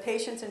company, the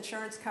patient's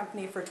insurance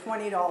company, for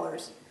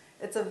 $20.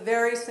 It's a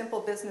very simple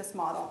business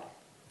model.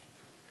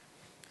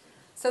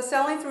 So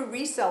selling through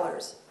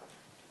resellers,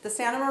 the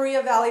Santa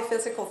Maria Valley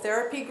Physical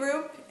Therapy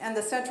Group and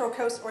the Central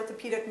Coast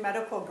Orthopedic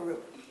Medical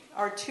Group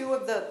are 2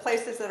 of the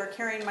places that are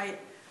carrying my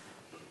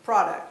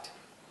product.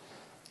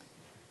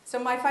 So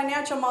my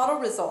financial model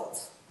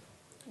results.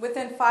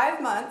 Within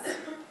 5 months,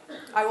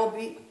 I will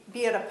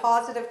be at a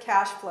positive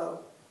cash flow.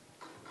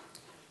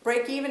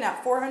 Break even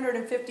at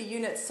 450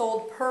 units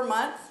sold per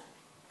month.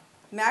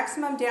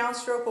 Maximum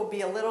downstroke will be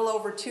a little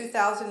over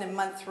 $2,000 in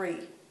month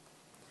 3.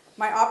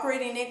 My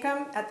operating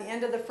income at the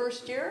end of the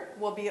first year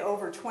will be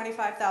over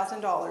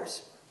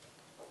 $25,000.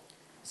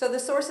 So the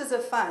sources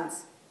of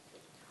funds: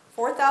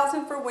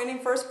 $4,000 for winning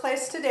first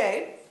place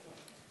today,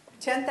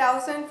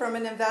 $10,000 from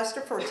an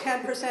investor for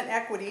 10%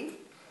 equity,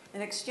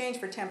 in exchange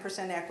for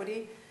 10%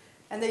 equity,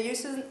 and the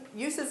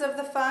uses of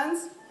the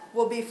funds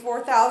will be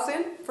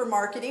 $4,000 for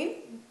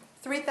marketing,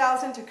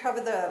 $3,000 to cover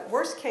the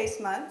worst case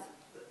month,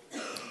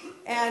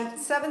 and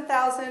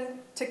 $7,000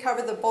 to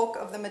cover the bulk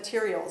of the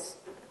materials.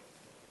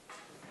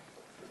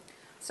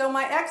 So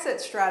my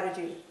exit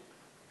strategy.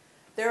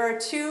 There are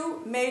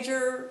 2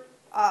 major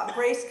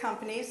brace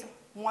companies,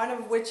 one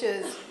of which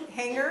is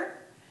Hanger,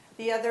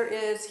 the other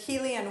is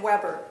Healy &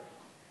 Weber.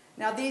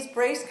 Now these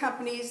brace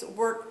companies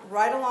work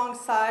right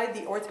alongside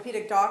the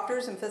orthopedic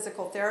doctors and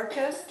physical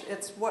therapists.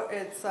 It's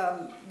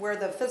where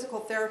the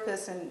physical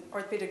therapists and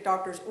orthopedic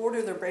doctors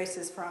order their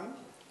braces from.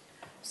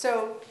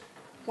 So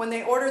when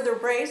they order their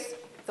brace,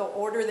 they'll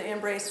order the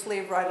Embrace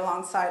sleeve right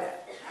alongside it.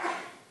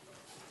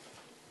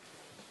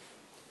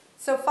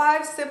 So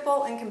 5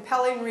 simple and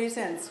compelling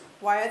reasons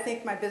why I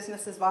think my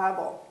business is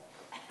viable.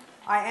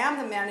 I am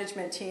the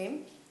management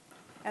team,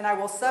 and I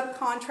will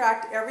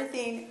subcontract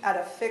everything at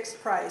a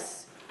fixed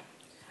price.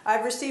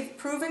 I've received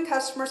proven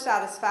customer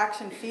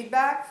satisfaction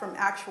feedback from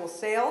actual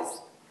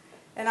sales,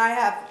 and I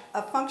have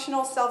a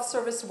functional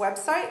self-service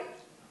website,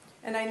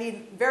 and I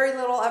need very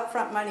little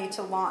upfront money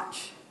to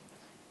launch.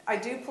 I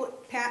do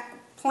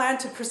plan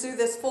to pursue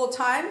this full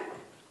time,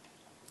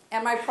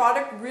 and my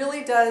product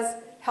really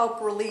does help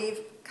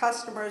relieve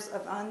customers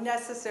of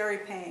unnecessary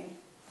pain.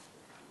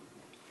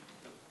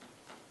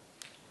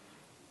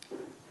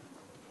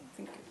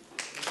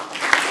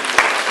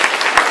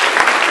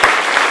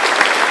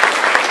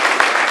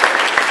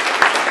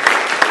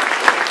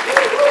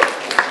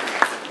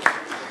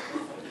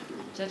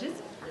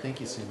 Judges? Thank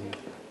you, Cindy.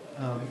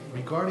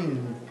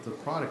 Regarding the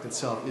product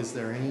itself, is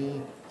there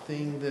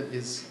anything that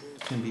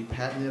can be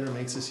patented or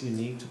makes this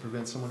unique to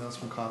prevent someone else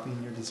from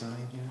copying your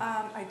design here?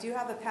 I do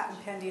have a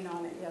patent pending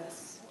on it,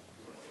 yes.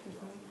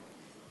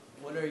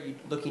 What are you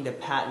looking to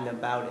patent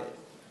about it?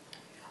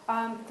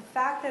 The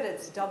fact that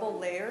it's double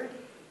layered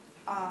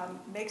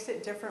makes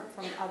it different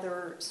from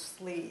other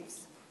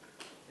sleeves.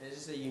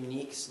 Is this a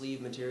unique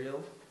sleeve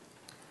material?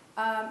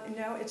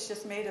 No, it's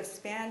just made of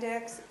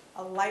spandex,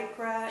 a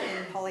lycra,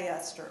 and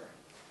polyester.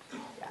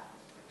 Yeah.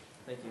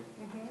 Thank you.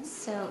 Mm-hmm.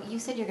 So you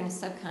said you're going to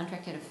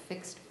subcontract at a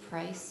fixed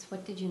price.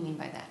 What did you mean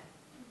by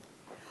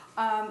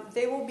that?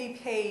 They will be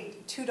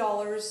paid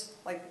 $2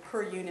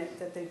 per unit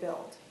that they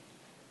build.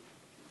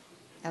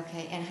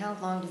 Okay, and how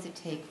long does it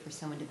take for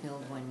someone to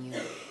build one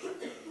unit?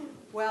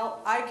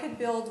 Well, I could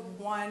build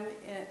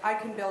I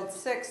can build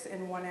 6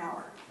 in 1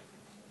 hour.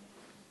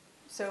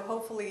 So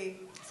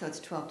hopefully. So it's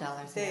 $12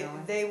 an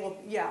hour? They will,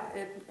 yeah,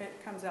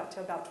 it comes out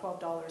to about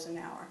 $12 an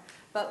hour.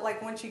 But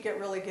like once you get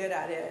really good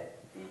at it,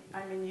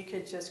 I mean, you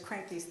could just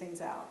crank these things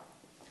out.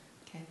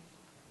 Okay.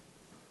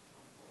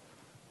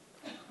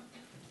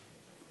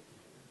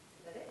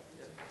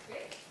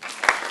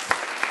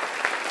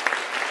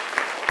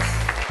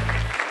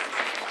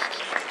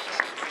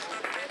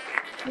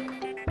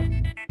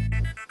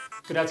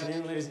 Good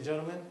afternoon, ladies and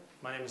gentlemen.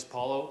 My name is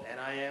Paulo, and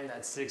I am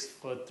that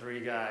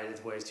 6'3" guy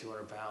that weighs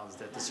 200 pounds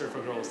that the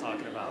surfer girl was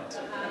talking about.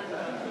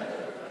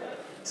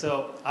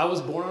 So I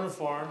was born on a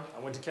farm. I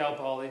went to Cal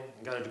Poly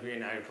and got a degree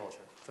in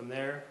agriculture. From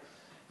there,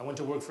 I went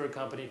to work for a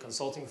company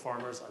consulting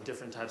farmers on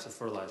different types of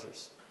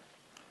fertilizers.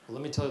 Well,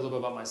 let me tell you a little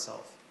bit about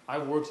myself.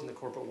 I've worked in the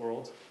corporate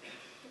world,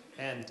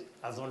 and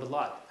I've learned a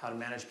lot, how to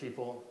manage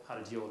people, how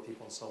to deal with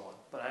people, and so on.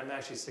 But I'm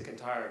actually sick and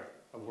tired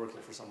of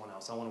working for someone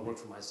else. I want to work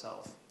for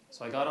myself.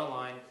 So I got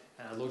online,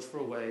 and I looked for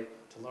a way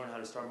to learn how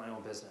to start my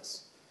own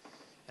business.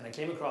 And I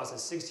came across a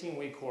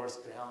 16-week course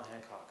at Allen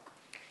Hancock.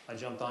 I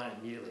jumped on it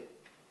immediately.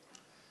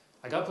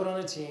 I got put on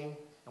a team,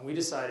 and we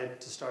decided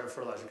to start a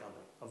fertilizer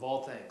company, of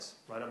all things,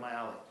 right up my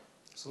alley.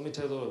 So let me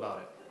tell you a little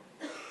about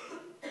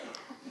it.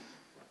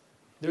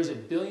 There's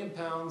 1 billion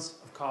pounds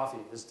of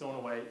coffee that's thrown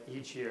away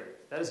each year.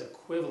 That is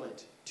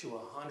equivalent to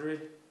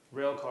 100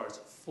 rail cars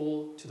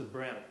full to the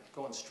brim,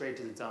 going straight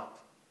to the dump.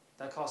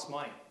 That costs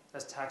money.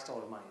 That's tax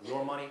dollar money,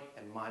 your money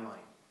and my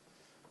money.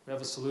 We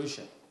have a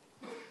solution.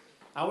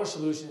 Our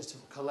solution is to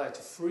collect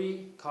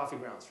free coffee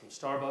grounds from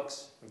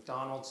Starbucks,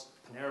 McDonald's,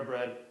 Panera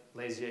Bread,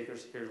 Lazy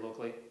Acres here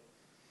locally,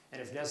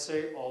 and if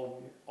necessary,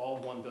 all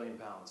 1 billion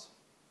pounds.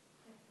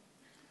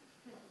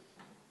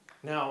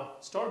 Now,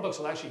 Starbucks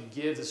will actually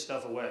give this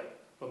stuff away,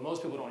 but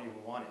most people don't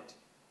even want it.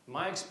 In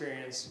my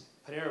experience,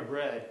 Panera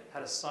Bread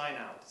had a sign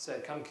out that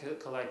said, come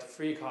collect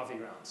free coffee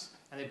grounds,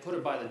 and they put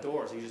it by the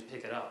door so you just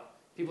pick it up.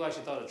 People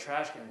actually thought a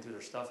trash can and threw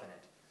their stuff in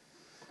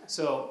it.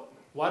 So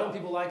why don't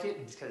people like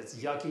it? Because it's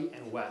yucky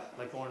and wet,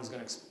 like Lauren's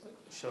going to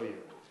show you.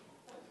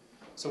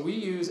 So we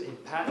use a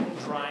patent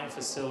drying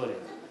facility.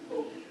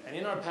 And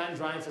in our patent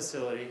drying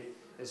facility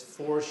is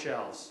 4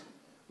 shelves.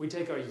 We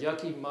take our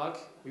yucky muck,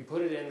 we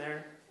put it in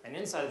there, and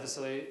inside the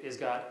facility is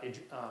got a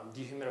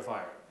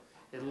dehumidifier.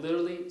 It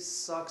literally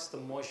sucks the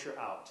moisture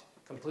out,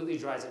 completely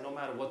dries it no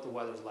matter what the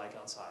weather's like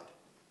outside.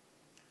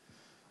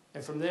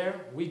 And from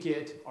there, we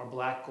get our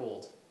black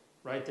gold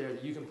right there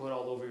that you can put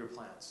all over your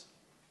plants.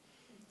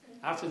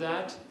 After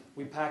that,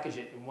 we package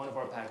it in one of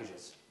our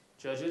packages.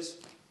 Judges,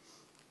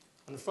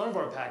 on the front of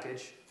our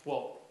package,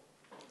 well,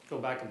 go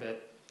back a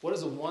bit. What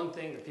is the one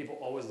thing that people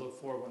always look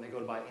for when they go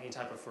to buy any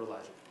type of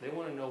fertilizer? They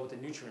want to know what the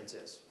nutrients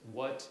is,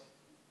 what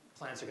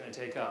plants are going to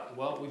take up.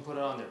 Well, we put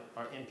it on there,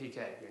 our NPK,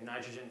 your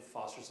nitrogen,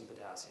 phosphorus, and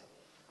potassium.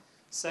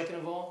 Second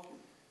of all,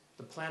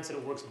 the plants that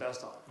it works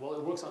best on. Well,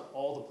 it works on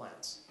all the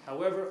plants.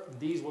 However,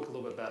 these work a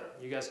little bit better.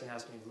 You guys can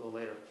ask me a little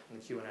later in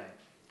the Q&A.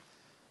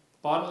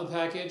 Bottom of the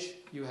package,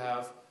 you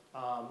have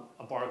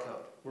a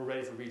barcode. We're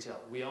ready for retail.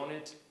 We own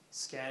it,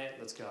 scan it,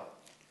 let's go.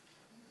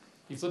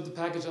 You flip the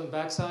package on the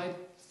backside,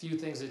 a few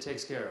things it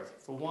takes care of.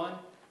 For one,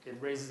 it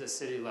raises the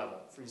acidity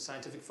level. For you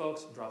scientific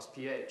folks, it drops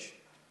pH.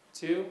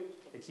 2,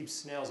 it keeps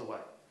snails away.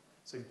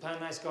 So if you plant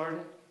a nice garden,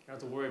 you don't have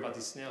to worry about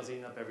these snails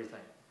eating up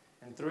everything.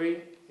 And 3,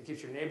 it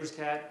keeps your neighbor's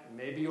cat,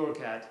 maybe your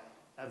cat,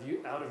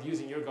 out of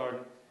using your garden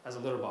as a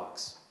litter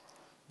box.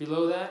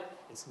 Below that,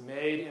 it's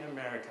made in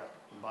America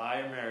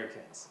by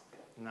Americans,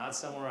 not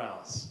somewhere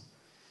else.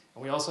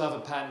 And we also have a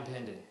patent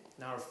pending.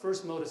 Now our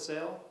first mode of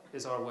sale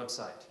is our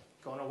website.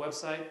 Go on our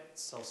website,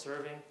 it's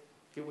self-serving,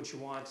 get what you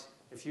want,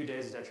 in a few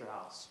days it's at your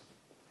house.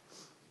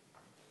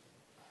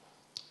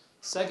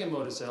 Second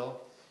mode of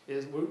sale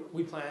is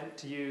we plan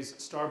to use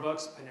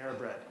Starbucks Panera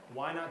Bread.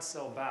 Why not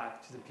sell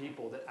back to the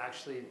people that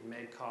actually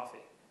make coffee?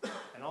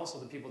 And also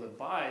the people that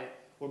buy,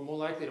 or more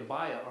likely to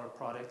buy our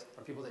product,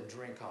 are people that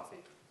drink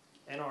coffee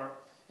and are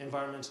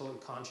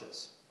environmentally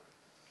conscious.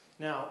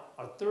 Now,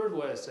 our third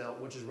way of sale,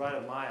 which is right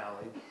up my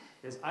alley,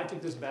 is I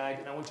took this bag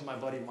and I went to my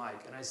buddy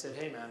Mike and I said,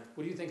 hey man,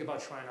 what do you think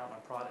about trying out my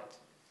product?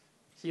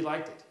 He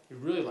liked it. He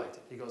really liked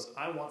it. He goes,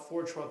 I want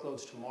 4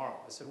 truckloads tomorrow.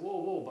 I said, whoa,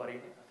 whoa,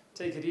 buddy,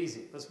 take it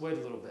easy. Let's wait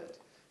a little bit.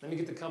 Let me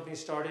get the company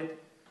started,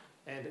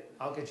 and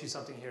I'll get you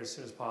something here as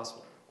soon as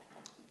possible.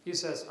 He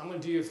says, I'm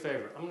going to do you a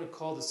favor. I'm going to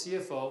call the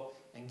CFO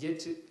and get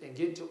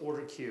to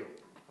order queue.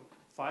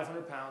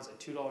 500 pounds at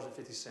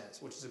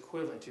 $2.50, which is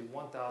equivalent to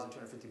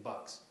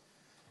 $1,250.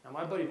 Now,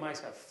 my buddy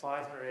Mike's got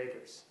 500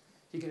 acres.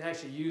 He can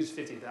actually use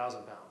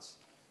 50,000 pounds,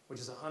 which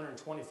is $125,000.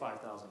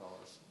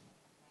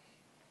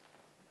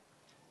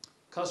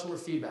 Customer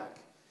feedback.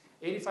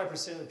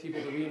 85% of the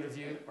people that we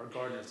interviewed are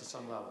gardeners to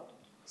some level.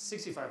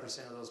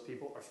 65% of those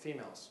people are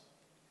females.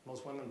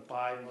 Most women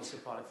buy most of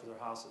the product for their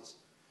houses.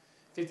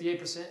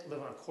 58%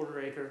 live on a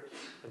quarter acre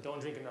but don't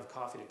drink enough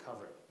coffee to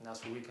cover it, and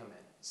that's where we come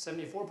in.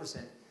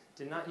 74%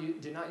 did not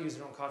use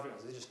their own coffee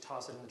grounds. They just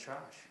toss it in the trash.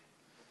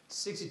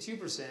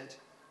 62%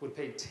 would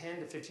pay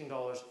 $10 to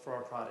 $15 for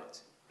our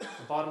product. The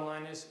bottom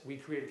line is we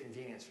create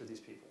convenience for these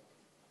people.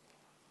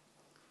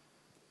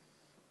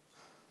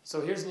 So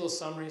here's a little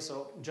summary.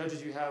 So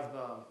judges, you have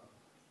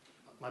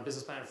my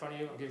business plan in front of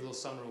you. I'll give you a little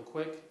summary real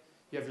quick.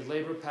 You have your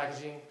labor,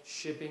 packaging,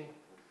 shipping,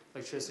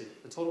 electricity.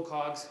 The total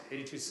COGS,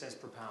 82 cents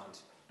per pound.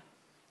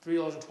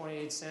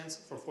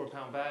 $3.28 for a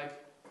 4-pound bag.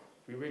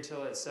 We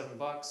retail it at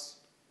 $7.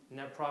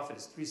 Net profit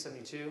is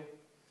 $3.72.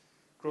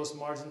 Gross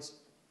margins,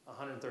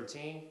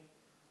 $113.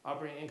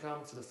 Operating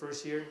income for the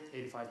first year,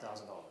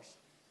 $85,000.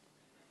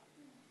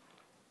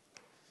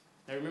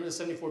 Now remember the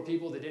 74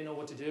 people that didn't know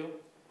what to do?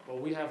 Well,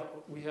 we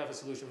have a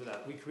solution for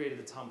that. We created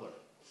a tumbler.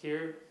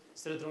 Here,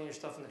 instead of throwing your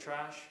stuff in the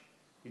trash,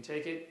 you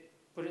take it,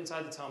 put it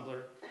inside the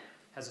tumbler,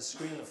 has a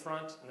screen in the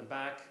front and the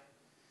back,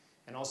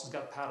 and also it's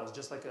got paddles,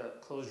 just like a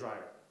clothes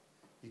dryer.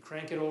 You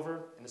crank it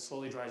over, and it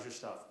slowly dries your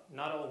stuff.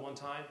 Not all at one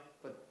time,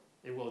 but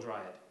it will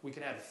dry it. We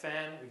can add a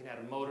fan, we can add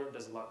a motor, it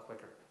does a lot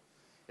quicker.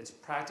 It's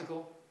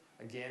practical,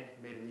 again,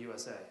 made in the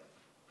USA.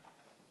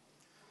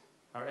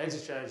 Our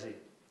exit strategy.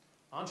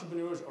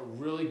 Entrepreneurs are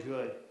really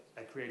good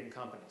at creating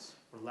companies.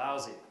 We're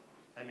lousy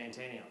at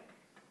maintaining them.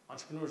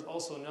 Entrepreneurs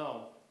also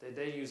know that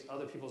they use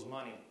other people's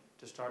money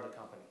to start a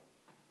company.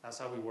 That's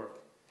how we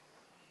work.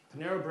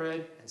 Panera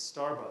Bread and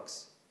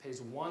Starbucks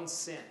pays 1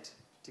 cent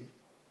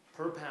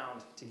per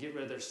pound to get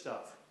rid of their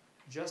stuff.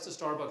 Just a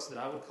Starbucks that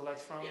I would collect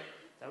from,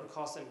 that would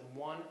cost them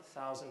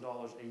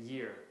 $1,000 a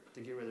year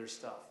to get rid of their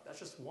stuff. That's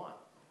just one.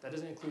 That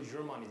doesn't include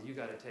your money that you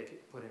got to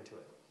put into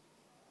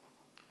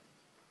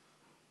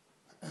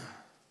it.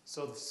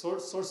 So the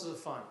sources of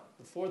fun.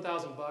 The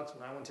 $4,000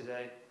 when I went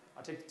today,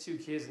 I'll take the 2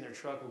 kids in their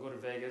truck, we'll go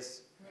to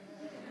Vegas.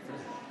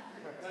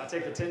 I'll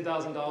take the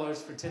 $10,000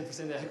 for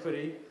 10%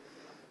 equity.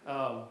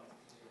 And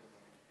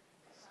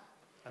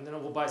then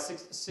we'll buy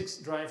six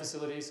drying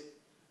facilities,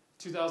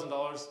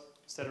 $2,000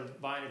 instead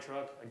of buying a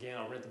truck. Again,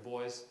 I'll rent the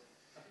boys.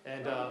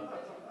 And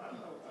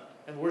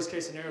worst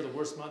case scenario, the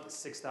worst month is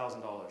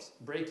 $6,000.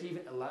 Break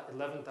even,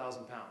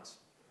 11,000 pounds.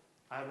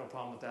 I have no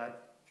problem with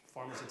that.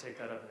 Farmers will take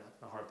that up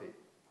in a heartbeat.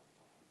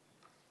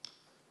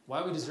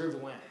 Why we deserve to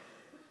win?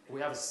 We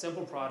have a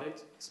simple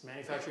product. It's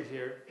manufactured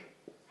here.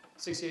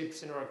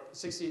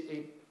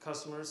 68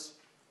 customers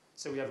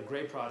say we have a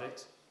great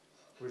product.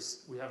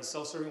 We have a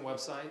self-serving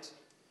website.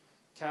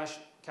 Cash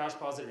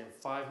positive in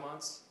 5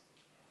 months.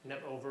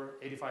 Net over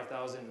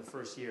 $85,000 in the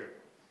first year.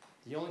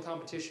 The only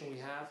competition we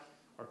have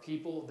are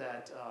people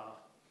that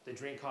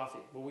drink coffee.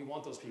 Well, we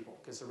want those people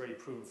because it's already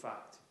proven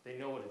fact. They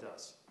know what it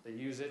does. They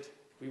use it.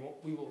 We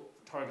will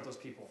target those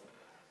people.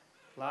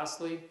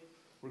 Lastly,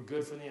 we're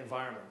good for the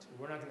environment.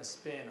 We're not going to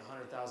spend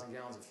 100,000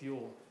 gallons of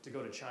fuel to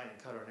go to China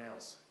and cut our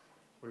nails.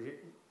 We're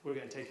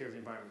going to take care of the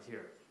environment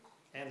here.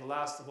 And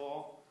last of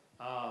all,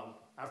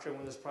 after I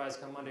win this prize,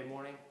 come Monday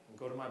morning and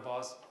go to my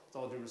boss, with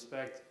all due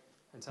respect,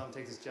 and tell him to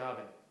take this job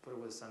and put it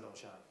where the sun don't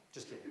shine.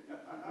 Just kidding.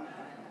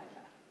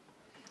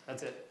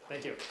 That's it.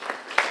 Thank you.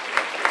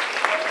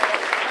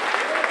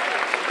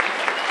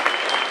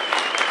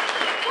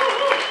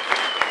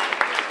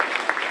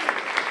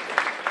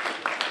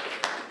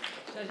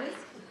 Judges?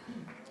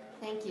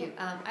 Thank you.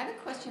 I have a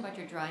question about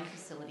your drying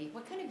facility.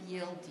 What kind of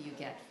yield do you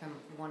get from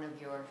one of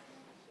your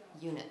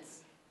units?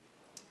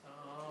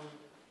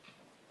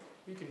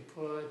 You can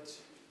put,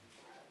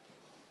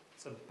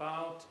 it's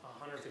about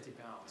 150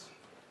 pounds.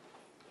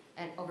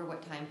 And over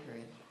what time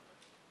period?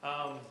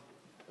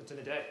 It's in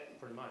a day,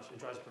 pretty much. It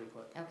dries pretty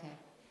quick. Okay.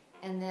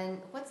 And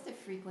then what's the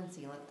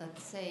frequency?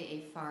 Let's say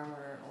a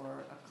farmer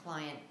or a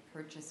client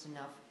purchased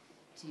enough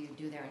to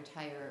do their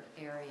entire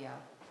area.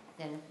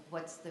 Then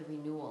what's the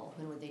renewal?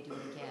 When would they do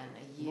it again?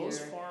 A year?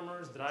 Most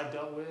farmers that I've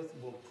dealt with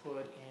will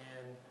put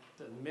in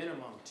the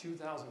minimum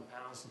 2,000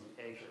 pounds to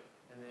the acre.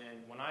 And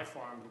then when I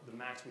farmed, the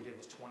max we did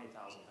was 20,000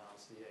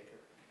 pounds to the acre.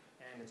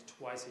 And it's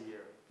twice a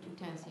year.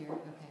 2 times a year,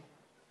 okay.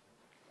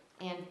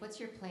 And what's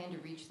your plan to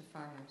reach the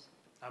farmers?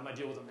 I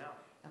deal with them now.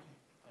 Okay.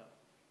 Yeah.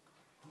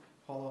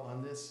 Paula,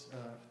 on this,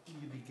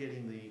 you'd be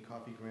getting the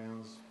coffee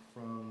grounds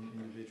from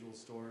individual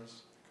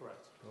stores?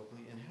 Correct.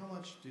 Locally. And how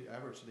much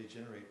average do they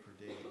generate per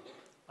day?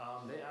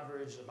 They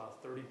average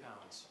about 30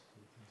 pounds.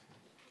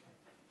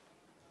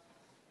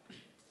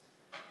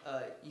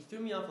 You threw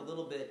me off a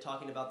little bit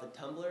talking about the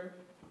tumbler.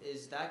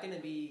 Is that going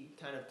to be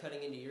kind of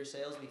cutting into your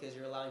sales because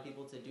you're allowing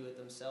people to do it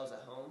themselves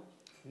at home?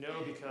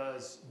 No,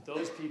 because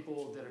those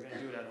people that are going to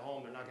do it at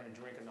home, they're not going to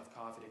drink enough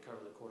coffee to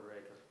cover the quarter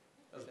acre.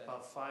 There's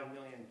about 5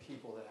 million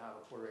people that have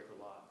a quarter acre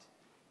lot.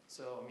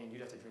 So, I mean,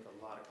 you'd have to drink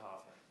a lot of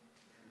coffee.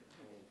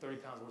 I mean, 30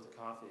 pounds worth of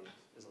coffee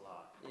is a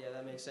lot. Yeah,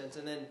 that makes sense.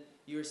 And then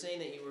you were saying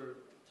that you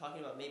were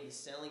talking about maybe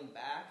selling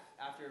back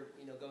after,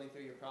 going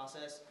through your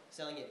process,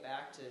 selling it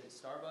back to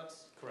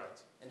Starbucks?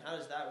 Correct. And how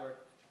does that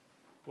work?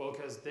 Well,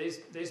 because they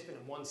spend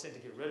 1 cent to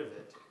get rid of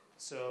it,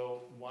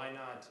 so why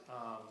not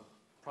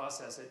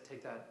process it,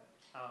 take that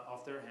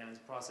off their hands,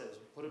 process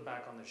it, put it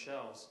back on the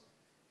shelves,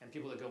 and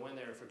people that go in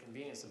there for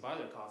convenience to buy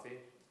their coffee,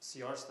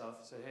 see our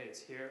stuff, say, hey,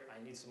 it's here,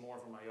 I need some more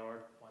for my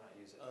yard, why not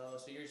use it? Oh,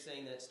 so you're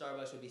saying that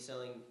Starbucks would be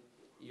selling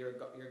your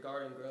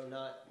garden grow,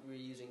 not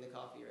reusing the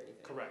coffee or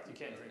anything? Correct, you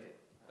can't drink it.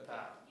 Okay.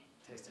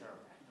 tastes terrible.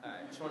 All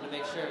right, just wanted to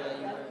make sure that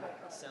you were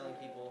selling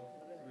people.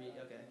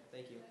 Okay,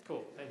 thank you.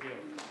 Cool, thank you.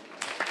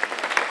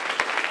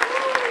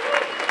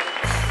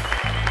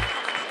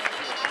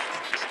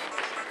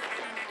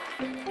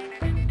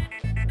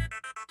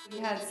 We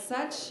had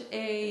such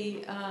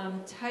a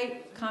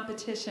tight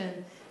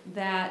competition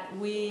that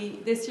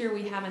this year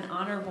we have an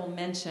honorable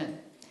mention.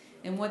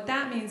 And what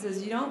that means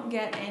is you don't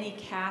get any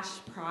cash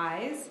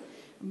prize,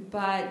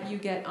 but you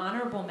get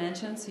honorable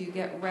mention, so you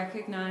get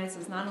recognized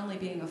as not only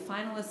being a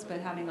finalist, but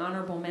having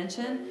honorable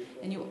mention,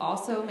 and you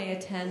also may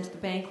attend the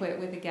banquet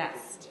with a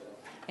guest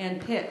and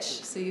pitch,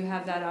 so you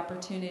have that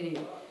opportunity.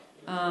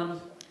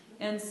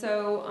 And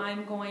so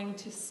I'm going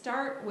to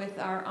start with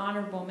our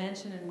honorable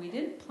mention, and we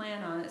didn't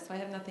plan on it, so I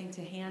have nothing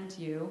to hand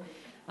you.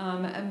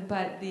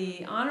 But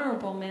the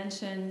honorable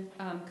mention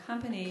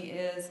company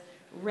is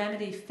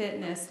Remedy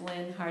Fitness,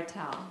 Lynn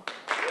Hartel.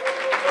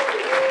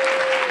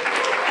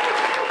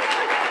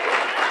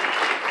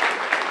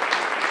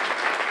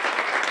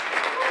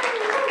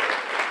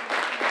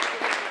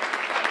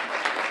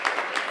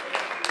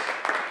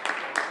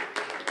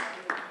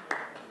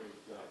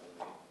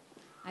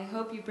 I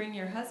hope you bring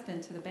your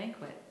husband to the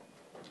banquet.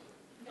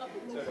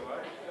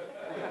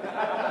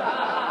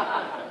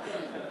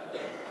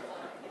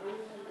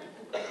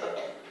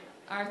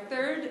 Our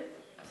third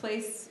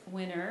place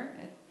winner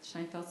at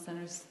Scheinfeld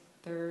Center's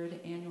third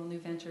annual New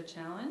Venture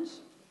Challenge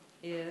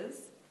is,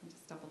 let me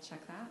just double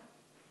check that,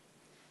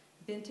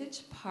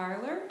 Vintage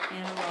Parlor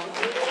and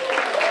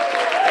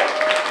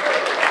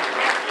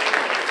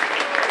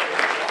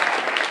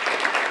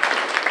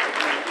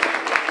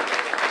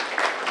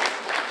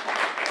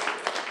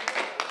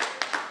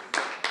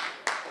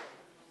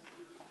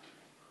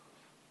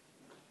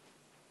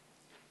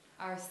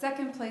Our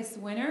second place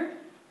winner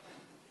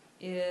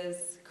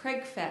is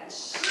Craig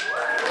Fetch,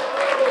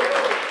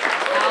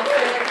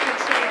 Alfred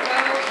Pacheco,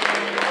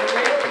 and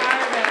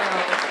Ricardo.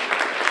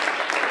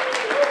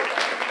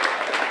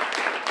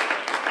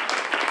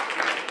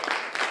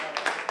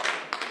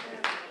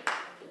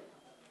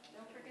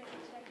 Don't forget to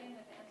check in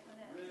with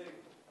Antoinette.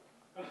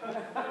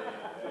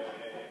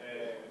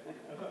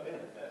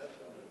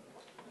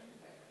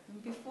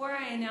 Before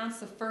I announce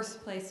the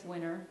first place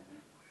winner,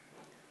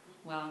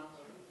 well,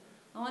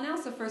 I'll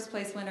announce the first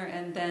place winner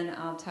and then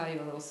I'll tell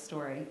you a little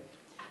story.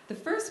 The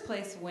first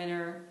place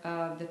winner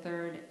of the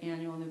third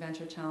annual New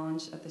Venture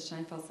Challenge at the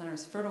Scheinfeld Center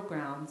is Fertile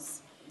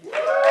Grounds. And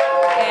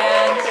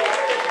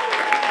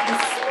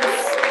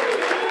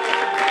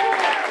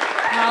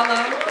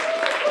Paolo.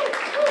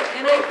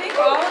 And I thank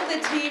all of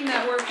the team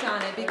that worked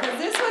on it, because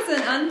this was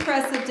an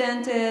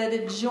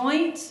unprecedented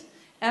joint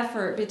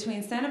effort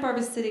between Santa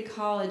Barbara City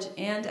College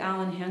and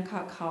Allen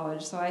Hancock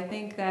College. So I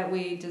think that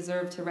we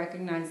deserve to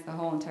recognize the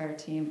whole entire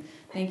team.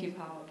 Thank you,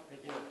 Paolo.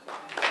 Thank you.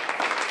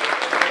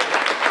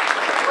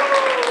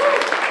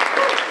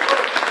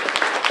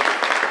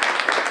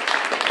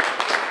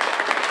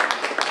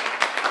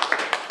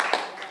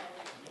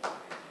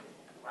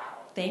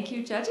 Thank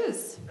you,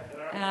 judges.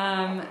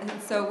 And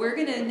so we're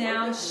going to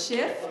now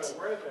shift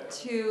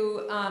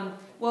to,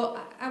 well,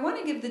 I want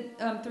to give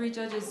the three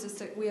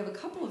judges we have a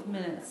couple of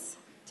minutes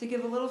to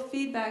give a little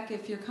feedback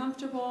if you're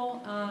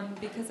comfortable,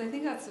 because I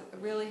think that's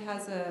really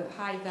has a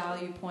high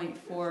value point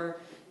for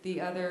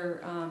the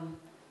other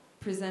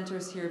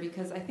presenters here,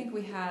 because I think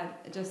we had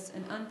just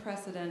an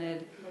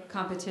unprecedented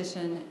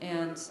competition,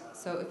 and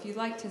so if you'd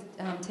like to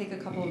take a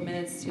couple of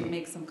minutes to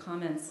make some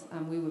comments,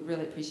 we would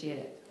really appreciate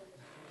it.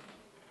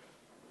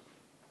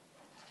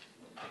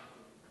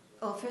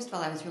 Well, first of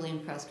all, I was really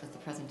impressed with the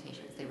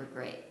presentations. They were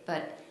great.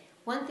 But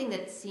one thing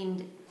that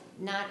seemed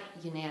not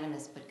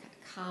unanimous but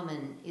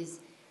common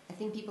is I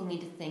think people need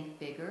to think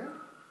bigger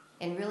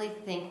and really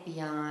think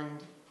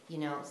beyond,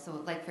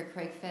 so like for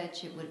Craig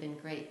Fetch, it would have been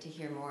great to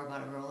hear more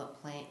about a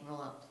rollout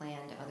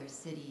plan to other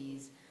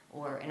cities,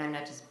 and I'm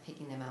not just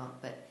picking them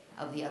out, but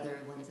of the other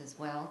ones as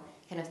well.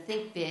 Kind of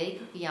think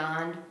big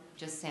beyond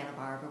just Santa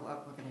Barbara,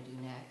 what we're going to do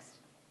next.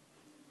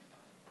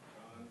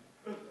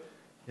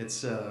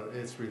 It's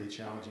really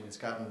challenging. It's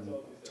gotten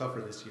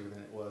tougher this year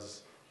than it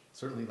was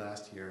certainly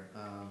last year.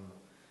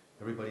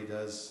 Everybody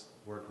does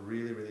work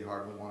really, really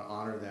hard. We want to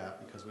honor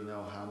that because we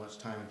know how much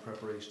time and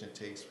preparation it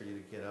takes for you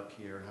to get up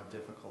here and how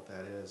difficult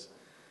that is.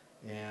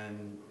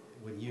 And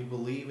when you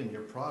believe in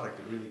your product,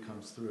 it really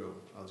comes through.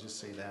 I'll just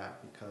say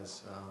that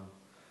because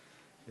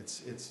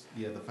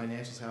the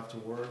financials have to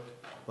work,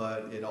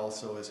 but it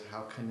also is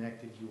how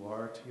connected you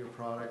are to your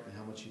product and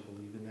how much you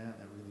believe in that.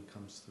 That really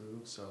comes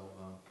through. So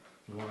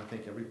we want to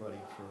thank everybody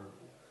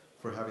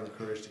for having the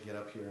courage to get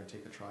up here and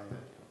take a try at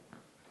it.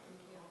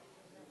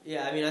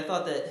 Yeah, I mean, I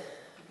thought that,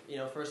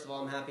 first of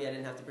all, I'm happy I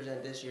didn't have to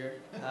present this year.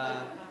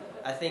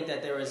 I think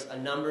that there was a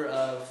number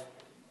of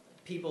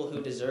people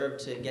who deserve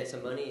to get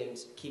some money and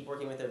keep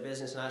working with their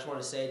business, and I just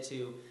want to say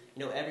to,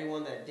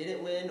 everyone that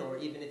didn't win, or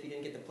even if you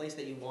didn't get the place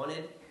that you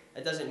wanted,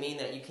 that doesn't mean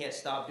that you can't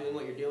stop doing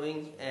what you're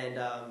doing, and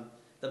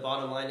the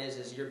bottom line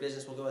is your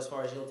business will go as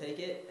far as you'll take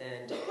it,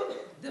 and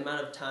the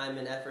amount of time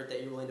and effort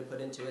that you're willing to put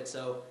into it.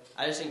 So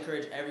I just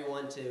encourage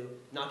everyone to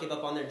not give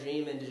up on their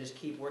dream and to just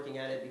keep working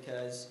at it,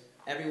 because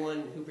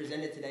everyone who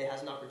presented today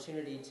has an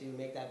opportunity to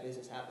make that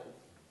business happen.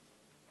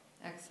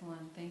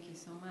 Excellent. Thank you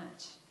so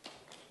much.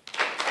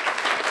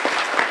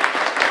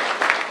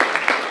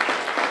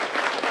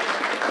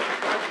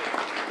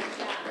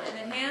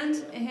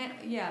 And a hand,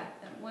 yeah.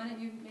 Why don't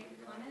you make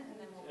a comment and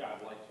then we'll... Yeah,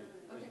 I'd like to.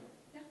 Okay.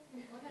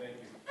 Yeah. Go ahead. Thank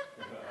you.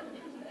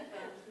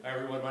 Hi,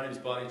 everyone. My name is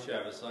Bonnie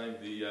Chavez. I'm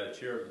the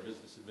chair of the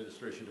Business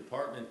Administration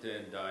Department,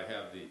 and I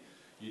have the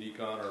unique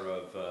honor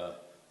of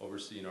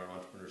overseeing our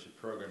entrepreneurship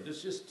program.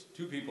 There's just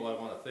two people I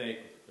want to thank.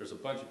 There's a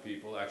bunch of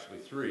people, actually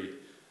three,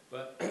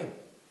 but I'm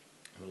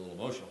a little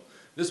emotional.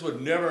 This would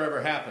never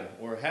ever happen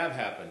or have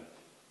happened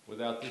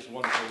without this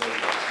wonderful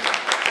lady right now.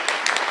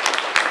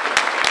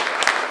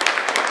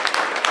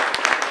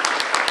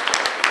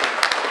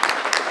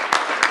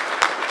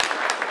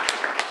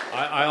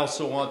 I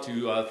also want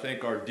to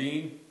thank our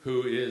dean,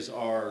 who is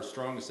our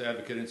strongest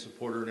advocate and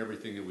supporter in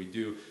everything that we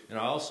do. And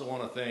I also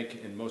want to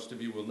thank, and most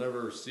of you will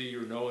never see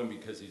or know him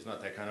because he's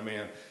not that kind of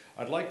man,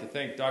 I'd like to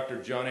thank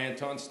Dr. John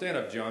Anton. Stand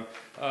up, John.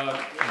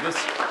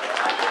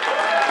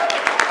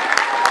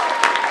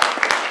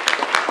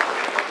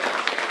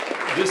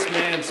 This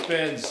man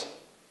spends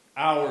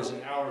hours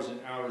and hours and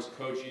hours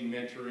coaching,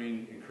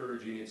 mentoring,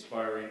 encouraging,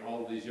 inspiring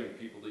all of these young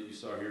people that you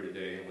saw here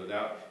today. And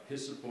without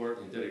his support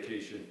and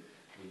dedication,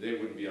 they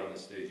wouldn't be on the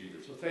stage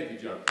either. So thank you,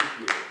 John.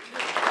 Appreciate it.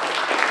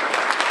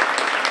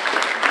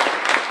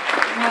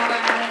 Well,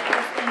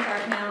 let's thank our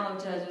panel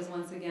of judges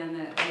once again.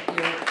 That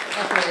your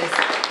effort is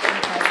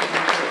impressive.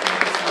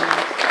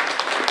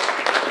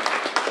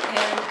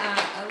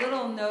 And a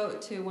little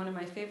note to one of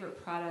my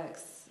favorite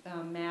products,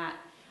 Matt.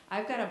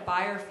 I've got a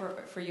buyer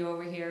for you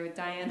over here with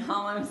Diane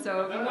Hollum.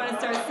 So if you want to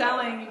start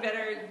selling, you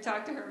better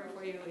talk to her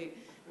before you leave.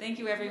 Thank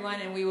you, everyone.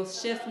 And we will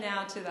shift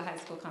now to the high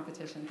school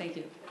competition. Thank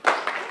you.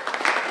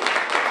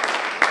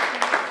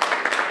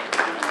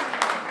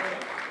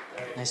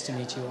 Nice to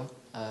meet you all.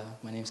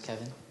 My name's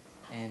Kevin,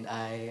 and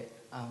I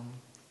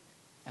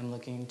am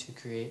looking to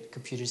create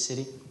Computer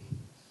City.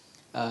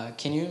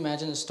 Can you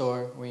imagine a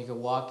store where you could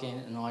walk in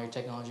and all your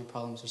technology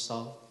problems are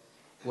solved,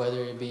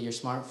 whether it be your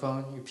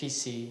smartphone, your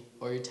PC,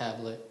 or your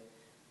tablet?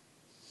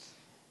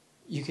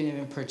 You can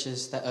even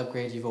purchase that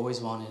upgrade you've always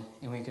wanted,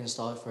 and we can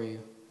install it for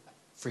you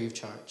free of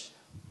charge.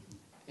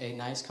 A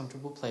nice,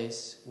 comfortable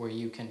place where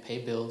you can pay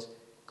bills,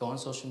 go on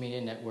social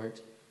media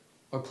networks,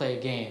 or play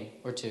a game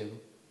or two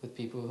with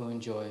people who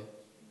enjoy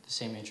the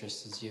same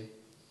interests as you.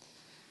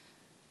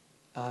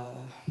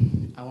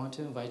 I want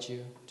to invite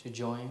you to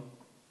join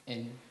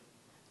in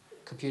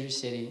Computer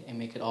City and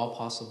make it all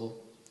possible.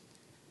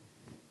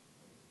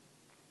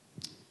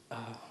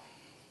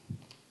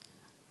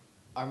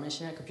 Our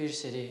mission at Computer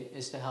City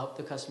is to help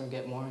the customer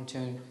get more in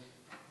tune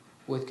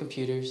with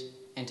computers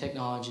and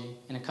technology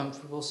in a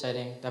comfortable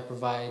setting that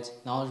provides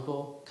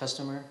knowledgeable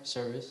customer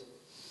service.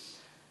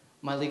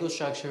 My legal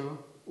structure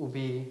will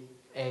be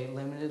a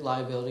limited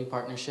liability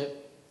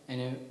partnership,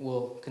 and it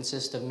will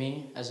consist of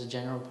me as a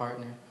general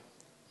partner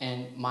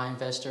and my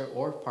investor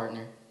or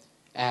partner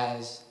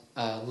as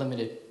a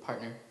limited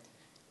partner.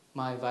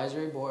 My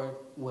advisory board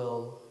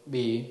will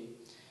be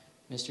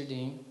Mr.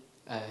 Dean.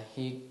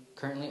 He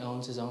currently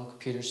owns his own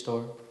computer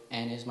store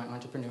and is my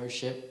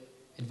entrepreneurship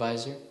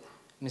advisor.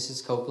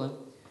 Mrs. Copeland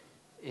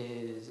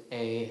is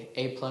a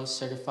A+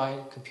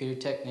 certified computer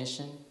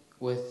technician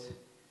with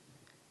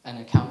an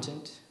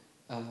accountant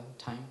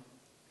time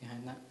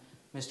behind that.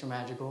 Mr.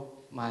 Magical,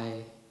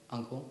 my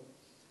uncle,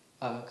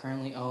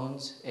 currently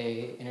owns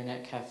a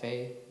internet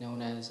cafe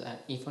known as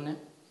Efonet,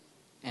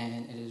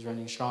 and it is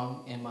running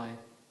strong, and my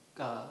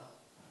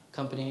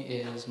company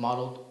is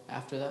modeled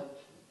after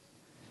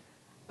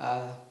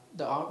that.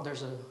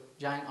 There's a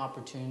giant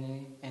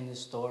opportunity in this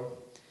store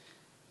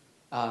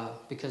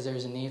because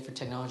there's a need for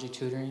technology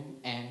tutoring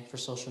and for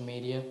social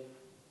media,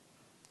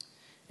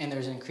 and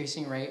there's an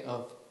increasing rate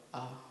of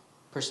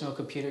personal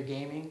computer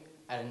gaming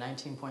at a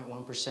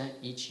 19.1%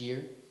 each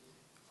year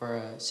for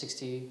a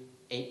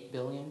 $68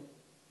 billion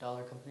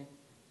company.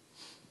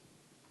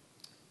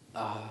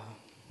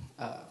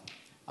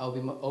 I'll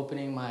be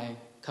opening my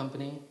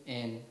company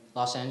in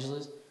Los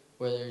Angeles,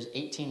 where there's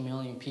 18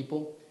 million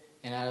people,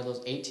 and out of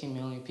those 18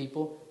 million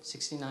people,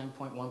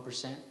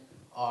 69.1%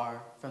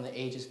 are from the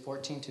ages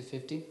 14 to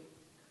 50.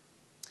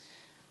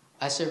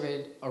 I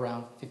surveyed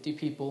around 50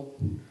 people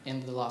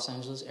in the Los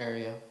Angeles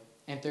area,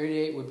 and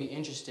 38 would be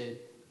interested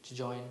to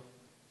join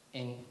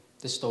in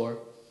the store,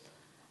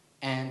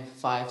 and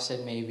 5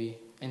 said maybe,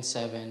 and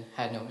 7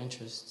 had no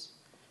interests.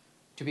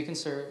 To be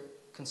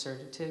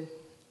conservative,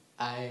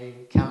 I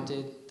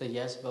counted the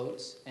yes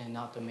votes and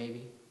not the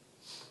maybe.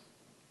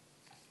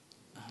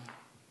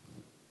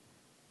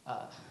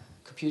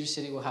 Computer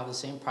City will have the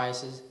same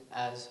prices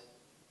as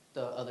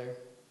the other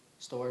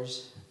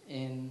stores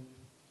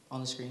on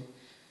the screen,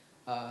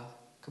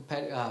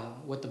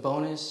 with the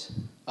bonus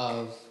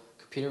of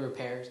computer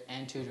repairs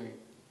and tutoring.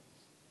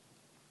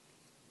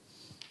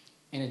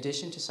 In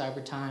addition to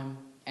cyber time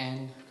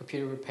and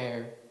computer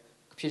repair,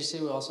 Computer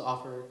City will also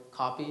offer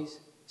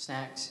copies,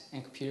 snacks,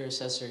 and computer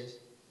accessories.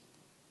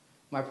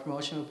 My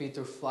promotion will be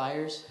through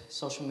flyers,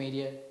 social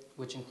media,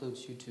 which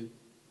includes YouTube.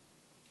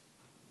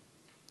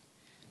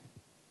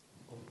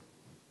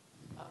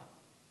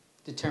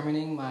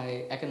 Determining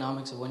my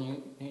economics of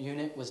one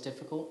unit was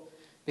difficult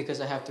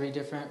because I have 3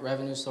 different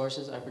revenue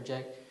sources. I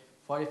project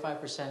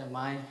 45% of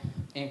my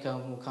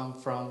income will come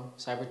from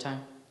cyber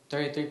time,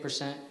 33%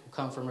 will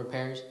come from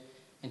repairs,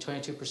 and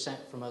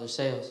 22% from other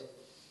sales.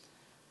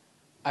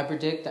 I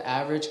predict the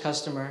average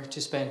customer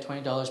to spend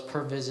 $20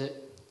 per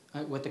visit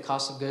with the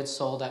cost of goods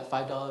sold at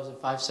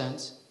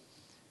 $5.05,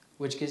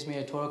 which gives me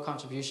a total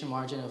contribution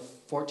margin of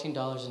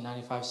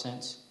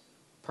 $14.95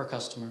 per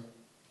customer.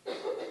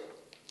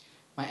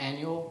 My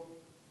annual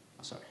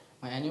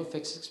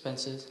fixed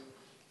expenses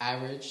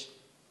average,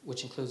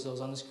 which includes those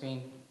on the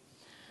screen,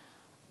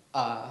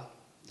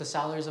 the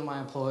salaries of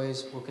my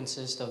employees will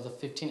consist of the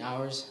 15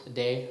 hours a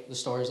day the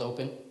store is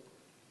open.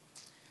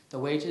 The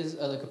wages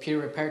of the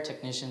computer repair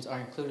technicians are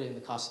included in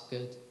the cost of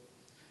goods.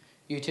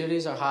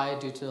 Utilities are high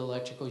due to the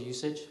electrical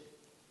usage.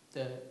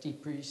 The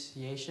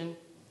depreciation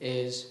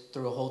is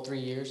through a whole 3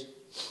 years.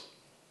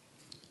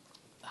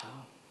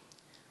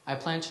 I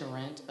plan to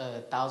rent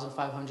a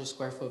 1,500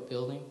 square foot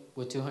building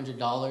with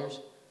 $200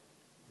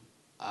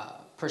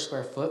 per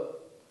square foot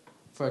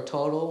for a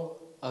total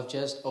of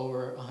just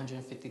over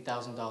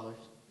 $150,000.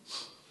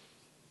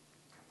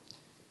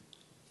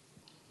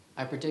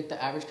 I predict the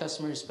average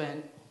customer to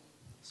spend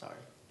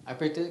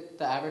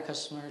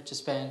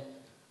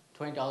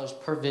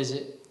 $20 per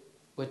visit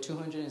with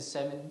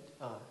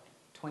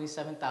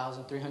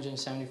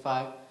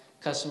 27,375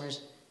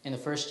 customers in the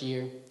first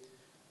year,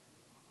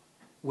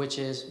 which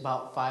is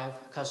about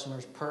 5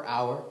 customers per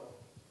hour,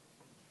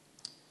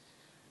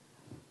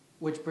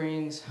 which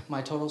brings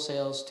my total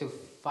sales to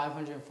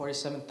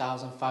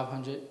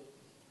 $547,500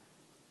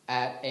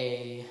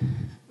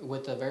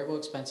 with the variable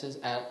expenses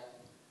at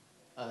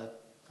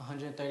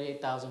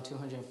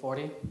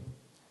 $138,240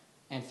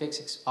 and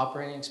fixed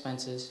operating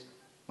expenses.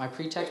 My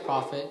pre-tax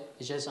profit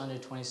is just under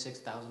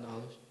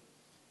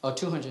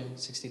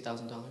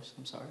 $260,000,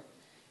 I'm sorry,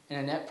 and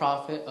a net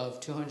profit of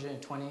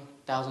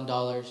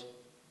 $220,000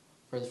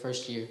 for the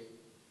first year.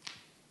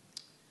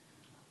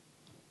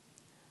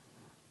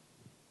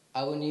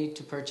 I will need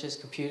to purchase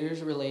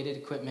computers-related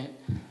equipment,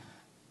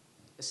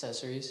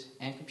 accessories,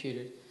 and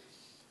computers,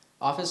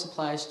 office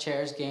supplies,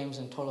 chairs, games,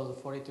 in total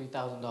of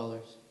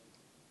 $43,000.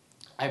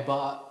 I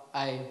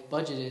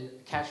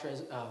budgeted cash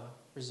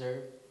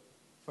reserve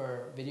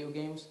for video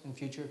games and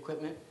future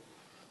equipment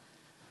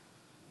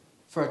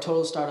for a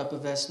total startup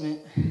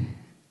investment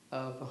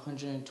of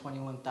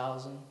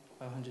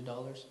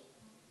 $121,500.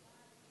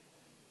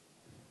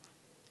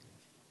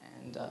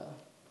 And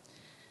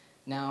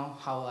now,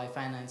 how will I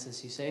finance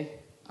this, you say?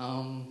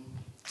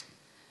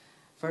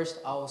 First,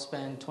 I will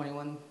spend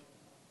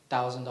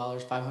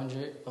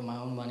 $21,500 of my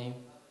own money,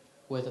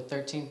 with a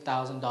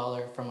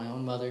 $13,000 from my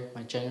own mother,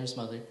 my generous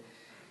mother,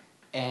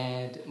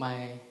 and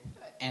I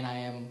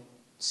am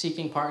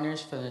seeking partners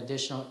for an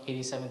additional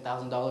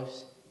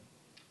 $87,000.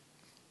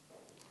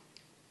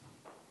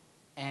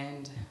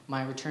 And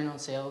my return on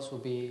sales will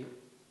be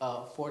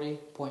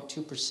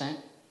 40.2%,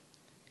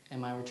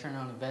 and my return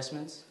on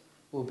investments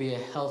will be a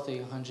healthy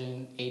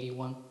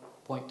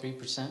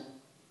 181.3%.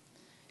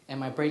 And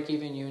my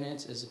break-even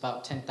units is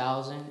about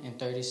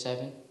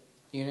 10,037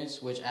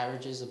 units, which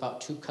averages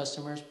about 2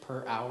 customers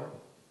per hour.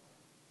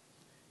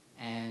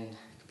 And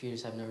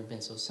computers have never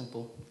been so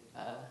simple.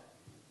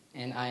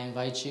 And I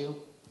invite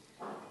you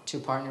to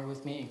partner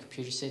with me in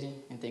Computer City,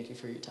 and thank you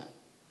for your time.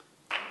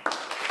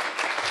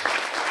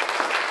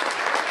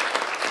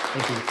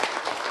 Thank you.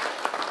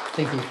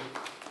 Thank you.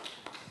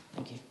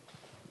 Thank you.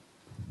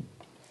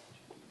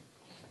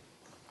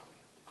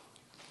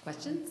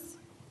 Questions?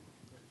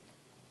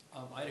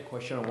 I had a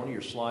question on one of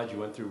your slides you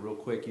went through real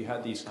quick. You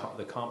had these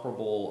the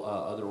comparable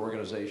other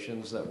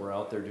organizations that were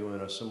out there doing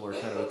a similar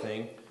kind of a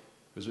thing.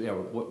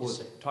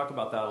 Talk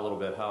about that a little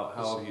bit.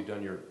 How have you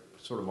done your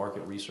sort of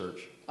market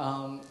research?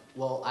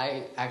 Well,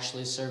 I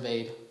actually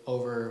surveyed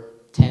over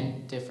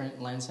 10 different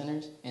LAN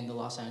centers in the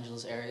Los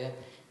Angeles area,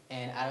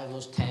 and out of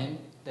those 10,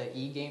 the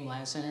E-Game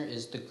LAN Center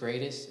is the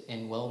greatest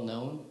and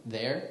well-known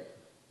there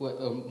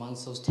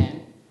amongst those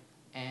 10.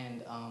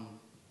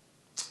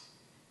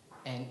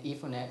 And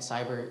Ethernet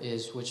Cyber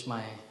is which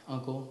my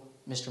uncle,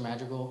 Mr.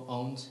 Madrigal,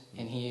 owns,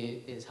 and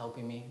he is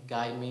helping me,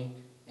 guide me,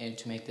 and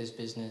to make this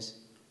business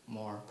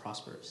more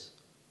prosperous.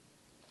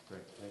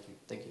 Great, thank you.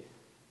 Thank you.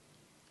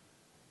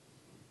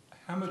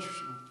 How much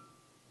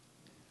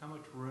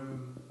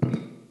room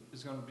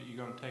is you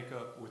going to take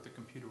up with the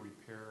computer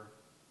repair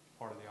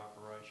part of the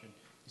operation?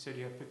 You said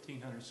you have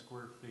 1,500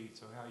 square feet,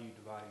 so how are you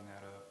dividing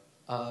that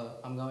up?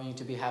 I'm going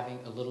to be having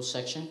a little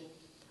section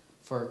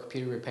for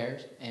computer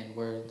repairs, and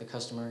where the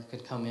customer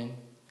could come in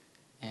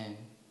and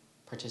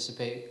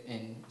participate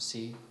and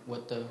see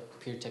what the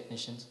computer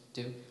technicians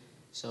do.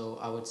 So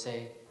I would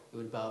say it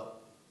would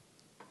about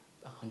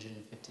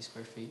 150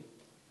 square feet.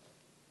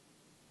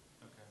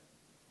 Okay,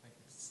 thank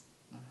you.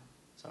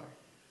 Sorry.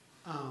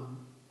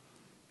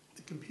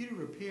 The computer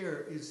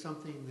repair is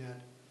something that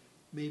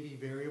may be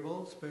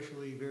variable,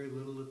 especially very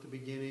little at the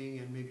beginning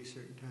and maybe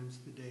certain times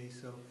of the day.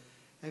 So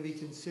have you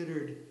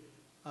considered,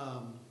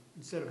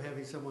 instead of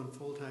having someone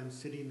full-time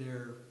sitting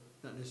there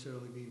not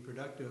necessarily being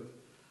productive,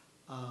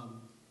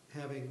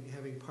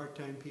 having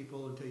part-time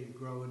people until you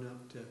grow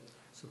enough to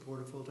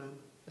support a full-time?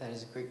 That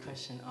is a great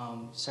question.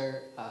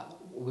 Sir,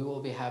 we will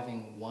be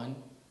having one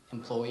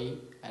employee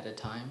at a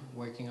time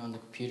working on the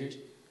computers,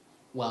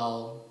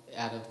 while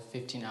out of the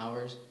 15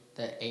 hours,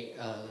 the 8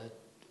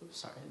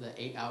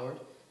 hours,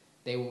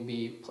 they will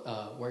be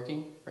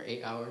working for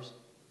 8 hours.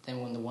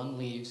 Then when the one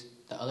leaves,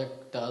 the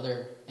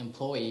other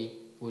employee,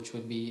 which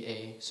would be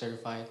a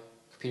certified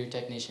computer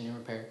technician in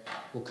repair,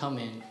 will come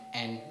in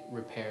and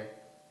repair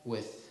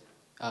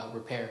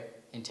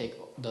and take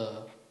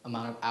the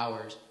amount of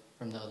hours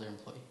from the other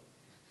employee.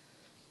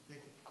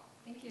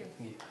 Thank you.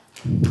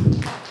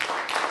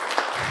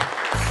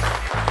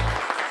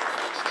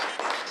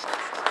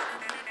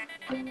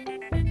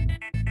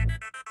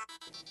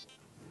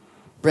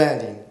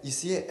 Branding. You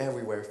see it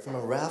everywhere, from a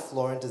Ralph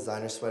Lauren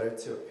designer sweater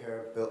to a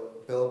pair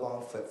of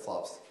Billabong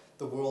flip-flops.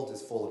 The world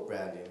is full of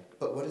branding.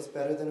 But what is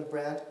better than a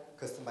brand?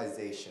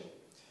 Customization.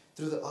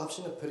 Through the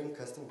option of putting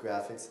custom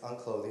graphics on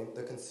clothing,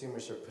 the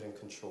consumers are put in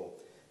control.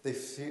 They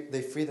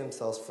free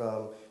themselves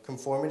from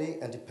conformity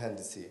and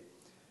dependency.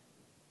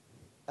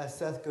 As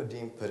Seth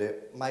Godin put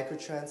it,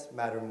 microtrends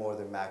matter more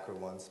than macro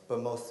ones,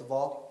 but most of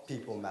all,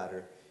 people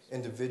matter.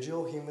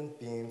 Individual human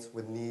beings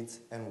with needs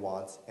and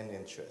wants and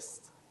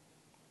interests.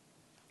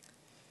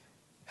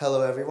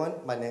 Hello everyone,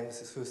 my name is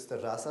Jesus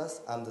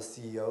Terrazas. I'm the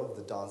CEO of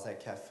the Don's Night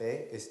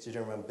Cafe, a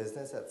student-run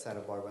business at Santa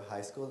Barbara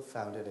High School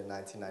founded in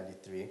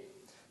 1993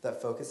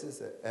 that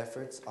focuses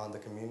efforts on the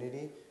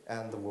community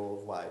and the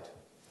worldwide.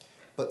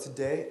 But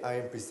today I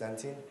am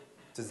presenting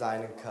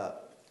Design and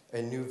Cut,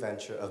 a new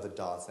venture of the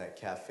Don's Night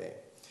Cafe.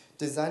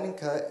 Design and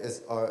Cut is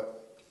going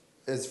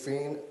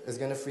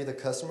to free the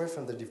customer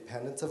from the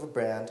dependence of a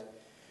brand.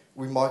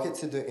 We market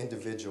to the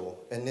individual,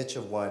 a niche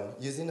of one.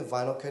 Using a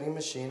vinyl cutting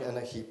machine and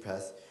a heat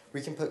press,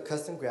 we can put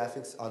custom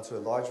graphics onto a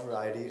large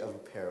variety of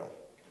apparel.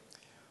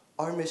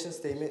 Our mission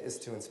statement is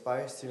to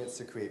inspire students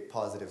to create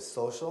positive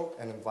social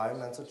and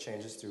environmental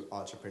changes through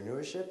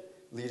entrepreneurship,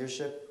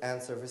 leadership,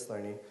 and service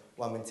learning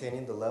while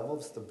maintaining the level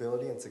of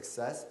stability and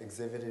success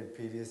exhibited in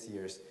previous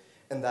years.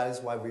 And that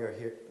is why we are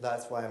here.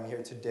 That's why I'm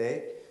here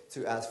today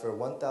to ask for a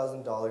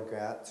 $1,000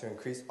 grant to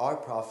increase our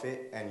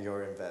profit and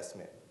your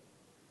investment.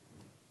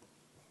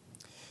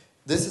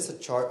 This is a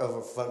chart of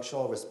the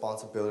functional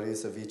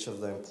responsibilities of each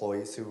of the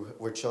employees who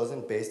were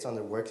chosen based on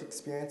their work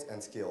experience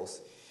and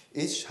skills,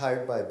 each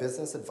hired by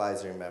business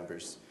advisory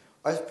members.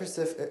 Our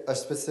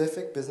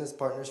specific business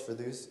partners for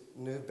this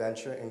new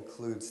venture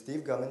include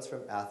Steve Gummins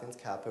from Athens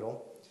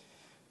Capital,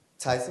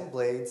 Tyson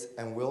Blades,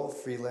 and Will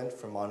Freeland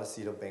from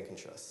Montecito Bank and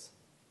Trust.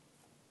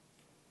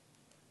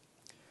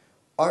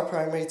 Our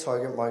primary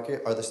target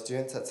market are the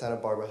students at Santa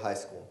Barbara High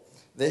School.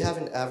 They have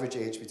an average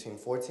age between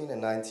 14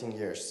 and 19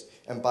 years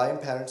and buying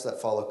patterns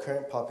that follow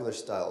current popular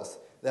styles.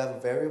 They have a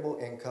variable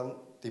income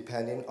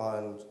depending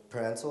on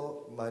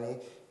parental money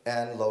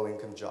and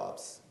low-income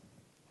jobs.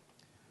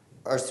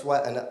 Our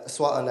SWOT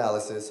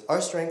analysis.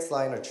 Our strengths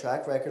lie in our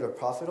track record of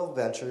profitable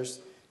ventures,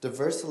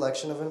 diverse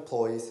selection of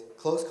employees,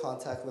 close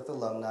contact with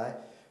alumni,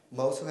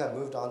 most who have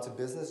moved on to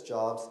business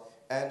jobs,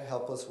 and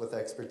help us with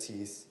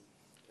expertise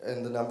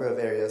in the number of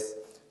areas,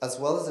 as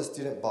well as the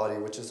student body,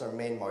 which is our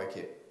main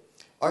market.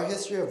 Our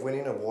history of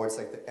winning awards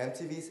like the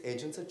MTV's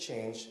Agents of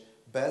Change,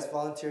 Best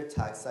Volunteer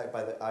Tax Site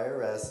by the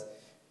IRS,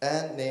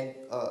 and named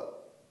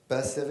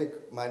Best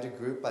Civic-Minded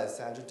Group by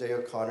Sandra Day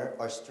O'Connor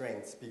are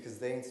strengths because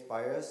they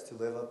inspire us to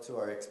live up to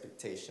our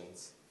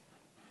expectations.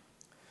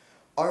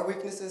 Our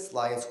weaknesses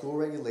lie in school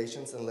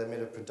regulations and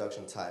limited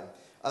production time.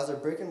 As our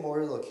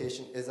brick-and-mortar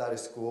location is out of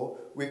school,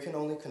 we can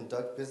only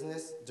conduct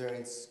business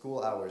during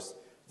school hours.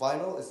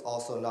 Vinyl is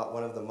also not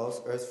one of the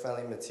most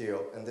earth-friendly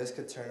material, and this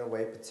could turn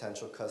away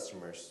potential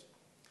customers.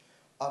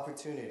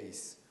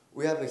 Opportunities.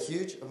 We have a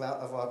huge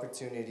amount of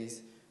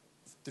opportunities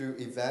through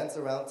events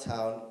around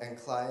town and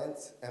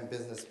clients and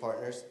business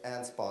partners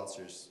and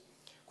sponsors.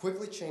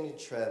 Quickly changing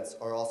trends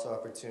are also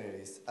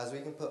opportunities, as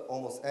we can put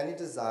almost any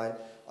design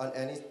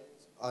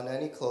on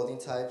any clothing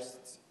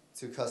types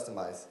to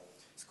customize.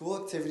 School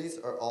activities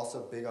are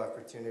also big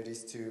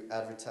opportunities to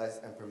advertise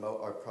and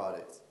promote our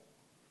products.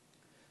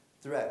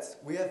 Threats.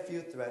 We have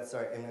few threats that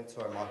are imminent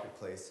to our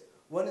marketplace.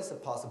 One is the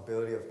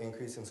possibility of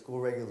increase in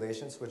school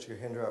regulations, which could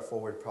hinder our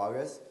forward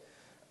progress.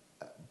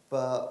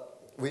 But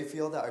we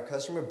feel that our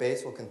customer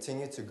base will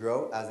continue to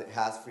grow as it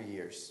has for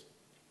years.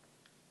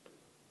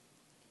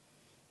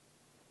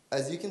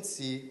 As you can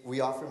see,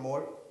 we offer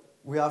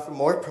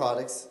more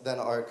products than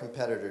our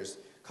competitors.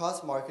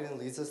 Cost marketing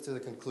leads us to the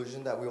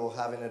conclusion that we will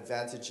have an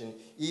advantage in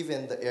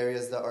even the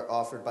areas that are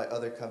offered by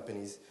other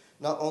companies.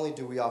 Not only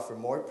do we offer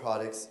more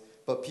products,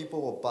 but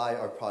people will buy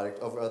our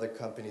product over other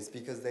companies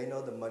because they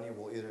know the money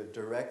will either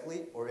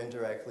directly or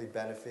indirectly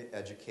benefit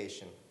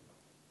education.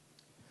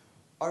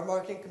 Our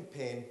marketing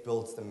campaign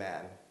builds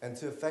demand, and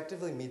to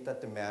effectively meet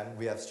that demand,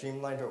 we have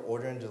streamlined our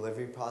order and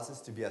delivery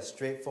process to be as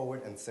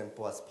straightforward and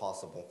simple as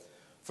possible.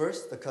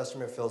 First, the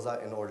customer fills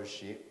out an order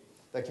sheet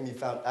that can be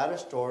found at our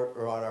store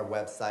or on our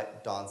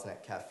website,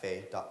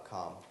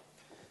 donsnetcafe.com.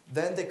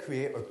 Then they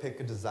create or pick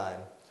a design.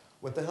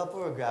 With the help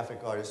of a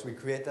graphic artist, we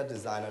create that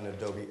design on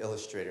Adobe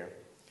Illustrator.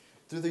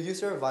 Through the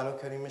use of our vinyl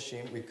cutting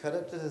machine, we cut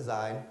up the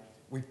design,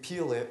 we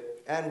peel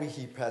it, and we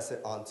heat press it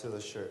onto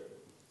the shirt.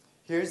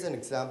 Here's an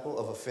example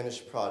of a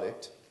finished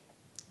product.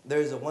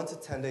 There is a 1 to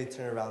 10 day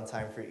turnaround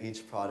time for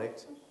each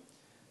product.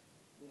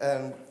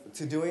 And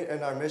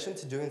in our mission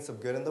to doing some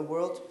good in the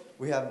world,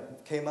 we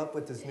came up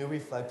with this new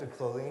reflective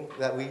clothing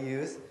that we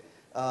use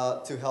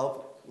to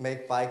help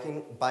make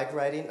bike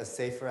riding a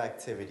safer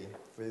activity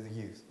for the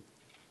youth.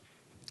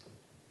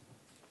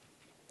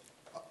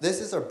 This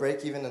is our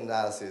break-even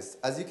analysis.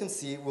 As you can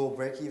see, we'll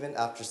break even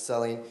after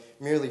selling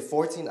merely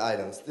 14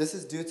 items. This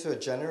is due to a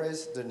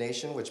generous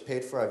donation which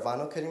paid for our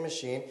vinyl cutting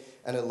machine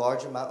and a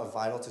large amount of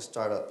vinyl to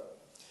start up.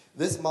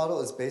 This model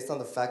is based on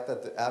the fact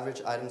that the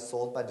average item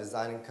sold by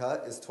design and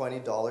cut is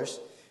 $20,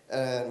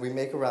 and we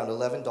make around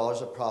 $11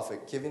 of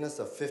profit, giving us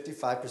a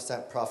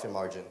 55% profit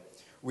margin.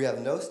 We have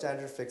no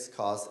standard fixed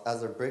costs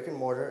as our brick and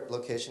mortar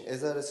location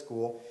is at a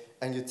school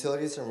and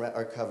utilities and rent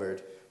are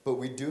covered. But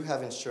we do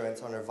have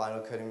insurance on our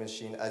vinyl cutting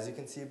machine, as you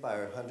can see by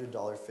our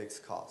 $100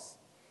 fixed cost.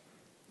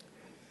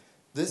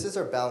 This is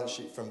our balance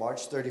sheet for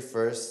March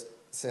 31st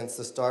since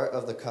the start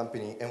of the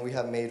company, and we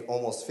have made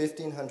almost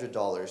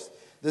 $1,500.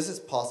 This is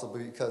possible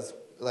because,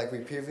 like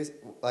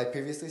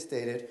previously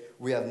stated,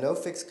 we have no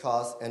fixed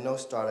costs and no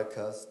startup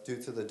costs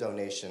due to the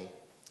donation.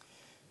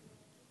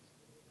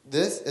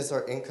 This is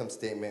our income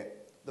statement.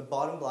 The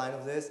bottom line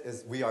of this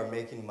is we are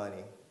making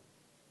money.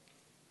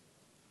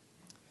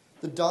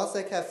 The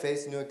Donside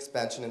Cafe's new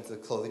expansion into the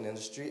clothing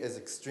industry is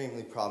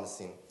extremely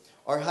promising.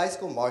 Our high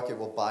school market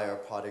will buy our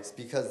products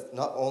because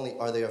not only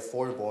are they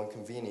affordable and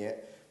convenient,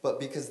 but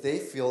because they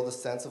feel the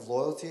sense of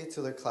loyalty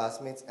to their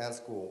classmates and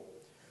school.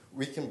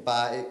 We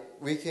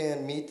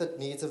can meet the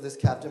needs of this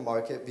captive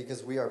market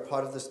because we are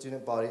part of the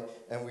student body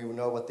and we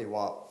know what they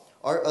want.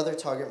 Our other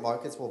target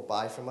markets will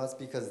buy from us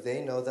because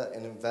they know that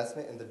an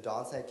investment in the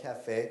Donside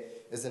Cafe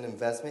is an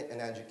investment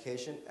in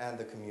education and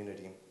the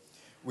community.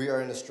 We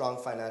are in a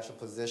strong financial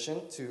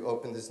position to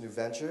open this new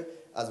venture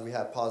as we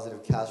have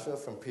positive cash flow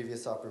from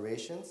previous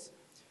operations,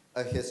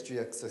 a history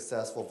of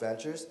successful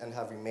ventures, and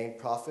have remained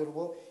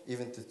profitable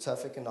even through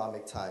tough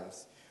economic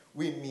times.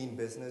 We mean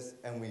business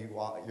and we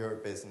want your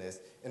business.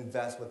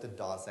 Invest with the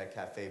Donside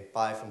Cafe,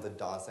 buy from the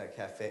Donside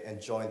Cafe,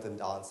 and join the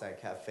Donside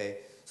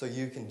Cafe so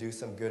you can do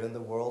some good in the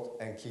world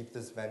and keep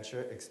this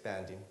venture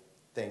expanding.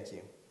 Thank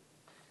you.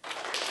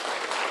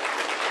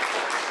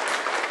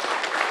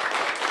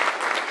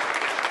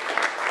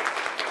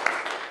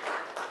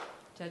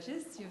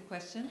 Judges, do you have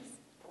questions?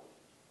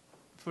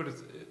 For the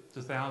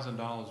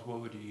 $1,000,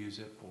 what would you use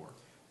it for?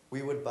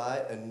 We would buy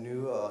a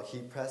new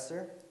heat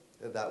presser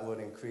that would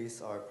increase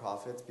our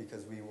profits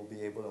because we will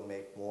be able to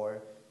make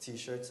more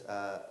t-shirts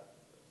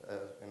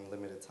in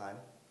limited time.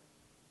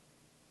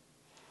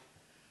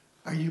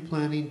 Are you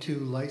planning to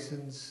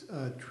license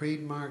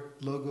trademark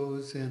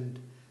logos and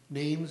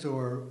names,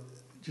 or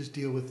just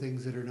deal with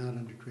things that are not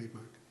under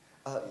trademark?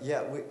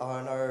 Yeah,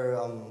 on our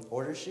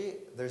order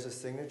sheet, there's a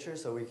signature,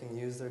 so we can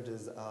use their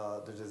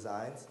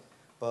designs,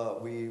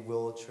 but we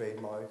will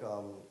trademark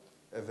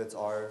if it's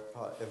our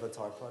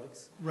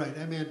products. Right,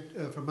 I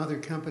meant from other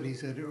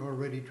companies that are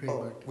already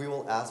trademarked. Oh, we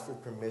will ask for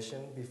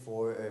permission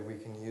before we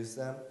can use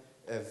them.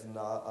 If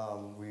not,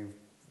 we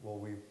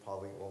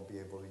probably won't be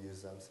able to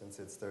use them since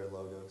it's their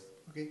logos.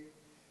 Okay.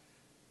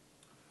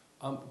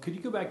 Could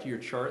you go back to your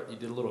chart? You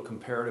did a little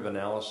comparative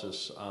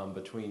analysis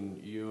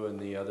between you and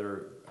the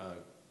other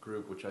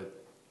group, which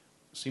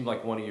seemed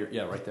like one of your,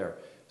 yeah, right there.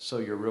 So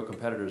your real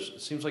competitors.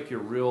 It seems like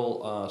your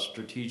real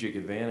strategic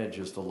advantage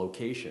is the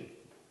location,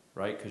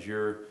 right? Because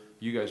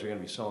you guys are going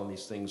to be selling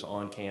these things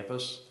on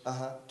campus.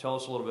 Tell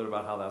us a little bit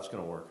about how that's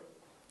going to work.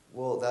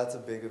 Well, that's a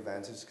big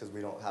advantage because we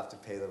don't have to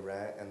pay the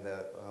rent, and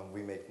that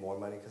we make more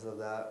money because of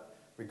that,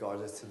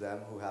 regardless to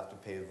them who have to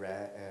pay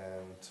rent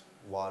and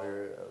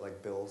water,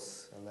 like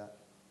bills and that.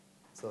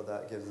 So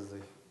that gives us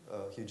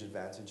a huge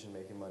advantage in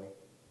making money.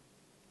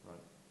 Right.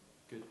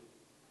 Good.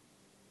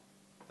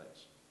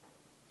 Thanks.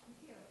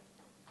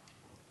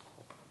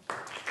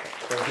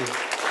 Thank you.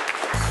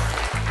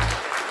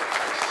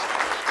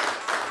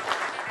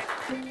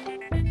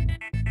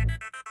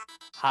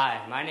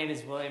 Hi, my name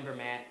is William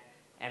Vermant,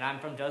 and I'm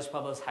from Dos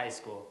Pueblos High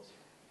School,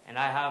 and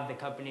I have the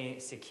company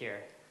Secure.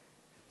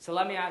 So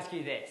let me ask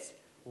you this.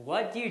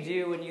 What do you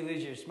do when you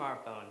lose your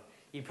smartphone?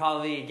 You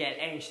probably get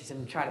anxious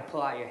and try to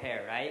pull out your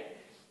hair, right?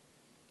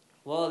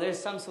 Well, there's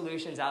some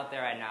solutions out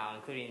there right now,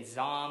 including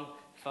Zom,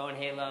 Phone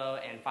Halo,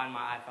 and Find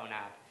My iPhone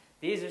app.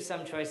 These are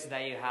some choices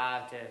that you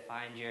have to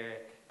find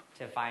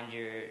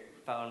your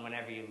phone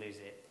whenever you lose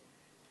it.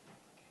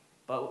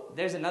 But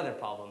there's another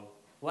problem.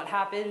 What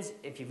happens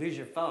if you lose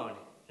your phone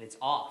and it's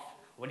off?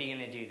 What are you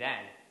going to do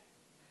then?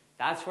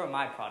 That's where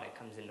my product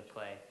comes into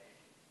play.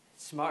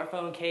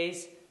 Smartphone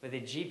case with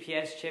a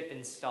GPS chip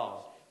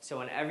installed. So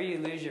whenever you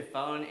lose your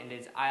phone and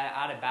it's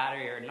out of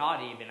battery or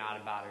not even out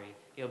of battery,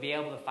 you'll be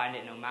able to find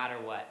it no matter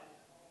what.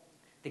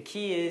 The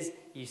key is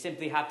you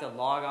simply have to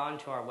log on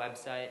to our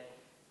website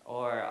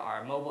or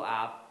our mobile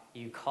app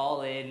You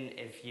call in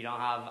if you don't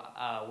have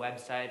a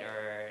website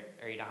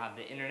or you don't have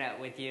the internet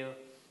with you.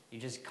 You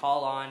just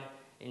call on,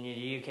 and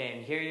you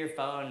can hear your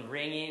phone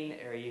ringing,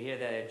 or you hear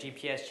the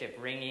GPS chip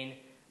ringing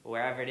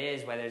wherever it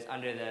is, whether it's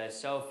under the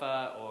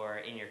sofa or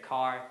in your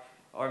car,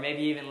 or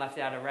maybe even left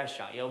it at a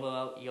restaurant.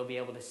 You'll be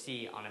able to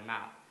see on a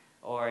map,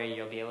 or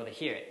you'll be able to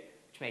hear it,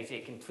 which makes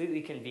it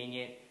completely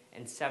convenient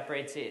and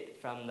separates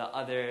it from the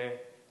other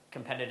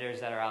competitors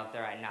that are out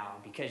there right now,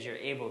 because you're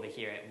able to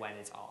hear it when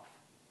it's off.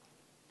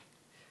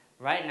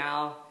 Right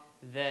now,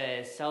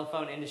 the cell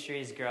phone industry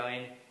is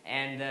growing,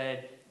 and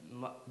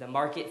the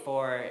market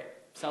for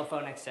cell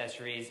phone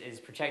accessories is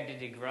projected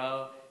to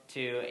grow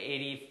to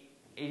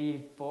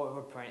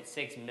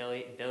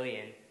 84.6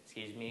 billion,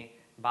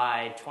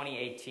 by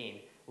 2018,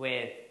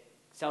 with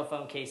cell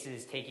phone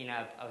cases taking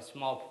up a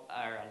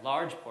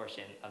large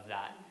portion of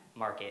that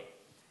market.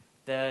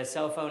 The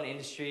cell phone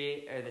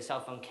industry, or the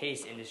cell phone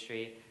case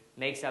industry,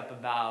 makes up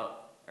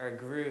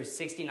grew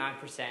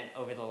 69%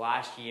 over the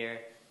last year,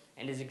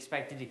 and is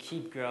expected to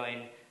keep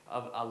growing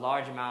a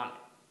large amount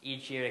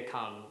each year to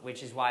come,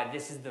 which is why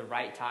this is the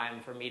right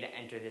time for me to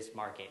enter this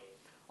market.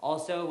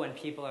 Also, when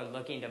people are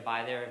looking to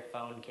buy their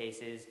phone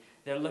cases,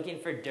 they're looking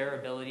for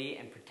durability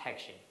and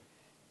protection.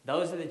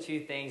 Those are the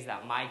two things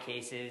that my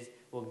cases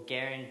will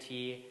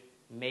guarantee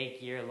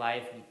make your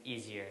life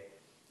easier.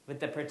 With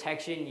the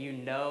protection, you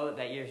know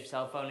that your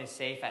cell phone is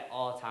safe at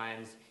all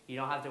times. You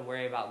don't have to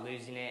worry about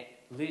losing it,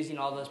 losing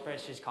all those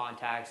precious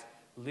contacts,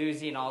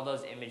 losing all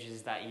those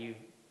images that you've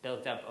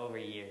built up over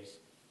years.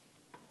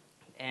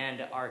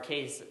 And our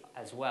case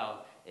as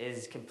well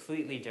is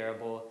completely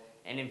durable,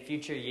 and in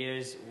future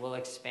years we'll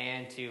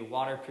expand to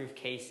waterproof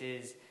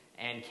cases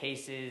and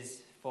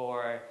cases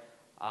for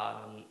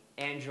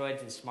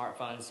Androids and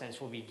smartphones,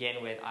 since we'll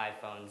begin with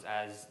iPhones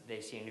as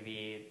they seem to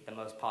be the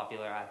most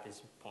popular at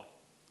this point.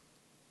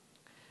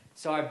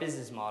 So our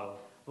business model.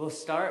 We'll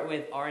start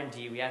with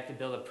R&D. We have to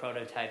build a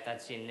prototype.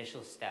 That's the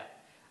initial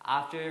step.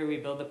 After we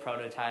build the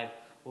prototype,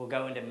 we'll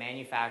go into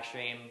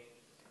manufacturing,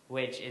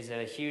 which is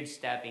a huge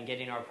step in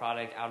getting our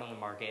product out on the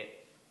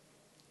market.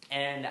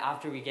 And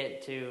after we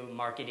get to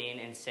marketing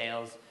and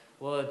sales,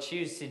 we'll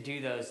choose to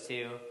do those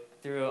two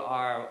through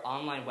our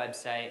online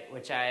website,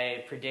 which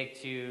I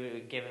predict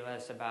to give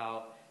us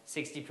about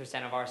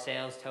 60% of our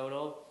sales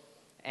total.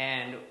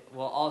 And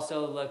we'll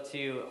also look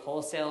to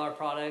wholesale our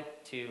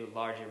product to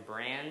larger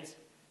brands,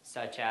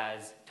 such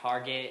as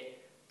Target,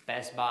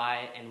 Best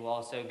Buy, and we'll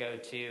also go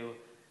to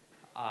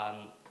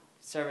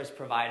service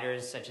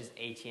providers such as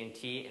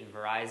AT&T and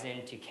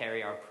Verizon to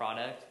carry our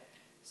product,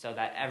 so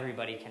that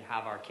everybody can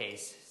have our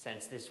case,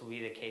 since this will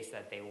be the case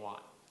that they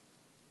want.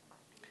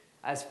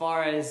 As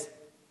far as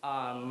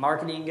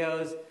marketing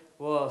goes,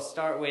 we'll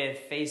start with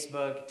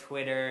Facebook,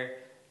 Twitter,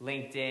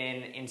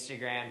 LinkedIn,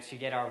 Instagram to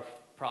get our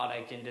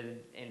product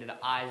into the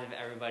eyes of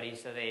everybody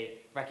so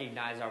they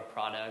recognize our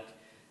product.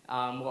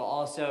 We'll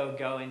also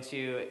go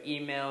into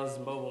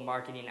emails, mobile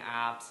marketing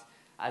apps,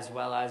 as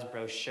well as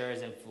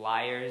brochures and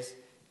flyers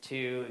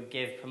to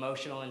give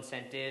promotional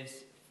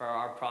incentives for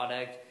our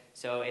product.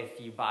 So if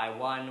you buy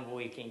one,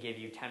 we can give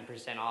you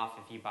 10% off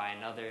if you buy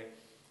another,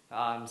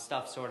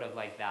 stuff sort of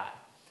like that.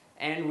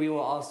 And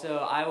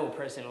I will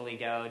personally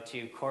go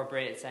to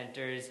corporate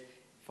centers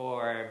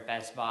for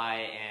Best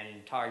Buy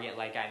and Target,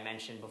 like I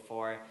mentioned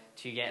before,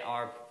 to get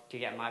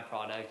my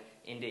product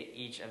into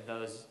each of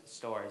those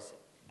stores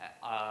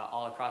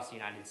all across the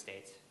United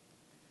States.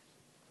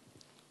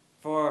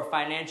 For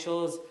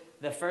financials,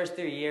 the first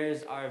 3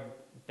 years are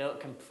built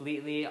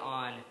completely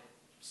on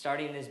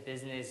starting this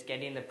business,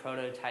 getting the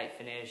prototype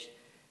finished,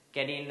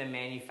 getting the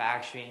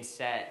manufacturing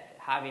set,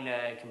 having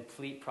a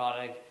complete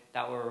product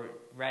that we're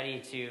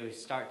ready to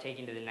start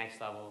taking to the next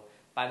level.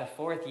 By the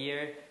 4th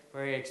year,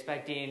 we're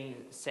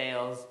expecting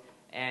sales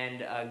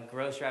and a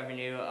gross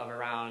revenue of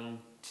around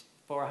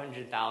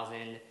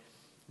 $400,000.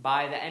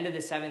 By the end of the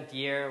 7th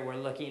year, we're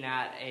looking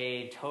at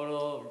a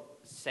total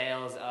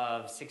sales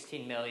of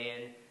 $16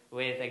 million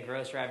with a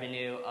gross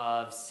revenue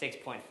of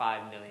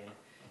 $6.5 million.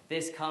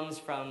 This comes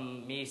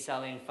from me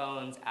selling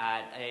phone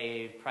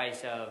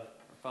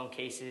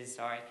cases,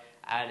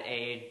 at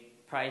a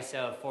price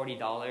of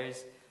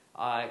 $40,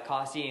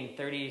 costing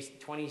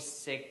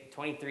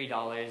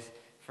 $23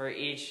 for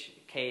each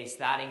case.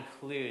 That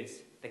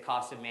includes the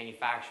cost of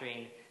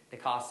manufacturing, the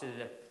cost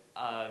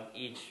of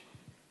each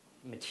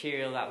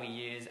material that we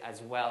use,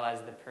 as well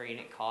as the per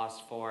unit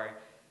cost for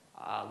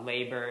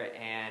labor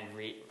and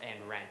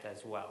rent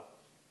as well.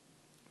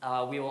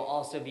 We will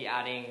also be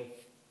adding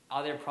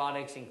other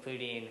products,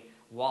 including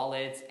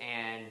wallets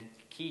and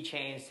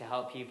keychains, to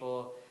help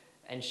people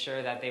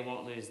ensure that they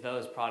won't lose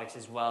those products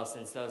as well,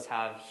 since those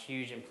have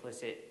huge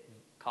implicit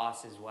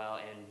costs as well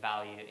and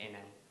value in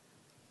them.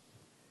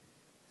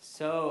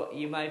 So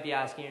you might be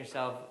asking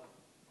yourself,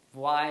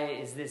 why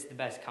is this the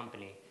best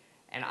company?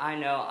 And I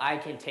know I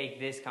can take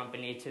this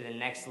company to the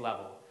next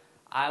level.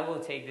 I will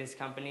take this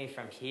company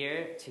from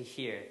here to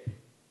here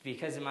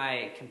because of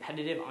my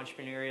competitive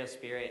entrepreneurial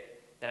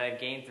spirit that I've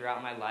gained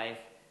throughout my life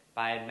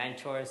by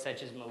mentors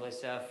such as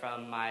Melissa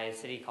from my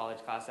City College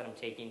class that I'm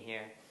taking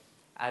here,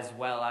 as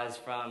well as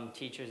from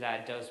teachers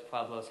at Dos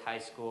Pueblos High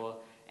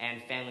School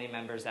and family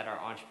members that are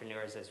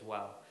entrepreneurs as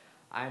well.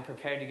 I'm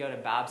prepared to go to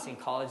Babson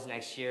College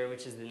next year,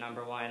 which is the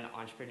 #1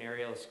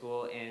 entrepreneurial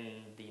school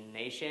in the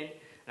nation,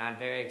 and I'm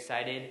very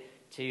excited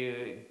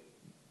to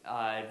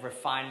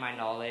refine my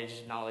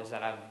knowledge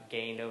that I've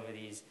gained over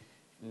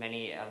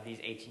many of these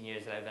 18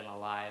 years that I've been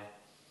alive.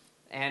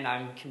 And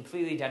I'm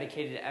completely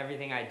dedicated to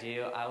everything I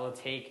do. I will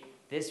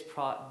take this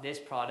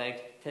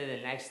product to the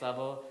next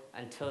level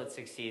until it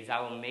succeeds. I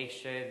will make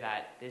sure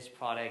that this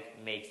product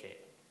makes it.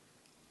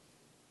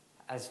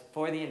 As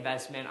for the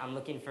investment, I'm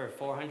looking for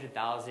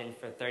 $400,000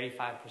 for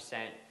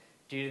 35%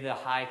 due to the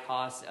high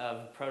cost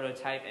of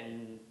prototype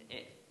and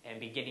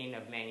beginning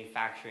of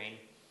manufacturing.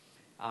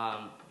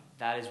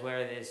 That is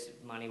where this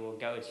money will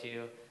go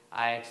to.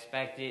 I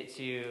expect it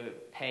to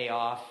pay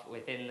off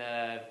within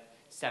the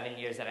 7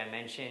 years that I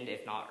mentioned,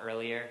 if not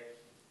earlier,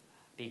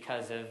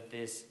 because of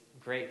this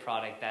great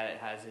product that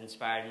has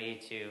inspired me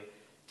to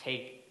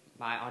take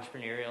my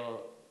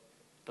entrepreneurial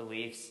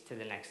beliefs to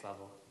the next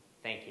level.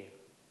 Thank you.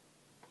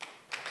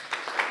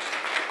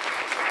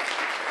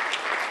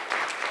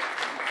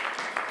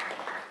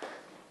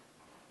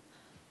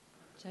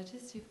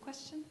 Judges, do you have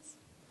questions?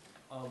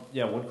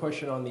 Yeah, one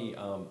question on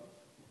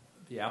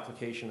the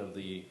application of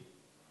the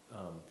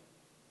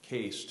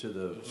case to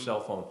the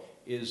cell phone.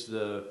 Is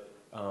the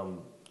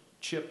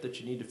chip that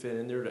you need to fit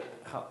in there,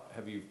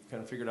 have you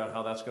kind of figured out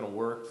how that's going to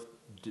work,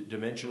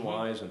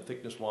 dimension-wise and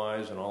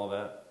thickness-wise and all of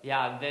that?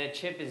 Yeah, the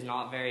chip is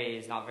not very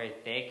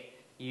thick.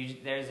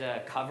 There's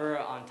a cover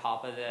on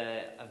top of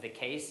the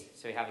case,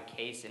 so we have a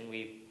case, and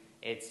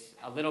it's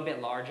a little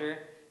bit larger,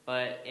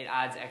 but it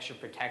adds extra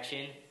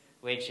protection,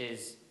 which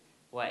is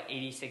what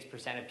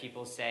 86% of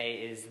people say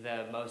is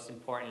the most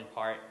important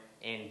part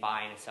in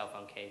buying a cell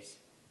phone case.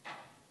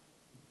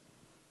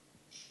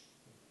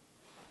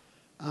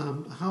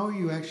 How are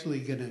you actually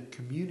going to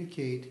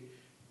communicate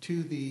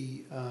to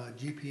the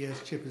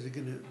GPS chip? Is it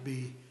going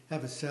to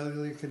have a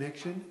cellular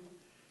connection?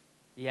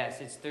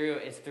 Yes, it's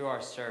through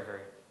our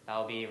server that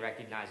will be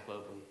recognized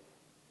globally.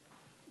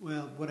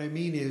 Well, what I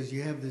mean is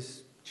you have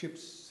this chip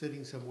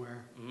sitting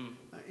somewhere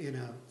in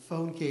a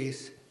phone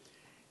case,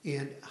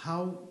 and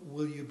how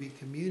will you be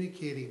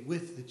communicating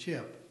with the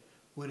chip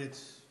when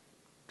it's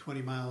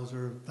 20 miles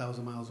or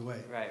 1,000 miles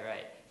away?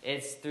 Right.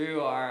 It's through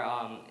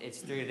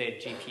the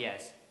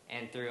GPS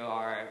and through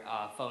our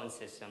phone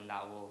system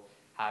that we'll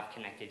have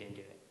connected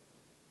into it.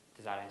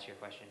 Does that answer your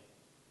question?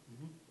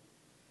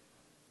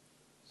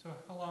 So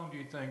how long do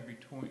you think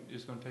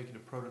it's going to take you to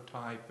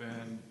prototype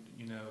and,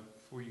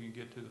 before you can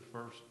get to the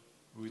first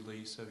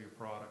release of your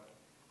product?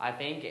 I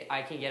think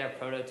I can get a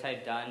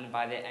prototype done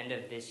by the end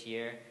of this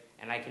year,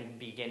 and I can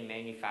begin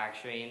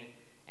manufacturing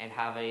and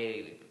have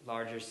a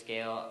larger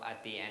scale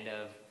at the end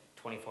of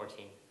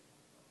 2014.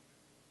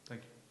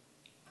 Thank you.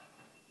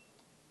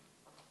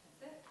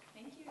 That's it.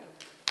 Thank you.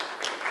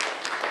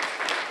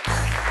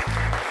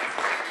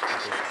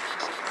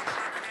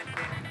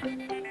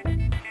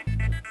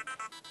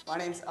 My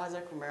name is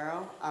Isaac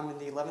Romero. I'm in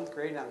the 11th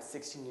grade and I'm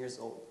 16 years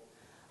old.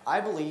 I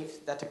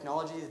believe that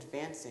technology is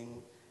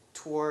advancing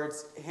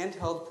towards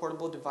handheld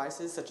portable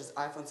devices such as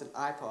iPhones and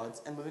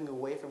iPods and moving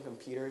away from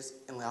computers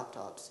and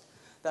laptops.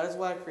 That is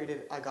why I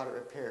created I Got It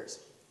Repairs.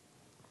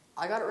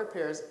 I Got It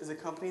Repairs is a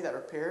company that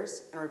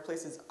repairs and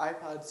replaces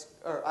iPhones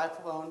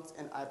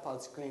and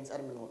iPod screens at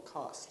a minimal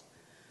cost.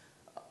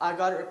 I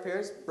Got It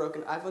Repairs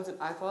broken iPhones and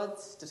iPods.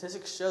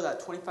 Statistics show that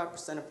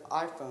 25% of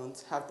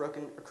iPhones have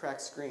broken or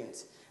cracked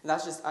screens, and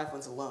that's just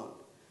iPhones alone.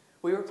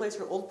 We replace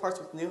your old parts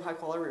with new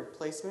high-quality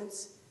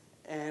replacements,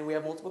 and we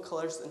have multiple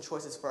colors and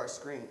choices for our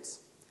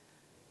screens.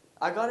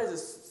 I Got It is a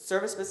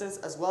service business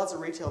as well as a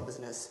retail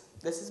business.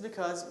 This is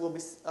because we'll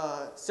be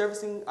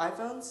servicing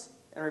iPhones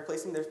and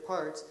replacing their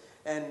parts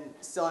and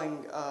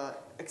selling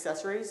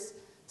accessories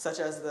such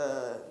as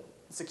the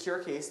secure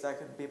case that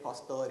could be a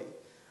possibility.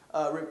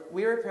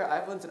 We repair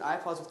iPhones and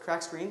iPods with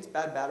cracked screens,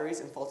 bad batteries,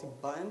 and faulty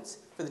buttons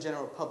for the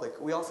general public.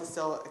 We also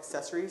sell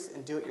accessories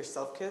and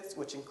do-it-yourself kits,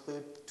 which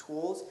include the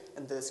tools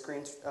and the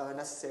screens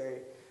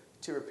necessary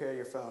to repair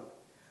your phone.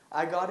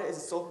 I Got It is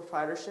a sole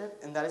proprietorship,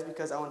 and that is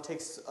because I want to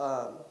take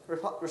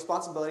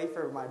responsibility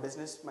for my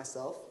business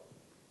myself.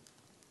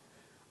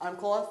 I'm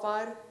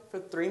qualified for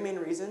 3 main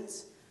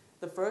reasons.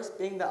 The first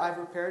being that I've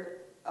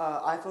repaired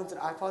iPhones and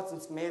iPods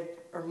since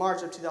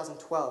March of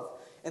 2012.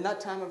 In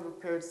that time, I've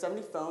repaired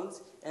 70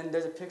 phones, and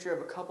there's a picture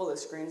of a couple of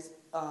screens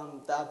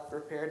that I've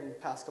repaired in the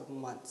past couple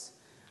months.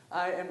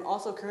 I am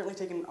also currently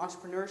taking an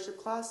entrepreneurship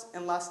class,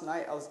 and last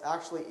night I was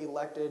actually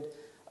elected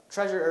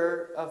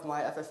treasurer of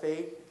my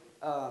FFA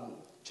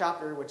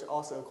chapter, which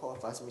also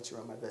qualifies me to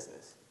run my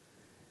business.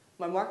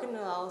 My market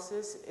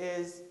analysis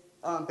is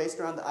based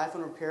around the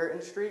iPhone repair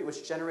industry,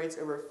 which generates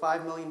over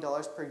 $5 million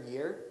per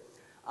year.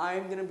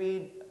 I'm going to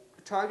be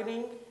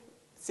targeting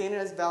San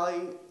Ynez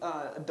Valley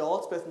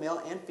adults, both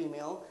male and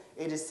female,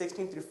 ages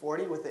 16 through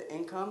 40, with an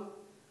income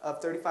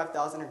of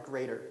 $35,000 or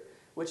greater,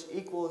 which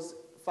equals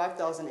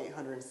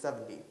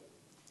 $5,870.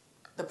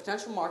 The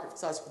potential market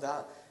size for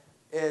that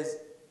is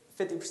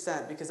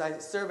 50% because I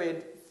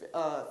surveyed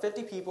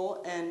 50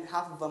 people and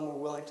half of them were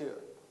willing to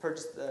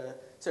purchase the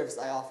service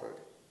I offered.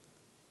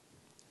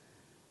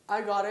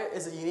 I Got It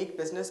is a unique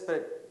business,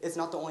 but it's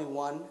not the only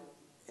one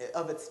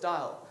of its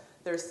style.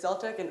 There's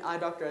Celtech and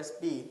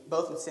iDoctorSB,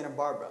 both in Santa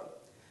Barbara.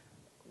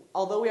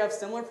 Although we have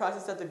similar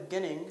prices at the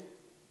beginning,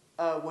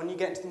 when you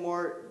get into the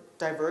more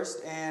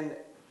diverse and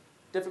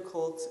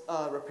difficult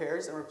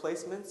repairs and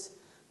replacements,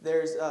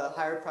 there's a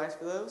higher price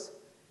for those.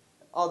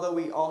 Although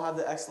we all have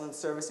the excellent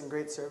service and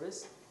great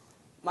service.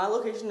 My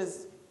location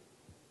is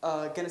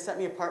going to set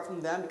me apart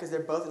from them because they're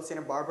both in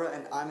Santa Barbara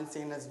and I'm in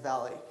San Ynez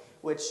Valley,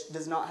 which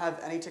does not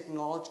have any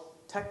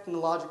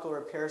technological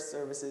repair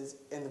services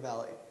in the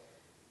valley.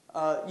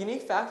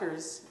 Unique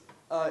factors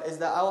is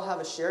that I will have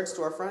a shared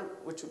storefront,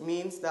 which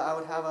means that I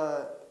would have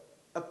a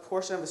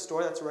portion of the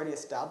store that's already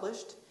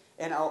established,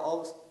 and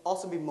I'll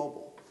also be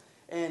mobile.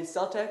 And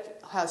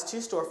Celtech has 2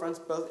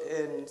 storefronts, both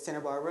in Santa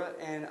Barbara,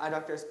 and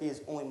iDoctorSB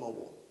is only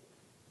mobile.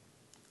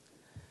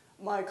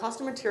 My cost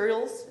of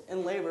materials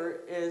and labor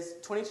is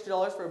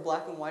 $22 for a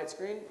black and white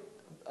screen,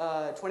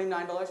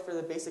 $29 for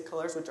the basic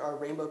colors, which are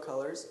rainbow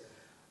colors.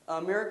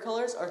 Mirror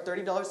colors are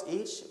 $30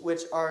 each,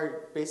 which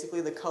are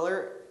basically the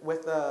color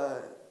with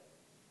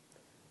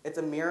it's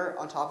a mirror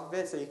on top of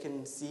it so you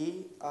can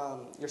see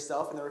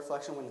yourself and the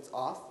reflection when it's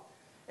off.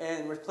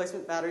 And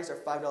replacement batteries are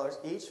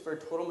 $5 each for a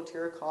total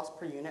material cost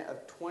per unit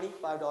of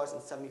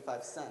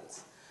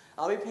 $25.75.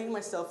 I'll be paying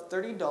myself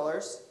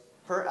 $30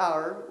 per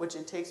hour, which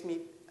it takes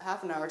me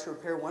half an hour to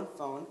repair one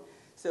phone.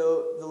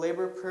 So the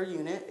labor per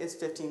unit is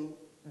 $15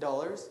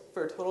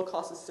 for a total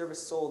cost of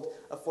service sold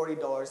of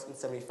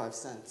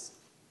 $40.75.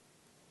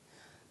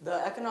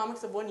 The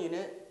economics of one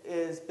unit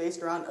is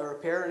based around a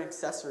repair and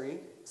accessory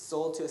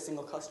sold to a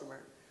single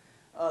customer.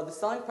 The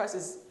selling price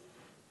is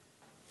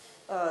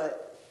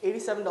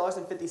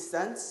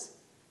 $87.50.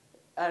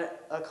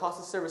 At a cost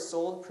of service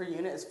sold per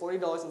unit is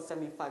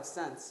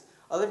 $40.75.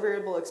 Other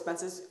variable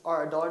expenses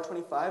are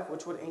 $1.25,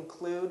 which would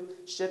include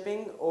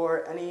shipping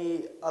or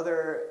any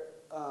other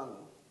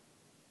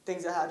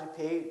things that I have to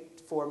pay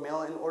for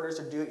mail-in orders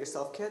or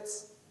do-it-yourself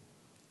kits.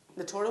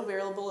 The total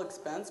variable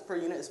expense per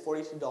unit is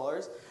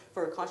 $42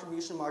 for a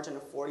contribution margin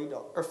of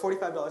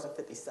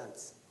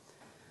 $45.50.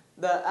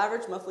 The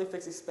average monthly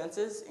fixed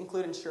expenses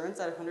include insurance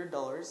at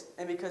 $100,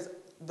 and because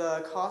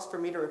the cost for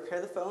me to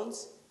repair the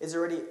phones is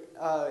already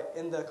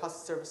in the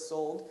cost of service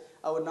sold,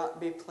 I would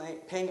not be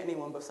paying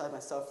anyone besides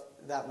myself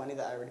that money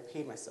that I already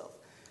paid myself.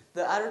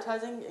 The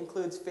advertising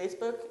includes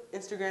Facebook,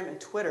 Instagram, and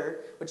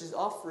Twitter, which is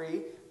all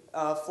free,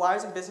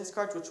 flyers and business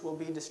cards, which will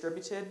be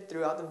distributed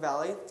throughout the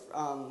valley.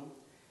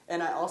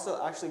 And I also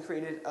actually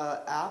created an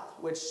app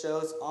which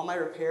shows all my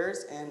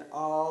repairs and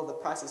all the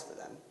prices for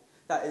them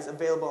that is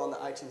available on the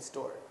iTunes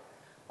store.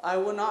 I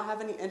will not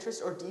have any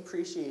interest or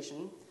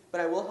depreciation,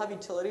 but I will have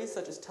utilities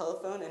such as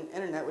telephone and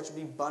internet, which will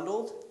be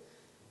bundled.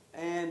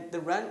 And the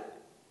rent,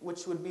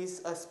 which would be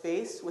a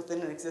space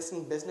within an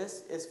existing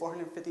business, is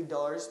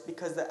 $450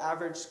 because the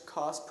average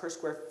cost per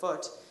square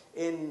foot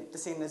in the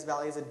San Ynez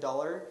Valley is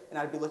 $1, and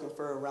I'd be looking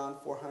for around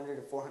 400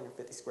 to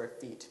 450 square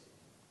feet.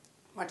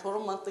 My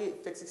total monthly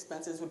fixed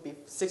expenses would be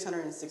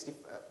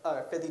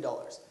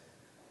 $650.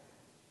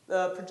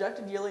 The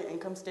projected yearly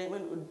income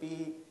statement would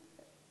be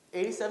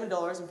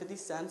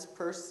 $87.50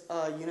 per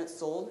unit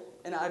sold,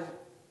 and I'd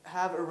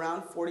have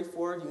around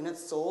 44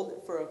 units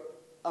sold for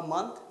a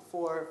month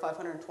for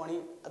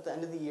 $520 at the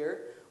end of the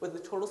year, with the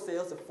total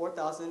sales of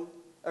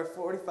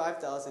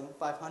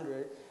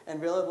 $45,500 and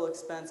variable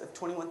expense of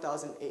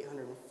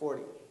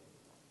 $21,840.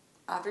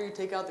 After you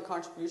take out the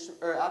contribution,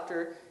 or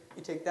after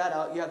you take that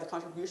out, you have the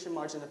contribution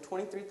margin of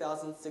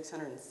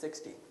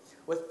 $23,660,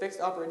 with fixed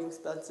operating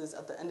expenses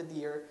at the end of the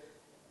year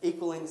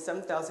equaling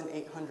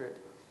 $7,800,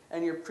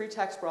 and your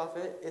pre-tax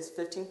profit is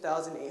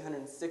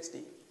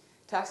 $15,860.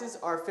 Taxes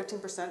are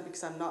 15%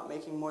 because I'm not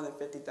making more than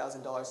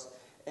 $50,000,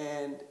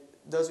 and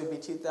those would be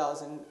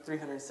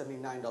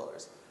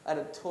 $2,379. At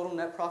a total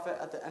net profit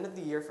at the end of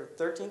the year for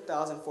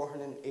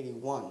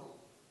 $13,481.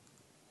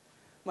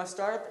 My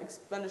startup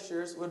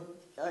expenditures would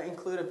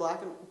include a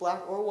black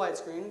or white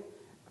screen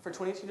for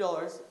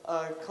 $22,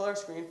 a color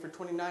screen for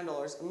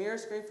 $29, a mirror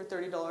screen for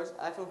 $30,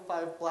 iPhone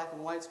 5 black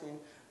and white screen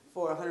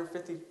for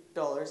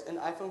 $150, and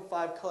iPhone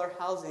 5 color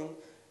housing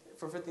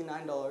for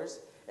 $59.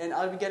 And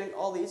I'll be getting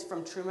all these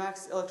from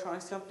Trumax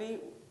Electronics Company,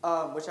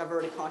 which I've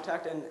already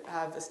contacted and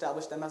have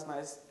established them as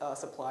my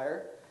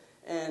supplier.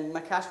 And my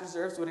cash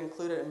reserves would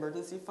include an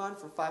emergency fund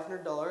for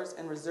 $500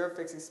 and reserve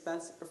fixed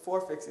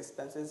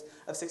expenses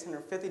of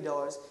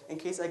 $650 in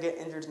case I get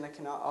injured and I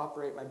cannot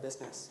operate my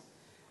business.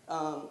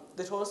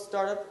 The total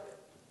startup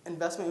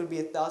investment would be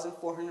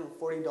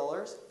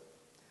 $1,440.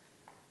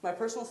 My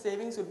personal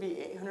savings would be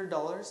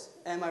 $800,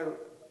 and my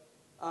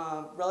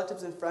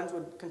relatives and friends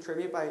would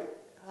contribute by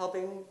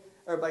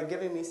by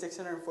giving me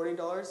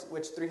 $640,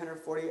 which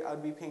 $340 I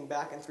would be paying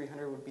back, and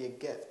 $300 would be a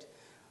gift.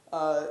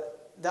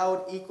 That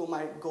would equal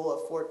my goal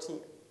of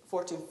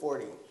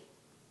 $1,440.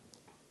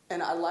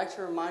 And I'd like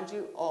to remind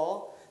you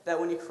all that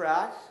when you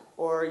crack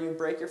or you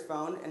break your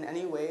phone in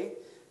any way,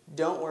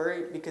 don't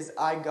worry because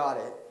I got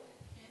it.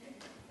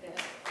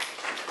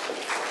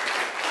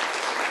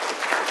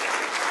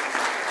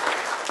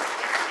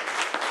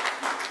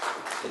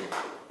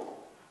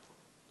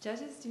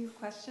 Judges, do you have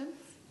questions?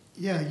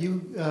 Yeah,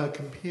 you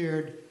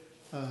compared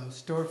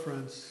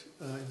storefronts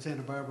in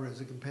Santa Barbara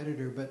as a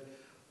competitor, but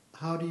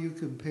how do you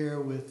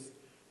compare with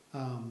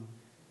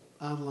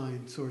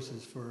online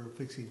sources for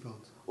fixing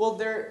phones? Well,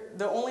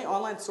 the only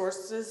online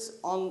sources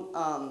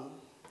on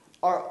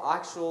are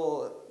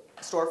actual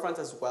storefronts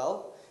as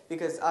well,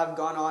 because I've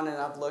gone on and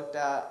I've looked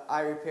at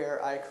iRepair,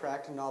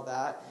 iCracked, and all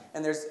that.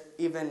 And there's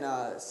even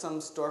some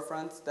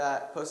storefronts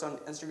that post on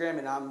Instagram,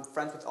 and I'm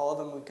friends with all of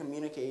them. We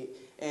communicate,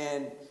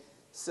 and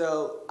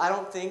so I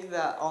don't think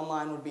that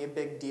online would be a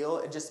big deal.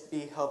 It'd just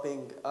be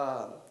helping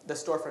the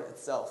storefront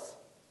itself.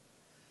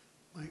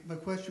 My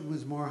question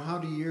was more, how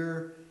do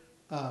your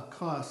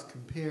costs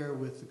compare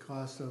with the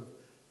cost of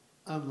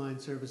online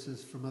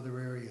services from other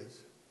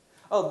areas?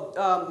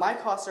 Oh, my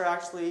costs are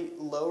actually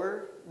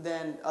lower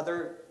than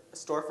other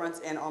storefronts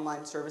and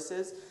online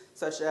services,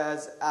 such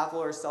as Apple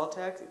or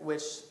Celtec,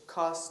 which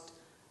cost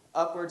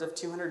upwards of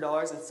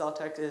 $200, and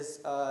Celtec is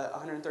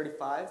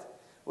 $135,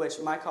 which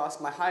my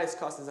highest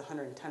cost is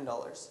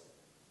 $110.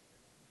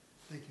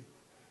 Thank you.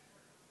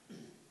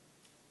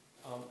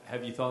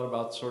 Have you thought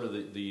about sort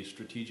of the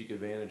strategic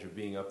advantage of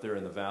being up there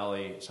in the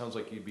valley? It sounds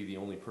like you'd be the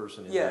only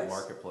person in that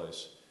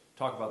marketplace.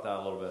 Talk about that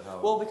a little bit.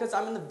 Well, because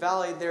I'm in the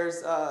valley,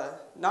 there's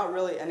not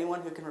really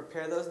anyone who can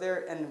repair those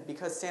there, and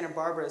because Santa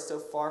Barbara is so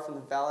far from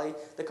the valley,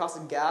 the cost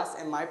of gas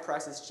and my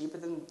price is cheaper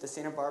than the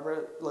Santa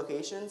Barbara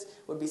locations,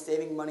 would be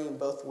saving money in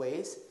both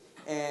ways.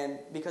 And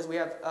because we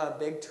have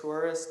big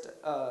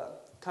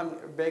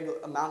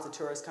amounts of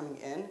tourists coming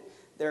in,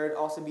 there would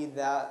also be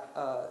that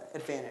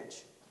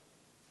advantage.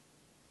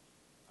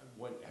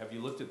 Have you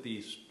looked at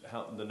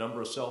the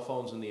number of cell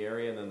phones in the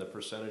area and then the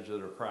percentage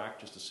that are cracked,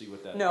 just to see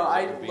what that No,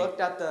 I would be?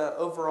 looked at the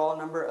overall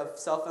number of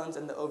cell phones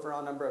and the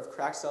overall number of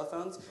cracked cell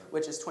phones,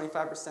 which is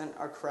 25%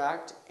 are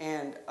cracked,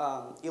 and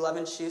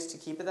 11 choose to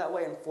keep it that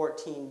way, and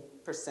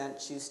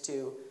 14% choose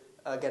to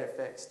get it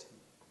fixed.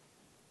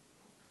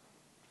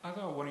 I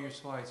thought one of your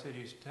slides said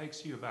it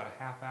takes you about a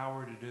half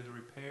hour to do the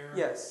repair.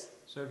 Yes.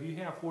 So if you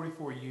have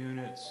 44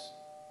 units,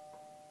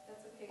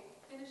 That's okay.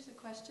 Finish the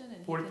question.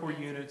 And 44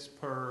 units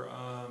per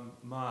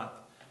month,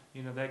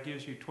 that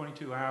gives you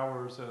 22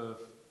 hours of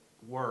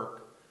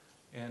work.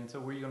 And so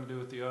what are you going to do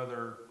with the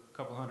other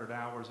couple hundred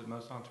hours that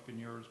most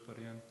entrepreneurs put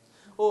in?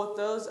 Well, with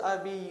those,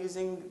 I'd be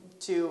using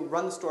to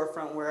run the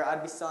storefront, where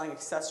I'd be selling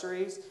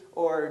accessories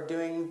or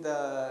doing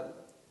the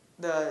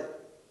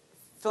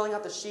filling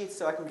out the sheets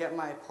so I can get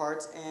my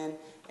parts in,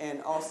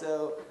 and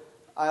also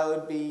I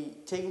would be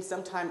taking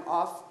some time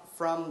off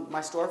from my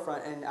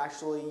storefront and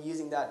actually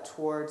using that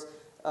towards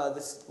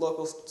the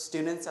local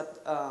students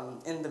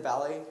in the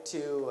valley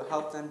to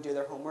help them do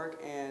their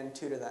homework and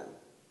tutor them.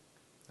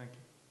 Thank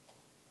you.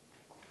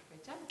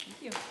 Great job.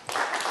 Thank you.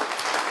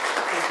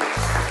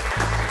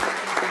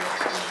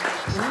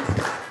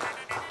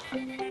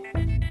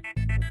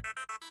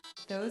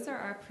 Those are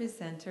our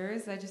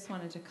presenters. I just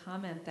wanted to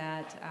comment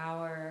that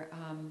our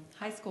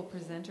high school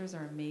presenters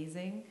are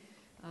amazing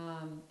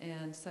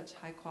and such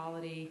high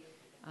quality.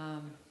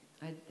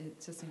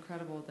 It's just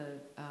incredible the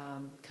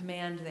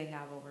command they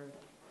have over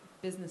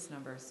business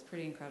numbers.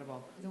 Pretty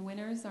incredible. The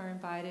winners are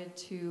invited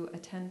to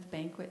attend the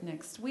banquet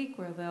next week,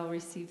 where they'll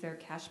receive their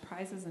cash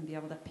prizes and be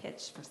able to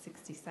pitch for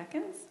 60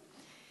 seconds.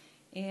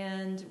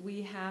 And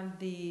we have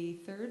the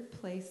third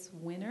place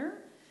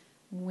winner,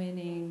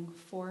 winning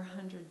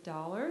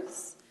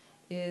 $400,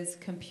 is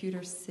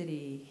Computer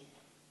City.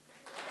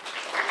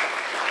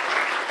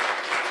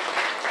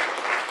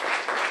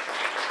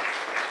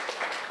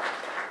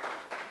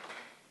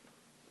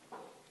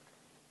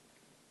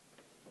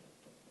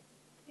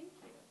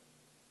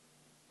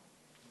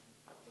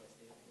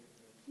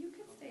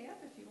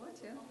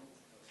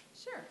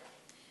 Sure.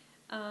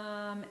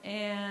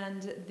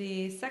 And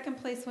the second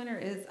place winner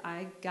is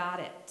I Got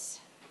It.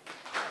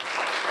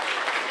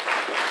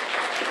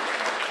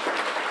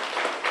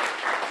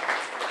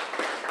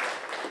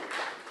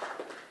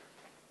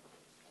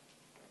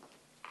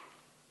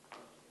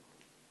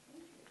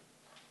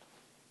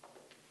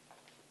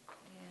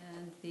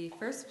 And the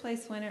first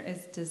place winner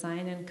is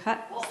Design and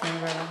Cut, Santa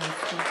Barbara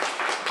High School.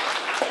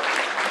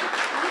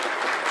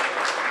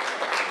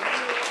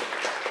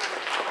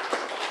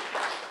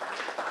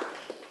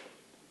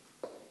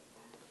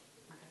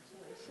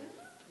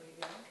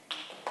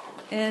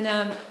 And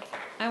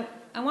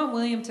I want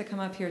William to come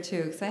up here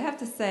too, because I have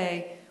to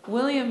say,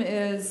 William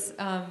is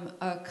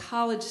a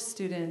college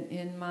student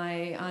in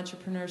my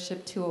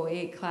Entrepreneurship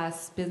 208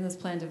 class, Business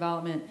Plan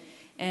Development,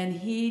 and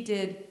he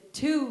did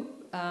two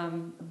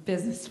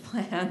business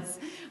plans,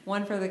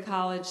 one for the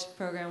college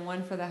program,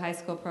 one for the high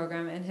school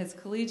program, and his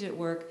collegiate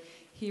work,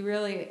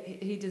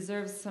 he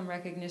deserves some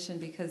recognition,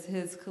 because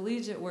his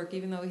collegiate work,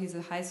 even though he's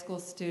a high school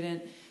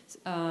student,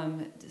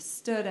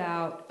 stood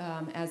out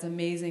as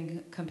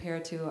amazing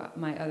compared to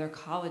my other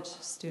college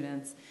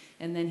students.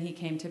 And then he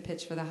came to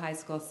pitch for the high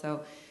school.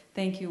 So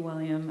thank you,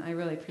 William. I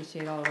really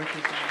appreciate all the work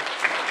you've done.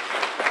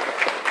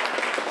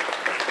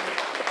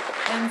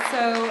 And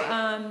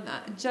so,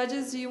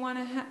 judges, do you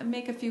want to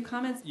make a few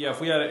comments? Yeah, if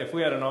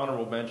we had an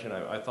honorable mention,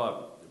 I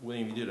thought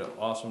William, you did an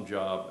awesome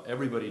job.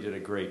 Everybody did a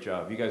great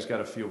job. You guys got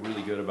to feel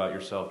really good about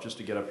yourself just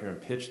to get up here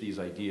and pitch these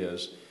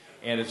ideas.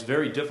 And it's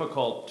very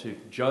difficult to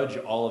judge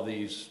all of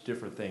these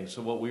different things.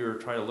 So what we were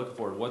trying to look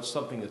for, what's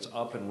something that's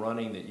up and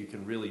running that you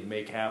can really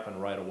make happen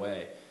right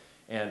away.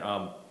 And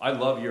I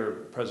love your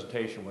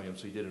presentation, William,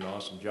 so you did an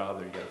awesome job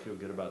there. You got to feel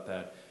good about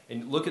that.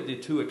 And look at the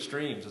two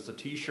extremes. It's a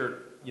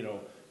t-shirt,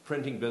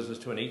 printing business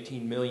to an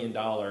 $18 million,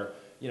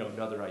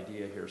 another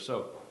idea here.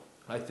 So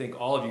I think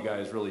all of you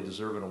guys really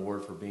deserve an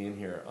award for being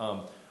here.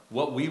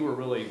 What we were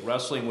really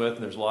wrestling with,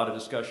 and there's a lot of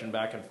discussion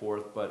back and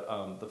forth, but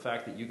the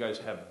fact that you guys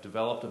have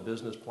developed a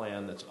business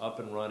plan that's up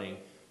and running,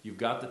 you've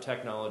got the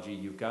technology,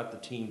 you've got the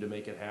team to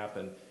make it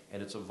happen,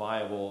 and it's a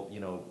viable,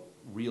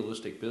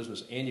 realistic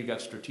business, and you've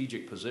got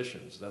strategic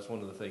positions. That's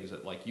one of the things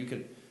that, like, you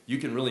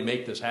can really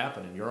make this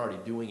happen, and you're already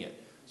doing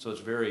it. So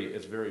it's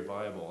very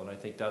viable, and I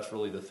think that's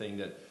really the thing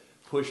that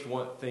pushed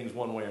things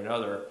one way or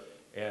another.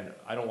 And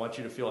I don't want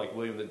you to feel like,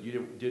 William, that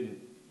you didn't,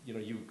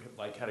 you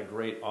like had a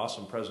great,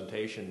 awesome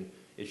presentation.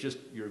 It's just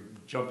you're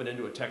jumping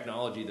into a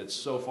technology that's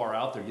so far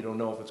out there, you don't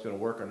know if it's going to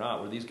work or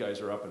not. Where these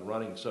guys are up and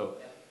running, so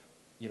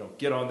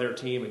get on their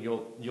team, and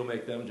you'll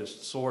make them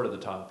just soar to the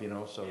top.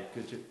 So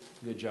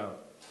good job.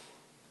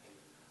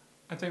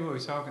 I think what we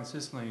saw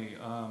consistently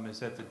is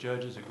that the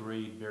judges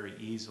agreed very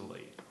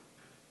easily,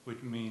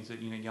 which means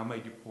that y'all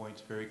made your points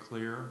very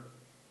clear.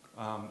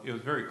 It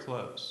was very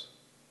close,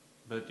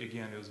 but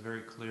again, it was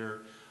very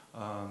clear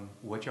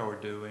what y'all were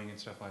doing and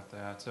stuff like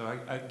that. So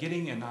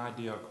getting an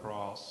idea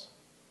across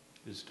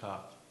is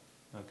tough,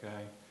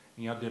 okay?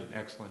 And y'all did an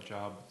excellent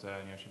job with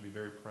that, and you should be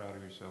very proud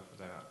of yourself for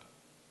that.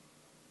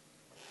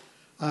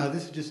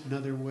 This is just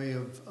another way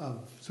of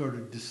sort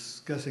of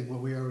discussing what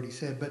we already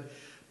said, but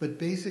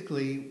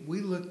basically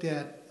we looked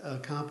at a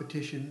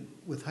competition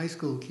with high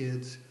school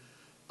kids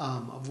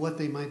of what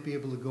they might be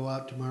able to go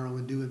out tomorrow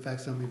and do. In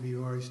fact, some of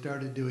you already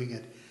started doing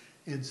it.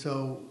 And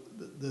so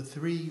the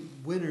three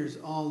winners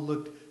all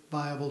looked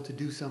viable to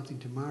do something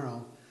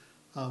tomorrow.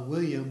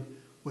 William,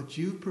 what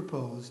you've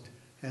proposed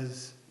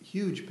has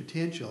huge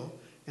potential,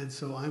 and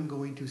so I'm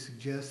going to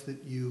suggest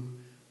that you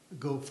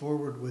go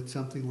forward with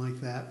something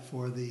like that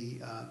for the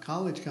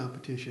college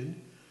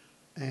competition,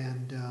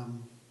 and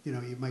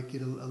you might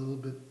get a little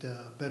bit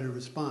better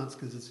response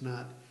because it's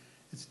not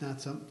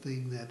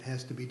something that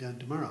has to be done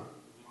tomorrow.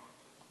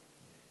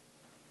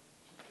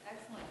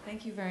 Excellent.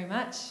 Thank you very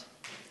much.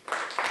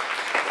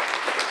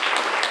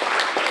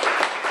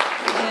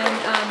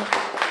 And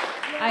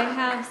I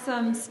have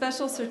some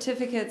special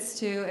certificates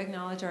to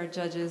acknowledge our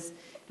judges,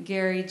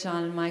 Gary,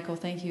 John, and Michael.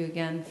 Thank you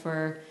again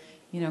for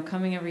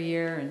coming every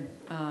year and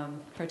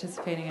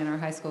participating in our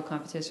high school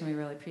competition. We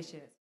really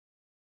appreciate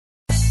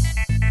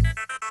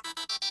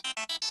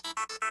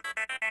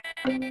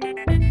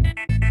it.